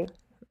story.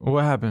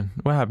 What happened?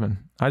 We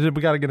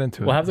got to get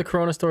into it. We'll have the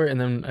Corona story, and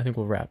then I think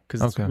we'll wrap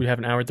because Okay. we have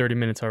an hour 30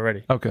 minutes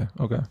already. Okay.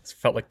 It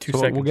felt like 2 So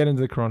seconds. we'll get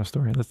into the Corona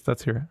story.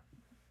 Let's hear it.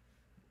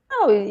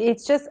 No,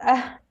 it's just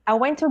I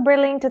went to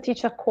Berlin to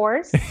teach a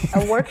course,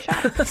 a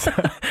workshop.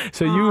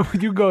 So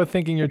you go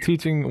thinking you're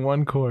teaching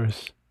one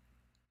course,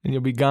 and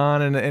you'll be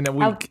gone in a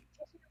week.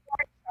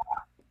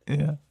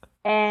 Yeah.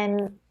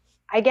 And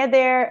I get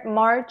there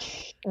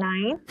March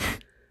 9th.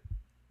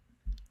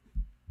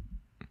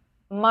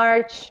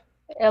 March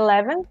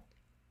 11th,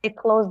 they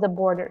close the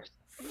borders,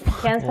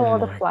 cancel all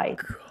the my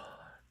flights.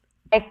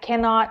 I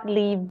cannot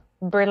leave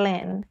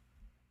Berlin.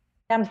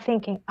 I'm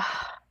thinking, I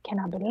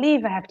cannot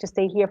believe I have to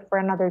stay here for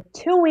another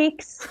 2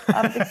 weeks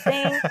of the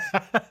thing.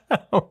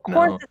 Oh, Of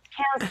course, it's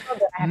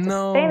canceled. I have to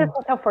stay in No. this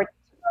hotel for 2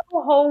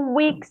 whole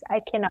weeks. I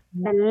cannot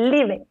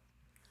believe it.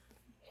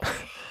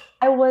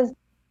 I was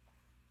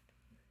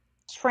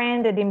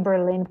stranded in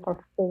Berlin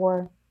for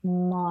 4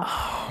 months.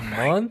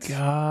 Months?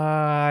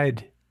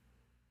 God.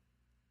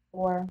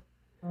 4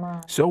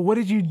 months. So what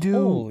did you do?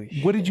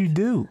 Holy What did you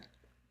do?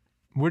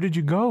 Where did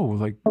you go?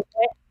 Like,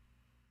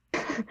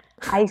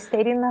 I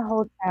stayed in the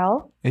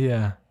hotel.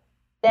 yeah.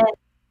 Then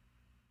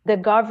the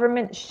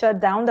government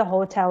shut down the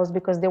hotels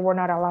because they were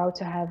not allowed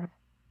to have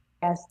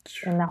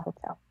guests in the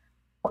hotel.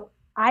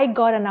 I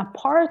got an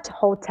apart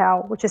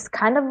hotel, which is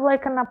kind of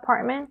like an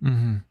apartment.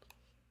 Mm-hmm.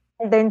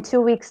 And then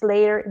 2 weeks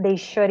later, they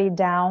shut it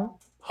down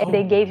and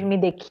they gave me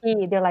the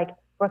key. They're like,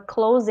 we're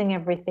closing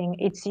everything.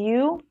 It's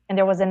you. And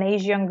there was an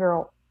Asian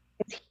girl.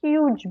 It's a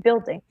huge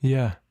building.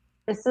 Yeah.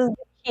 This is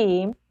the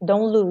key.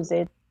 Don't lose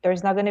it.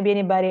 There's not going to be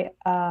anybody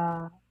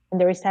in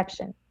the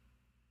reception.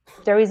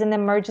 If there is an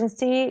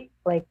emergency,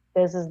 like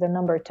this is the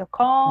number to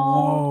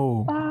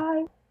call. Whoa.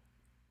 Bye.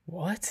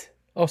 What?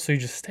 Oh, so you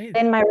just stayed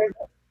there? Then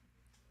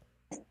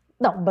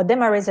but then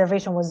my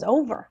reservation was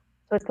over.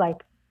 So it's like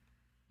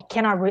I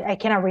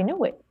cannot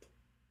renew it.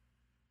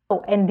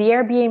 Oh, and the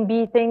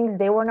Airbnb things,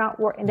 they were not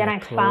working. Then Yeah, I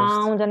closed.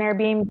 found an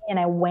Airbnb and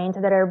I went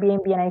to that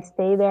Airbnb and I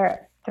stayed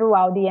there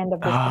throughout the end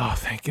of the Oh,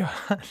 thank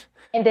God.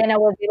 And then I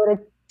was able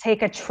to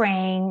take a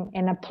train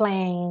and a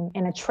plane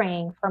and a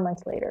train 4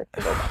 months later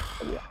to go back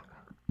to the US.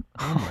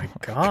 Oh my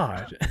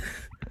God.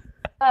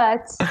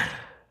 But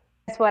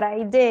that's what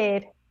I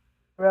did.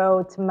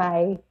 Wrote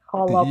my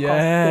Holocaust.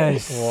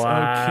 Yes. thesis.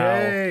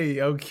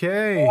 Wow.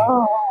 Okay.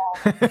 Oh,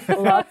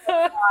 lots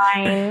of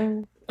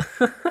time.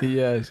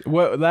 Yes.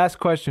 What? Last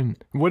question.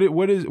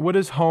 What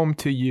is home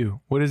to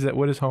you? What is that?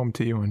 What is home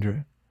to you,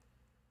 Andrea?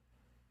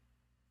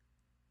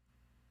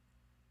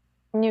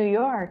 New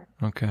York,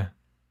 Okay.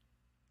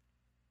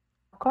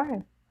 of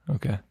course.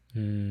 Okay.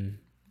 Mm.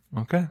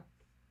 Okay.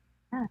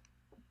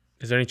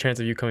 Is there any chance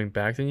of you coming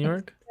back to New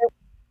York?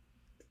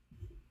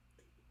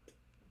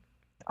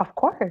 Of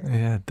course.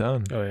 Yeah,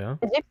 done. Oh yeah.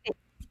 The gypsy.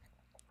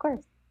 Of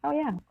course. Oh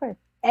yeah, of course.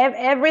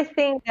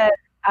 Everything that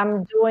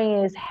I'm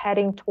doing is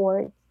heading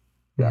towards.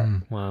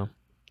 Mm. Wow.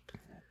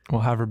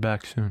 We'll have her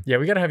back soon. Yeah,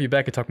 we gotta have you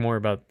back and talk more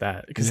about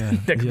that because Yeah,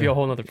 that could be yeah. a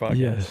whole nother podcast.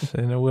 Yes,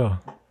 and it will.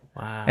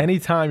 Wow.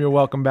 Anytime you're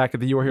welcome back at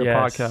the You Are Here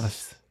Yes.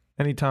 podcast.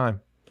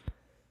 Anytime.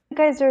 You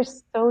guys are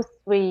so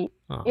sweet.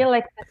 Oh. You're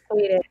like the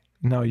sweetest.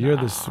 No, you're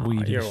the Aw,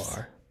 sweetest. You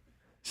are.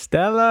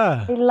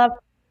 Stella. I love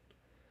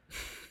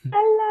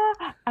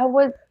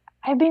Stella.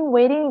 I've been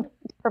waiting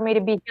for me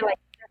to be here like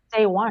since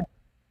day one.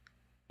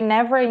 You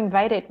never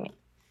invited me.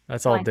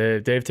 That's all Fine.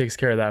 Dave. Dave takes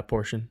care of that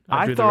portion. I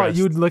I do the thought rest.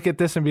 you'd look at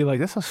this and be like,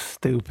 "This is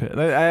stupid."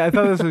 I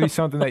thought this would be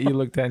something that you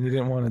looked at and you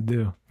didn't want to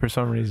do for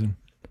some reason.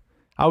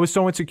 I was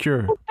so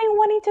insecure. I've been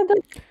wanting to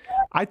do.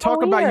 I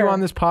talk about you weird. on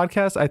this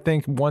podcast, I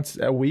think once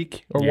a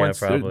week or Yeah,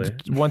 probably.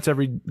 once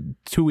every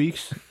 2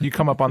 weeks. You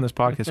come up on this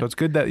podcast, so it's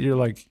good that you're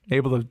like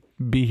able to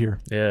be here.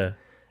 Yeah.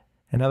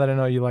 And now that I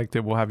know you liked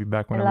it, we'll have you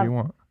back whenever love you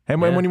want.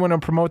 And Yeah. when you want to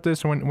promote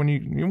this,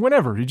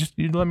 whenever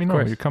you let me know.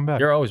 course. You come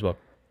back. You're always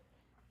welcome.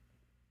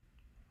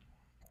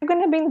 You're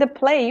gonna be in the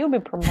play. You'll be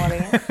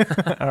promoting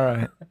it. All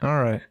right.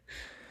 All right.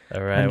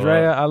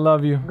 Andrea, I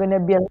love you. I'm gonna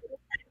be.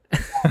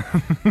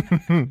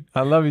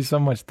 I love you so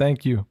much.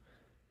 Thank you.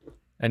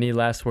 Any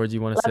last words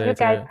you want to Love say? you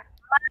guys.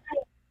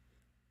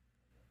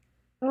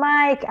 To...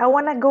 Mike, I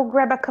wanna go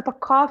grab a cup of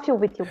coffee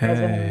with you guys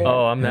in a Hey. minute.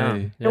 Oh, I'm Hey. down.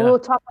 And Yeah. we'll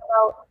talk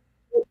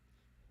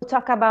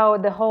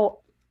about the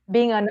whole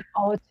being an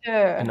author.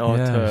 An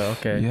author. Yes,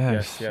 Okay.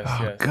 yes. Yes.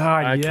 Oh, Yes.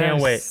 God, I can't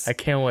wait. yes. I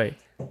can't wait.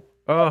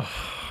 Oh,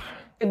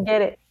 You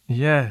get it.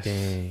 yes.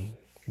 Dang.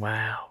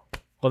 Wow.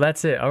 Well,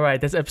 that's it. All right.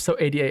 That's episode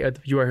 88 of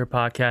the You Are Here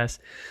podcast.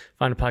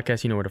 Find a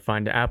podcast, you know where to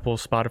find it. Apple,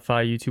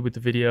 Spotify, YouTube with the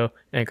video,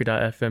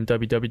 Anchor.fm,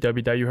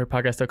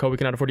 www.youhearpodcast.co. We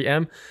can afford the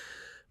M.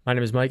 My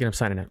name is Mike, and I'm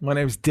signing out. My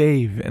name's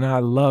Dave, and I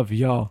love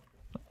y'all.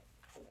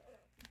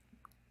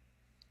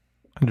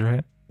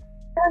 Andrea?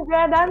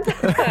 Thank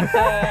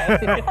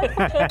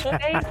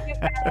you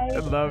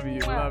guys. Love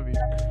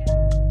you.